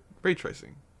with the ray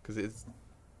tracing because it's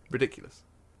ridiculous.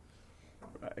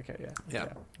 Right, okay, yeah. Yeah,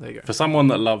 there you go. For someone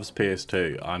that loves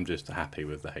PS2, I'm just happy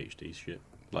with the HD shit.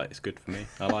 Like, it's good for me.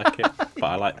 I like it. But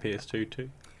I like PS2 too.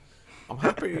 I'm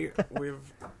happy with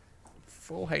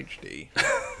full HD.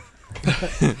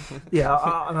 Yeah,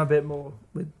 I'm a bit more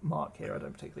with Mark here. I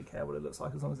don't particularly care what it looks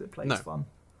like as long as it plays No. fun.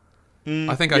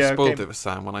 I think I yeah, spoiled okay. it for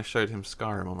Sam when I showed him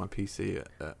Skyrim on my PC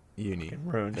at uni.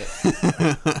 Ruined it.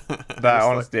 That I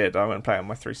honestly did. I went and played it on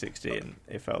my 360 and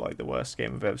it felt like the worst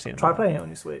game I've ever seen. in Try my life. playing it on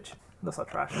your Switch. That's like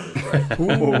trash. It's great.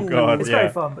 Oh god, It's yeah. very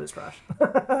fun, but it's trash.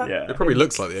 Yeah. It probably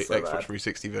looks like the So Xbox bad.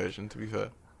 360 version, to be fair.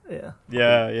 Yeah.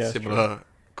 Yeah, yeah. Similar.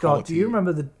 God, do you quality.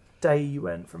 remember the day you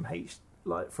went from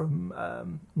non-HD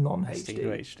HD to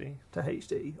HD. to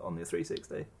HD on your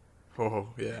 360? Oh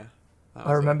yeah. That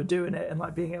I was remember doing it and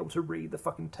like being able to read the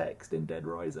fucking text in Dead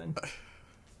Rising.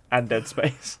 And Dead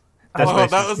Space. Oh,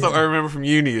 Space that is- was what I remember from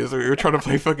uni. Is we were trying to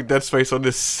play fucking Dead Space on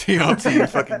this CRT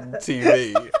fucking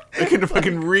TV. I couldn't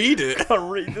fucking read it. Can't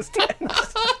read this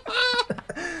text.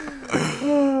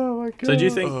 Oh my god. So do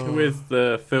you think with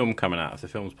the film coming out, if the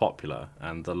film's popular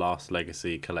and the Lost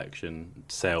Legacy collection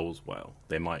sells well,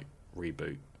 they might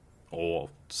reboot or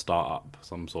start up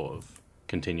some sort of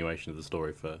continuation of the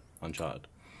story for Uncharted?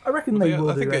 I reckon they will.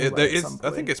 I think do anyway at some I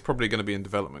think point. it's probably going to be in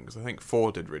development because I think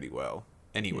 4 did really well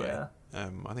anyway. Yeah.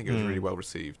 I think it was really well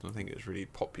received, and I think it was really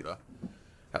popular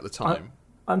at the time.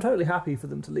 I'm totally happy for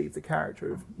them to leave the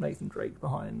character of Nathan Drake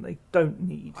behind. They don't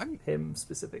need him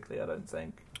specifically, I don't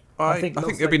think. I think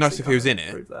it'd be nice if he was in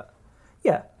it. That.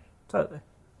 Yeah, totally.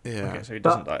 Yeah. Okay, so he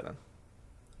doesn't die then.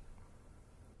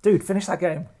 Dude, finish that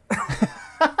game.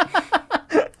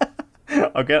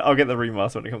 I'll get the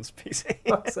remaster when it comes to PC.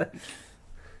 Fuck's sake.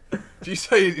 Did you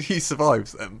say he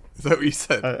survives them? Is that what you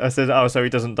said? I said, oh, so he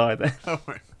doesn't die then. Oh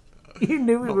my. You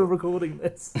knew we were recording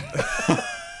this.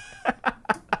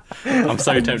 I'm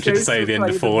so tempted to say the end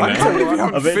of 4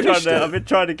 now. I've been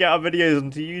trying to get our videos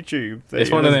onto YouTube. It's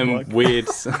one of them weird.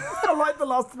 I like the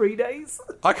last 3 days.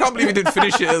 I can't believe you didn't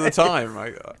finish it at the time.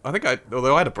 I think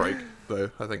although I had a break, though.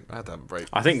 I think I had to have a break.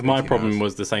 I think my 18 problem hours.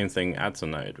 was the same thing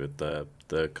Adson noted with the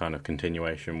kind of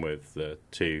continuation with the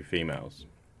 2 females.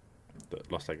 That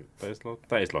is Lost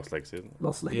Legacy, isn't it?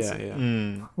 Lost Legacy. Yeah,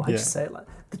 yeah. Why'd you say it like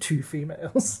the 2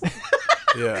 females?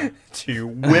 Yeah. 2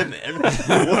 women.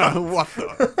 What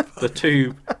the? The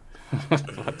 2.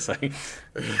 Fuck's sake.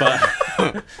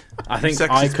 But I think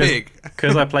Sex I is could, big.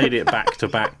 because I played it back to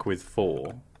back with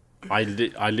 4. I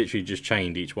literally just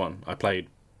chained each one. I played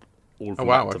all of them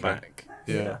back to back,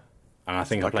 Yeah. and I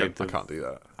think I played. I can't do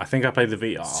that. I think I played the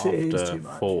Vita It is after too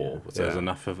much, 4. yeah. So there's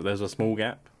enough of. There's a small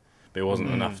gap, but it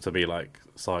wasn't enough to be like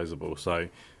sizable. So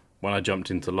when I jumped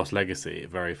into Lost Legacy,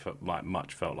 it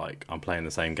much felt like I'm playing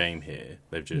the same game here.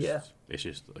 They've just it's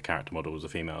just the character model was a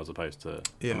female as opposed to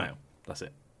a male. That's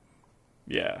it.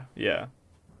 Yeah.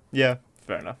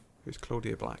 Fair enough. Who's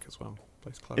Claudia Black as well?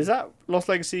 Plays Chloe. Is that Lost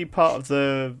Legacy part of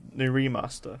the new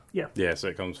remaster? Yeah, so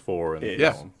it comes 4 and Yeah.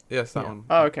 that one. Yes, that one.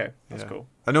 Oh, okay. That's Yeah. cool.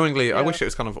 Annoyingly, I Yeah. wish it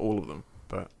was kind of all of them,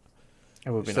 but It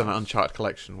would be still an nice. Uncharted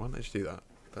collection. Why don't they just do that?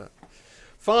 But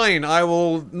fine, I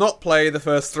will not play the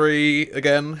first 3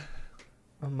 again.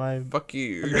 On my Fuck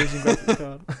you. amazing graphics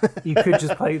card. You could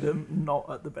just play them not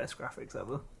at the best graphics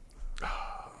ever.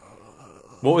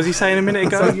 What was he saying a minute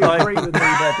ago? So you agree with me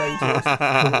they're dangerous.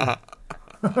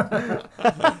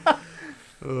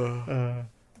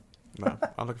 No,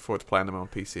 I'm looking forward to playing them on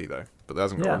PC though, but there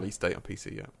hasn't got a release date on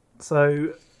PC yet.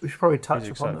 So we should probably touch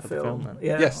You're upon the excited for the film. film, then?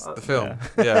 Yeah. Yes, the film.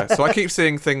 Yeah. So I keep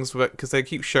seeing things because they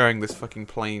keep showing this fucking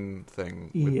plane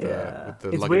thing. With Yeah. the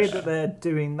It's luggage. weird that they're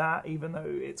doing that, even though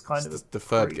it's kind It's of the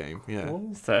third pre- game. Yeah.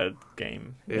 Third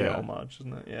game. Yeah. Homage,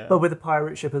 isn't it? Yeah. But with a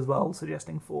pirate ship as well,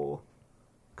 suggesting 4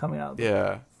 coming out.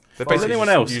 Yeah. They Does basically anyone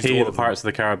just else used hear all the of them. Pirates of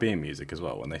the Caribbean music as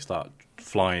well when they start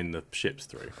flying the ships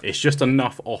through? It's just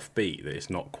enough offbeat that it's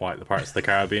not quite the Pirates of the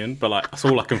Caribbean, but like that's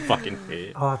all I can fucking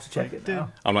hear. I'll have to check it now.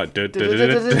 I'm like, There's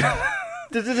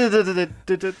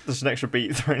an extra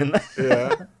beat thrown in there.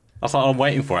 Yeah. that's what I'm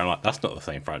waiting for. I'm like, that's not the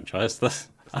same franchise. That's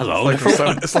old. Like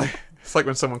when it's like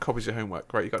when someone copies your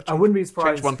homework. Right, you got to I wouldn't be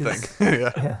surprised. change one 'cause- thing.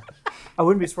 Yeah. I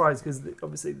wouldn't be surprised because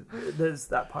obviously there's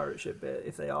that pirate ship bit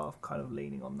if they are kind of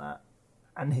leaning on that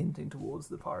and hinting towards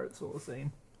the pirate sort of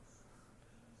scene.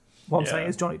 What I'm Yeah. saying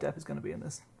is Johnny Depp is going to be in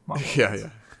this. Marvel. Yeah.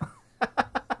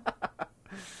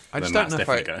 I just Then don't know that's if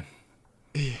definitely I going.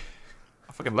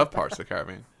 fucking love Pirates of the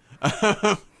Caribbean.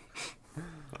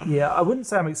 Yeah, I wouldn't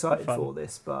say I'm excited Fun. for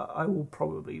this, but I will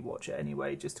probably watch it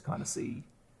anyway just to kind of see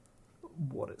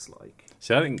what it's like.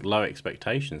 See, I think low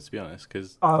expectations to be honest,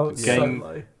 because Oh, it's Game-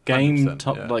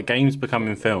 so low. games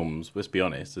becoming films. Let's be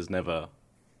honest, there's never.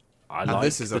 I And liked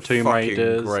this is the a Tomb fucking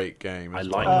Raiders. great game. I as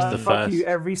liked well. the Fuck first. you,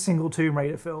 every single Tomb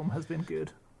Raider film has been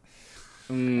good.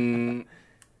 Mm,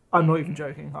 I'm not even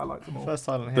joking, I like them all. First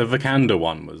Silent the Hill. Vikander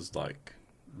one was like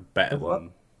better The what?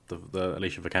 than the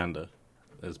Alicia Vikander,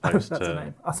 as opposed That's the to.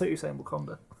 name. I thought you were saying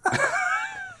Wakanda.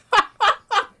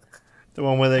 The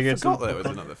one where they go I forgot to. there was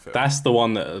another film. That's the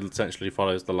one that essentially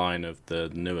follows the line of the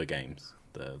newer games,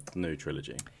 the new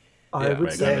trilogy. I Yeah, would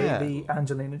right. say Yeah. the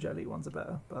Angelina Jolie ones are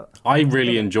better, but I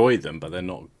really enjoyed them, but they're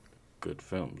not good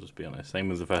films. Let's be honest. Same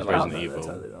with the first Oh, Resident no, they're Evil.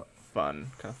 totally not.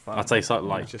 Fun. Kind of fun. I'd say something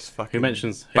like just fucking who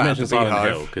mentions Bat the Silent Beehive.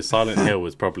 Hill, because Silent Hill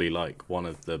was probably like one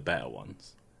of the better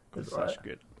ones. It's Right. such a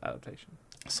good adaptation.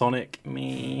 Sonic,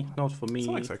 me, not for me.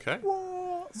 Sonic's okay.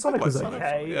 Sonic like was Sonic.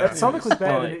 okay. Yeah. Sonic was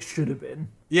better than Like- it should have been.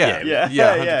 Yeah, Yeah. 100%.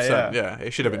 Yeah. Yeah,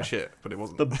 it should have Yeah. been shit, but it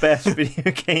wasn't. The best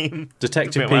video game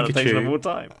Detective film adaptation of all Pikachu,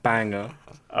 time. banger.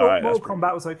 All right, Mortal that's pretty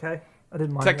Kombat was okay. I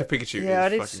didn't mind Detective it. Pikachu. Yeah, I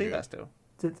is need to fucking see good. that still.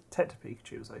 Detective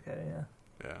Pikachu was okay, yeah.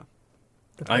 Yeah,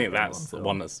 The I think Pokemon that's the film.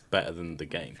 one that's better than the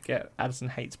game. Yeah, Addison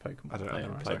hates Pokemon. I don't know. I Yeah,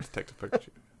 haven't right. played Detective Pikachu.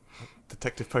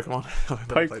 Detective Pokemon. I've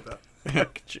never Poke- played that.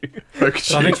 Pikachu.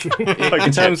 So I Pikachu.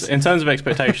 think in terms of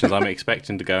expectations, I'm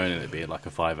expecting to go in and it be like a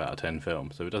 5 out of 10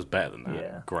 film. So if it does better than that,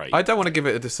 Yeah. great. I don't want to give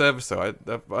it a disservice though.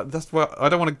 That's what I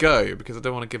don't want to go because I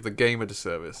don't want to give the game a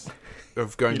disservice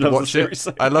of going You to love the watch series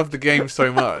it. so I love the game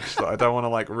so much that I don't want to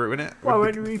like ruin it. Why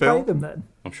with won't the you replay film. them then?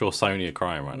 I'm sure Sony are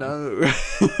crying right now.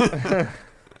 No.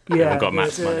 Yeah, got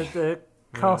Matt's money. the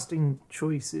casting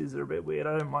choices are a bit weird.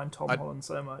 I don't mind Tom I- Holland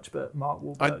so much, but Mark I,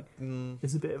 Wahlberg mm,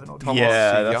 is a bit of an odd. Tom Yeah,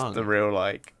 Holland's too that's young. the real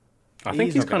like. I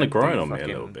think he's not kind of gonna growing do on me a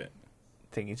fucking little bit.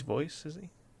 Thingy's voice, is he?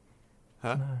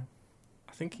 huh?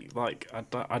 I think I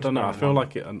don't know. I feel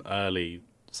like an early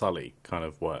Sully kind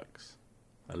of works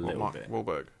a What, little Mark bit.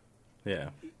 Wahlberg. Yeah.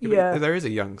 But Yeah, there is a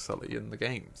young Sully in the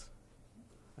games,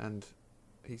 and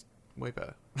he's way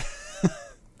better.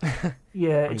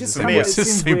 yeah. Which It just is the kind same of voice-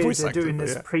 seems same weird voice they're actor, doing but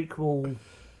this yeah. prequel,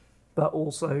 but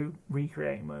also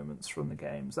recreating moments from the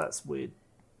games. That's weird.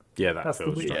 Yeah, that That's the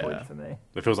feels weird strange. yeah. point for me.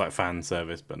 It feels like fan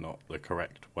service, but not the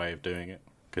correct way of doing it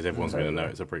because everyone's going to know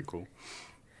it's a prequel.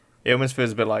 It almost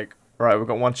feels a bit like, right, we've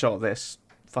got one shot of this.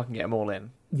 Fucking get them all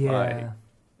in. Yeah, Like,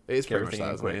 It is Get pretty much everything that,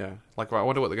 in isn't it? quick. Yeah. Like, right, I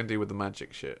wonder what they're going to do with the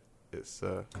magic shit. It's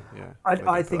yeah.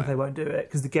 I think they won't do it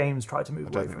because the games try to move I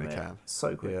don't away think from they it can.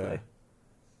 so quickly.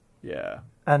 yeah.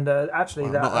 And actually,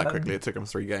 Well, that not that quickly. It took them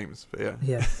 3 games, but yeah.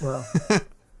 Yeah, well,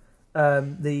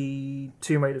 the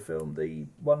Tomb Raider film, the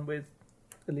one with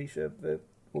Alicia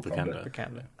Vikander.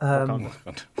 Vikander. Um,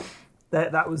 Wakanda.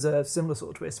 that was a similar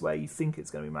sort of twist where you think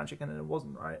it's going to be magic and then it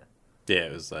wasn't, right? Yeah,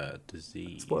 it was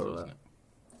disease, Spoiler wasn't it?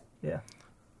 Yeah.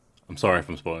 I'm sorry if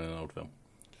I'm spoiling an old film.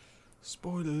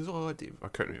 Spoilers. I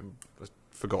couldn't even. I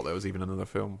forgot there was even another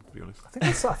film. To be honest. I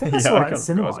think I Yeah, saw I it in can't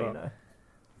cinema, forget as you well. know.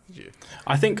 Did you?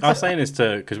 I think I was saying this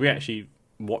because we actually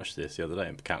watched this the other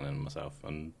day, Catelyn and myself,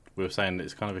 and we were saying that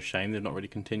it's kind of a shame they've not really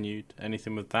continued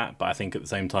anything with that. But I think at the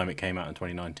same time it came out in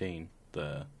 2019,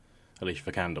 the Alicia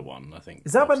Vikander one. I think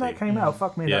Is that when that obviously- came out?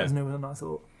 Fuck me, Yeah. that was newer than I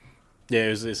thought. Yeah,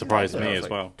 it surprised Yeah, me it as was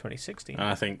well. like 2016. And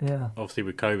I think Yeah. obviously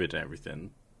with COVID and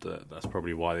everything, that's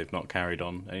probably why they've not carried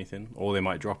on anything, or they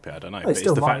might drop it. I don't know. They But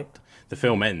still it's the might. fact the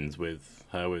film ends with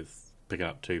her picking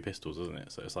up 2 pistols, doesn't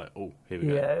it? So it's like, oh, here we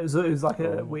go. Yeah, it was like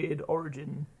a weird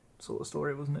origin sort of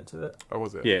story, wasn't it, to it? Or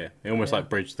was it? Yeah, it almost Yeah. like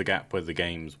bridged the gap where the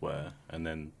games were, and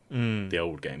then the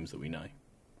old games that we know.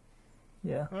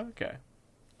 Yeah. Okay.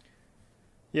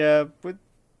 Yeah,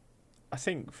 I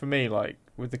think for me, like,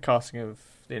 with the casting of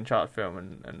the Uncharted film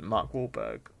and Mark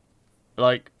Wahlberg,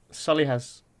 like, Sully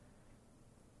has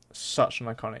such an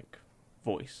iconic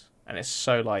voice, and it's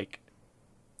so, like,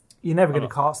 You're never going Oh.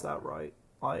 to cast that right.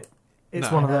 Like, it's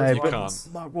No, one of those you ones.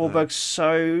 can't. Mark Wahlberg's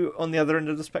so on the other end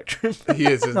of the spectrum. He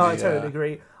is. Isn't No, he? I totally Yeah.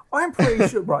 agree. I'm pretty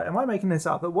sure. Right, am I making this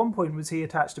up? At one point, was he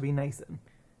attached to be Nathan?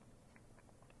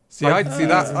 See, Like, I see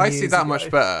that. I see years that ago. much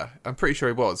better. I'm pretty sure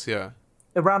he was. Yeah,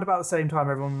 Around about the same time,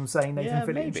 everyone was saying Nathan Yeah,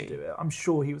 Fillion maybe. should do it. I'm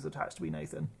sure he was attached to be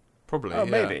Nathan. probably. Oh, yeah.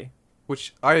 maybe.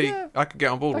 Which Yeah. I could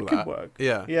get on board That with could that. work.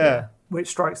 Yeah. Yeah. Which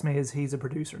strikes me as he's a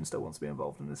producer and still wants to be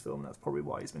involved in this film. And that's probably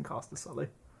why he's been cast as Sully.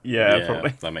 Yeah,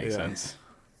 probably. That makes Yeah. sense.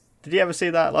 Did you ever see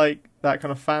that, like, that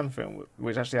kind of fan film,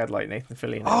 which actually had, like, Nathan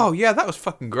Fillion in it? Oh yeah, that was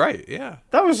fucking great. Yeah.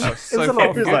 That was It was So a lot of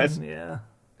fucking fun. nice. Yeah.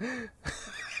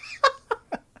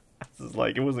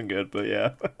 like, it wasn't good, but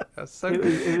yeah. That's so. I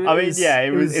mean, yeah,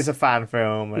 it's a fan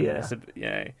film, and Yeah. it's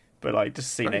but like just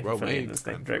to see Very Nathan well Fillion made as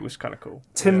fan Nathan Drake was kind of cool.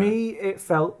 To Yeah. me, it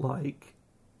felt like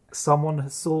someone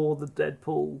saw the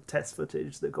Deadpool test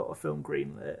footage that got a film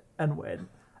greenlit and went,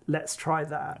 "Let's try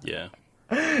that." Yeah.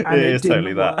 And It is didn't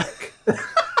totally that. work.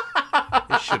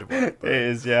 It should have worked. It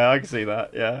is, yeah, I can see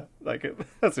that. Yeah, like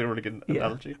that's a really good Yeah.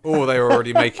 analogy. Or they were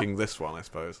already making this one, I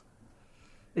suppose.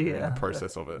 Yeah. The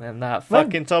process of it. And that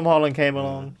fucking Tom Holland came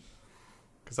along.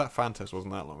 Because that fan test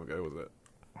wasn't that long ago, was it?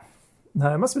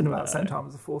 No, it must have been about the same time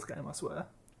as the fourth game. I swear.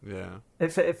 Yeah.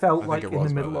 It I felt think like it in was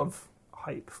the by middle then. of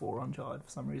hype for Uncharted for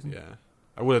some reason. Yeah.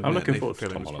 I will admit I'm looking Nathan forward to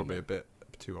Fillion Tom was Holland. probably a bit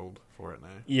too old for it now.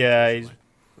 Yeah, he's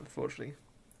unfortunately. unfortunately.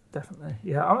 Definitely.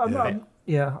 Yeah. I'm Yeah. not,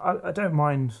 yeah. I don't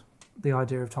mind the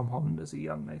idea of Tom Holland as a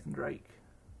young Nathan Drake.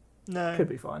 No, Could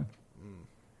be fine.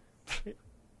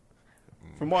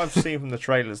 from what I've seen from the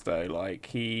trailers though, like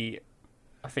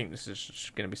I think this is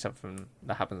just going to be something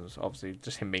that happens. Obviously,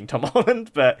 just him being Tom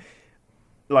Holland, but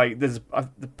like there's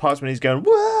the parts when he's going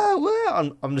whoa,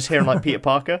 whoa. I'm just hearing like Peter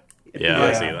Parker. Yeah, I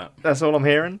Yeah. see that. That's all I'm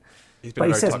hearing. He's been But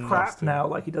he very says typecast, crap too. now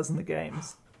like he does in the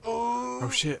games. Oh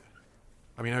shit.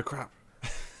 I mean, oh crap.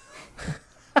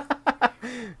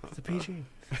 It's a PG.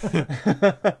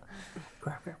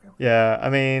 Crap. Yeah, I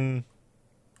mean,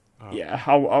 Oh. yeah,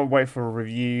 I'll wait for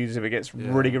reviews. If it gets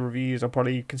Yeah. really good reviews, I'll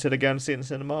probably consider going to see it in the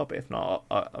cinema. But if not,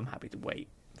 I'm happy to wait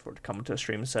for it to come to a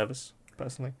streaming service.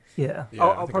 personally. Yeah, Yeah, I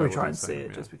I'll think I probably would try do and the see same, it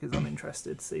yeah. just because I'm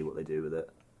interested to see what they do with it.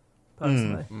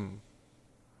 Personally,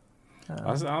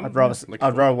 I'd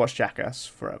rather watch Jackass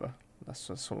forever. That's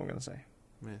all I'm gonna say.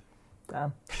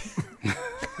 damn.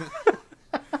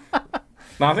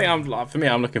 No, I think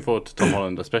I'm looking forward to Tom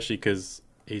Holland, especially because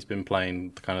he's been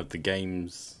playing the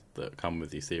games that come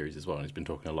with these series as well, and he's been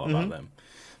talking a lot about them.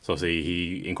 So obviously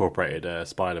he incorporated a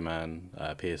Spider-Man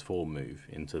PS4 move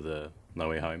into the No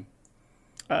Way Home.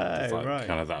 Right.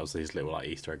 That was his little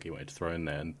Easter egg he wanted to throw in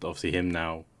there, and obviously him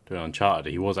now doing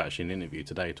Uncharted. He was actually in an interview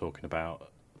today talking about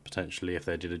potentially if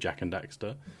they did a Jak and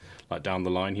Daxter, down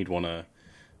the line, he'd want to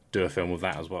do a film with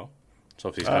that as well. So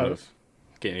obviously he's kind of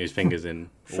getting his fingers in all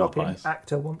the Shocking pies.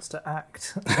 actor wants to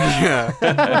act.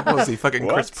 Yeah. What was he? Fucking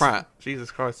What? Chris Pratt.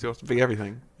 Jesus Christ, he wants to be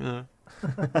everything. Yeah.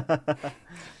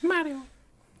 Mario.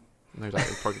 No doubt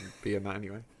he'll probably be in that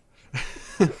anyway.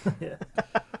 Yeah.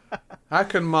 How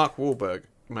can Mark Wahlberg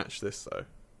match this, though?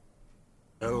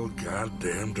 El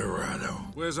goddamn Dorado.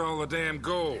 Where's all the damn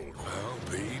gold?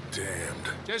 I'll be damned.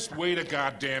 Just wait a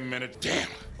goddamn minute. Damn.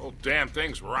 Whole damn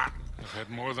thing's rotten. I've had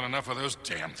more than enough of those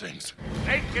damn things.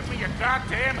 Hey, give me your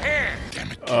goddamn hand!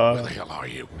 Damn it, kid, where the hell are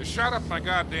you? They shot up my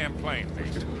goddamn plane,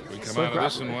 Pete. We come So out of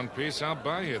this in grappling. one piece, I'll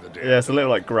buy you the damn Yeah, it's a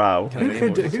little growl.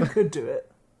 Who could do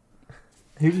it?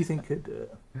 Who do you think could do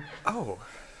it? Oh.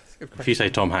 If you say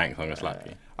Tom Hanks, I'm going to slap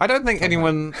you. I don't think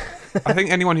anyone... I think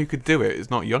anyone who could do it is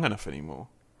not young enough anymore.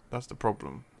 That's the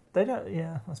problem. They don't.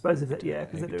 Yeah, I suppose if it. Yeah,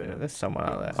 because they're doing it. There's someone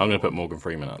out there. I'm going to put Morgan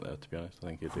Freeman out there, to be honest. I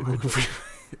think he'd do a good job.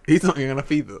 He's not young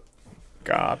enough either.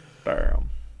 God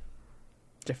damn.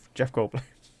 Jeff Goldblum.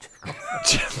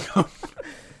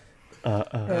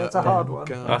 Yeah, it's a hard one.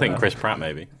 God. I think Chris Pratt,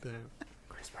 maybe.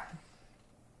 Chris Pratt.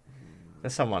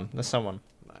 There's someone.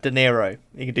 De Niro.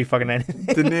 He can do fucking anything.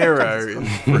 De Niro is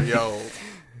pretty old.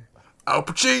 Al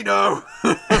Pacino!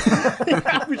 Al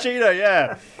Pacino,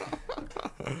 yeah.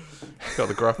 He's got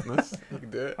the gruffness. He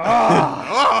can do it.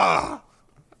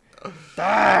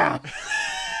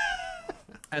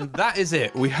 And that is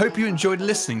it. We hope you enjoyed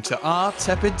listening to our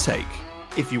Tepid Take.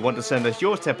 If you want to send us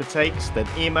your tepid takes, then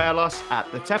email us at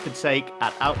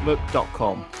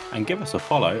thetepidtake@outlook.com. And give us a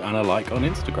follow and a like on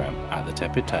Instagram at The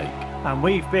Tepid Take. And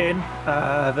we've been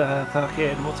the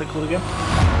fucking what's it called again?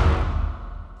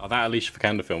 Oh, that Alicia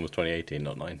Vikander film was 2018,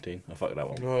 not 19. I fucked that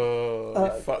one. Oh,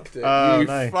 you fucked it. oh, you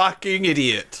no. fucking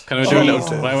idiot. Can I do a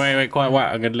little... Wait, quite wait.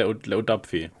 I'm going to little dub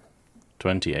for you.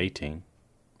 2018.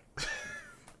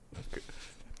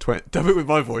 Dub it with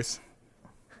my voice.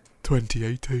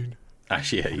 2018.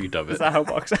 Actually, yeah, you dub it. Is that how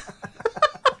box?